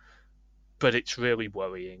judge. But it's really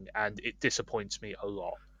worrying, and it disappoints me a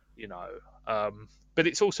lot, you know. But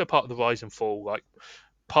it's also part of the rise and fall. Like,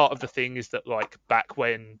 part of the thing is that, like, back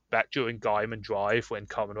during Gaiman Drive, when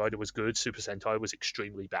Kamen Rider was good, Super Sentai was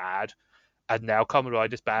extremely bad. And now Kamen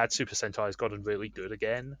Rider's bad, Super Sentai has gotten really good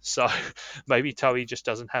again. So maybe Toei just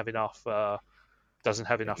doesn't have enough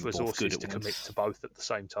resources to commit to both at the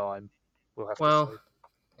same time. We'll have to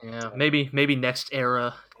see. Yeah, maybe next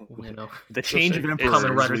era, you know. The change of emperor.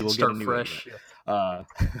 Kamen Rider we can will start get a new fresh. yeah,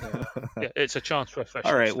 it's a chance for a fresh.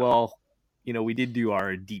 All right, well, you know, we did do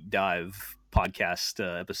our deep dive podcast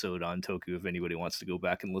episode on Toku. If anybody wants to go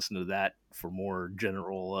back and listen to that for more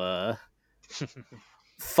general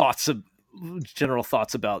thoughts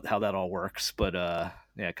about how that all works, but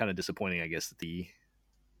yeah, kind of disappointing, I guess, that the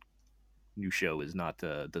new show is not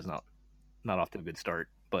off to a good start.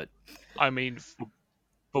 But I mean,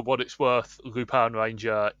 for what it's worth, Lupin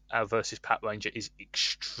Ranger versus Pat Ranger is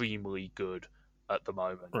extremely good at the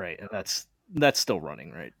moment. Right, and that's still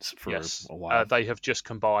running, right? For a while. They have just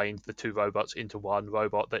combined the two robots into one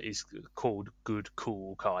robot that is called Good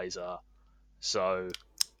Cool Kaiser. So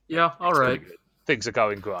yeah, all right. Things are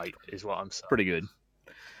going great, is what I'm saying. Pretty good.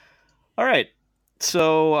 All right.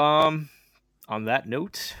 So, on that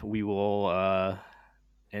note, we will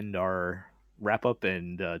end our wrap-up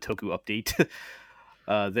and Toku update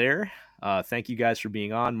there. Thank you guys for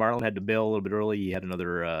being on. Marlin had to bail a little bit early. He had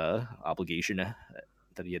another obligation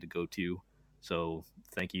that he had to go to. So,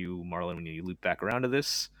 thank you, Marlin, when you loop back around to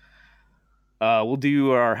this. We'll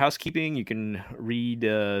do our housekeeping. You can read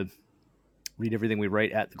everything we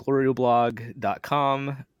write at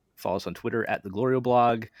theglorioblog.com. Follow us on Twitter at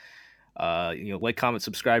theglorioblog. Like, comment,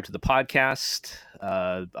 subscribe to the podcast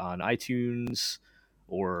on iTunes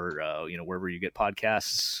or wherever you get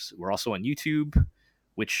podcasts. We're also on YouTube,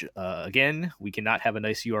 which again, we cannot have a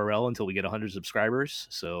nice URL until we get 100 subscribers.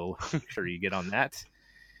 So make sure you get on that.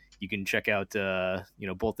 You can check out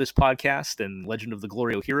both this podcast and Legend of the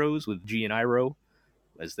GLORIO Heroes with G and Iro,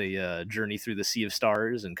 as they journey through the Sea of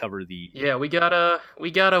Stars and cover the... Yeah, we got a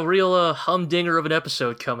real humdinger of an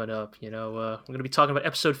episode coming up. You know, we're going to be talking about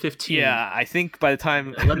episode 15. Yeah, I think by the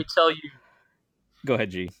time... Let me tell you... Go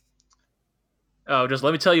ahead, G. Oh, just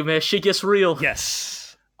let me tell you, man, shit gets real.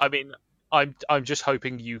 Yes. I mean, I'm just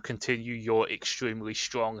hoping you continue your extremely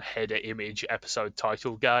strong header image episode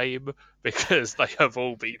title game, because they have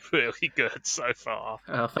all been really good so far.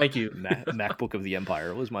 Thank you. MacBook of the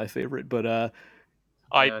Empire was my favorite, but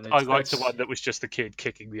I and liked the that's- one that was just the kid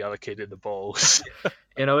kicking the other kid in the balls.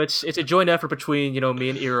 it's a joint effort between me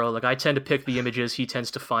and Eero. Like I tend to pick the images, he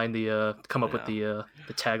tends to find the come up with the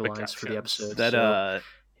taglines for the captions. episode. that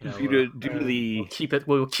so, due to the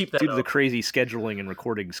we'll keep that due to the up. crazy scheduling and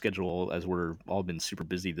recording schedule, as we're all been super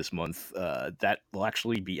busy this month, that will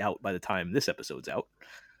actually be out by the time this episode's out.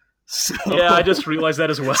 So, Yeah, I just realized that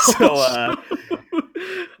as well. So,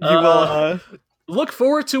 you will. Look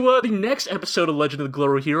forward to the next episode of Legend of the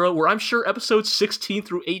GLORIO Hero, where I'm sure episodes 16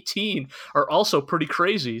 through 18 are also pretty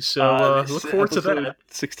crazy. So look forward to that.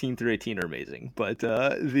 16 through 18 are amazing, but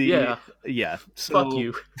Yeah. So, Fuck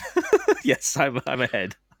you. Yes, I'm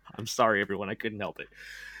ahead. I'm sorry, everyone. I couldn't help it.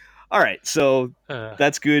 All right, so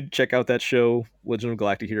that's good. Check out that show. Legend of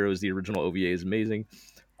Galactic Heroes. The original OVA is amazing.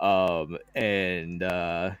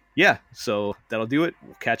 Yeah, so that'll do it.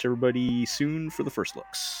 We'll catch everybody soon for the first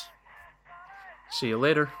looks. See you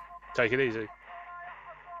later. Take it easy.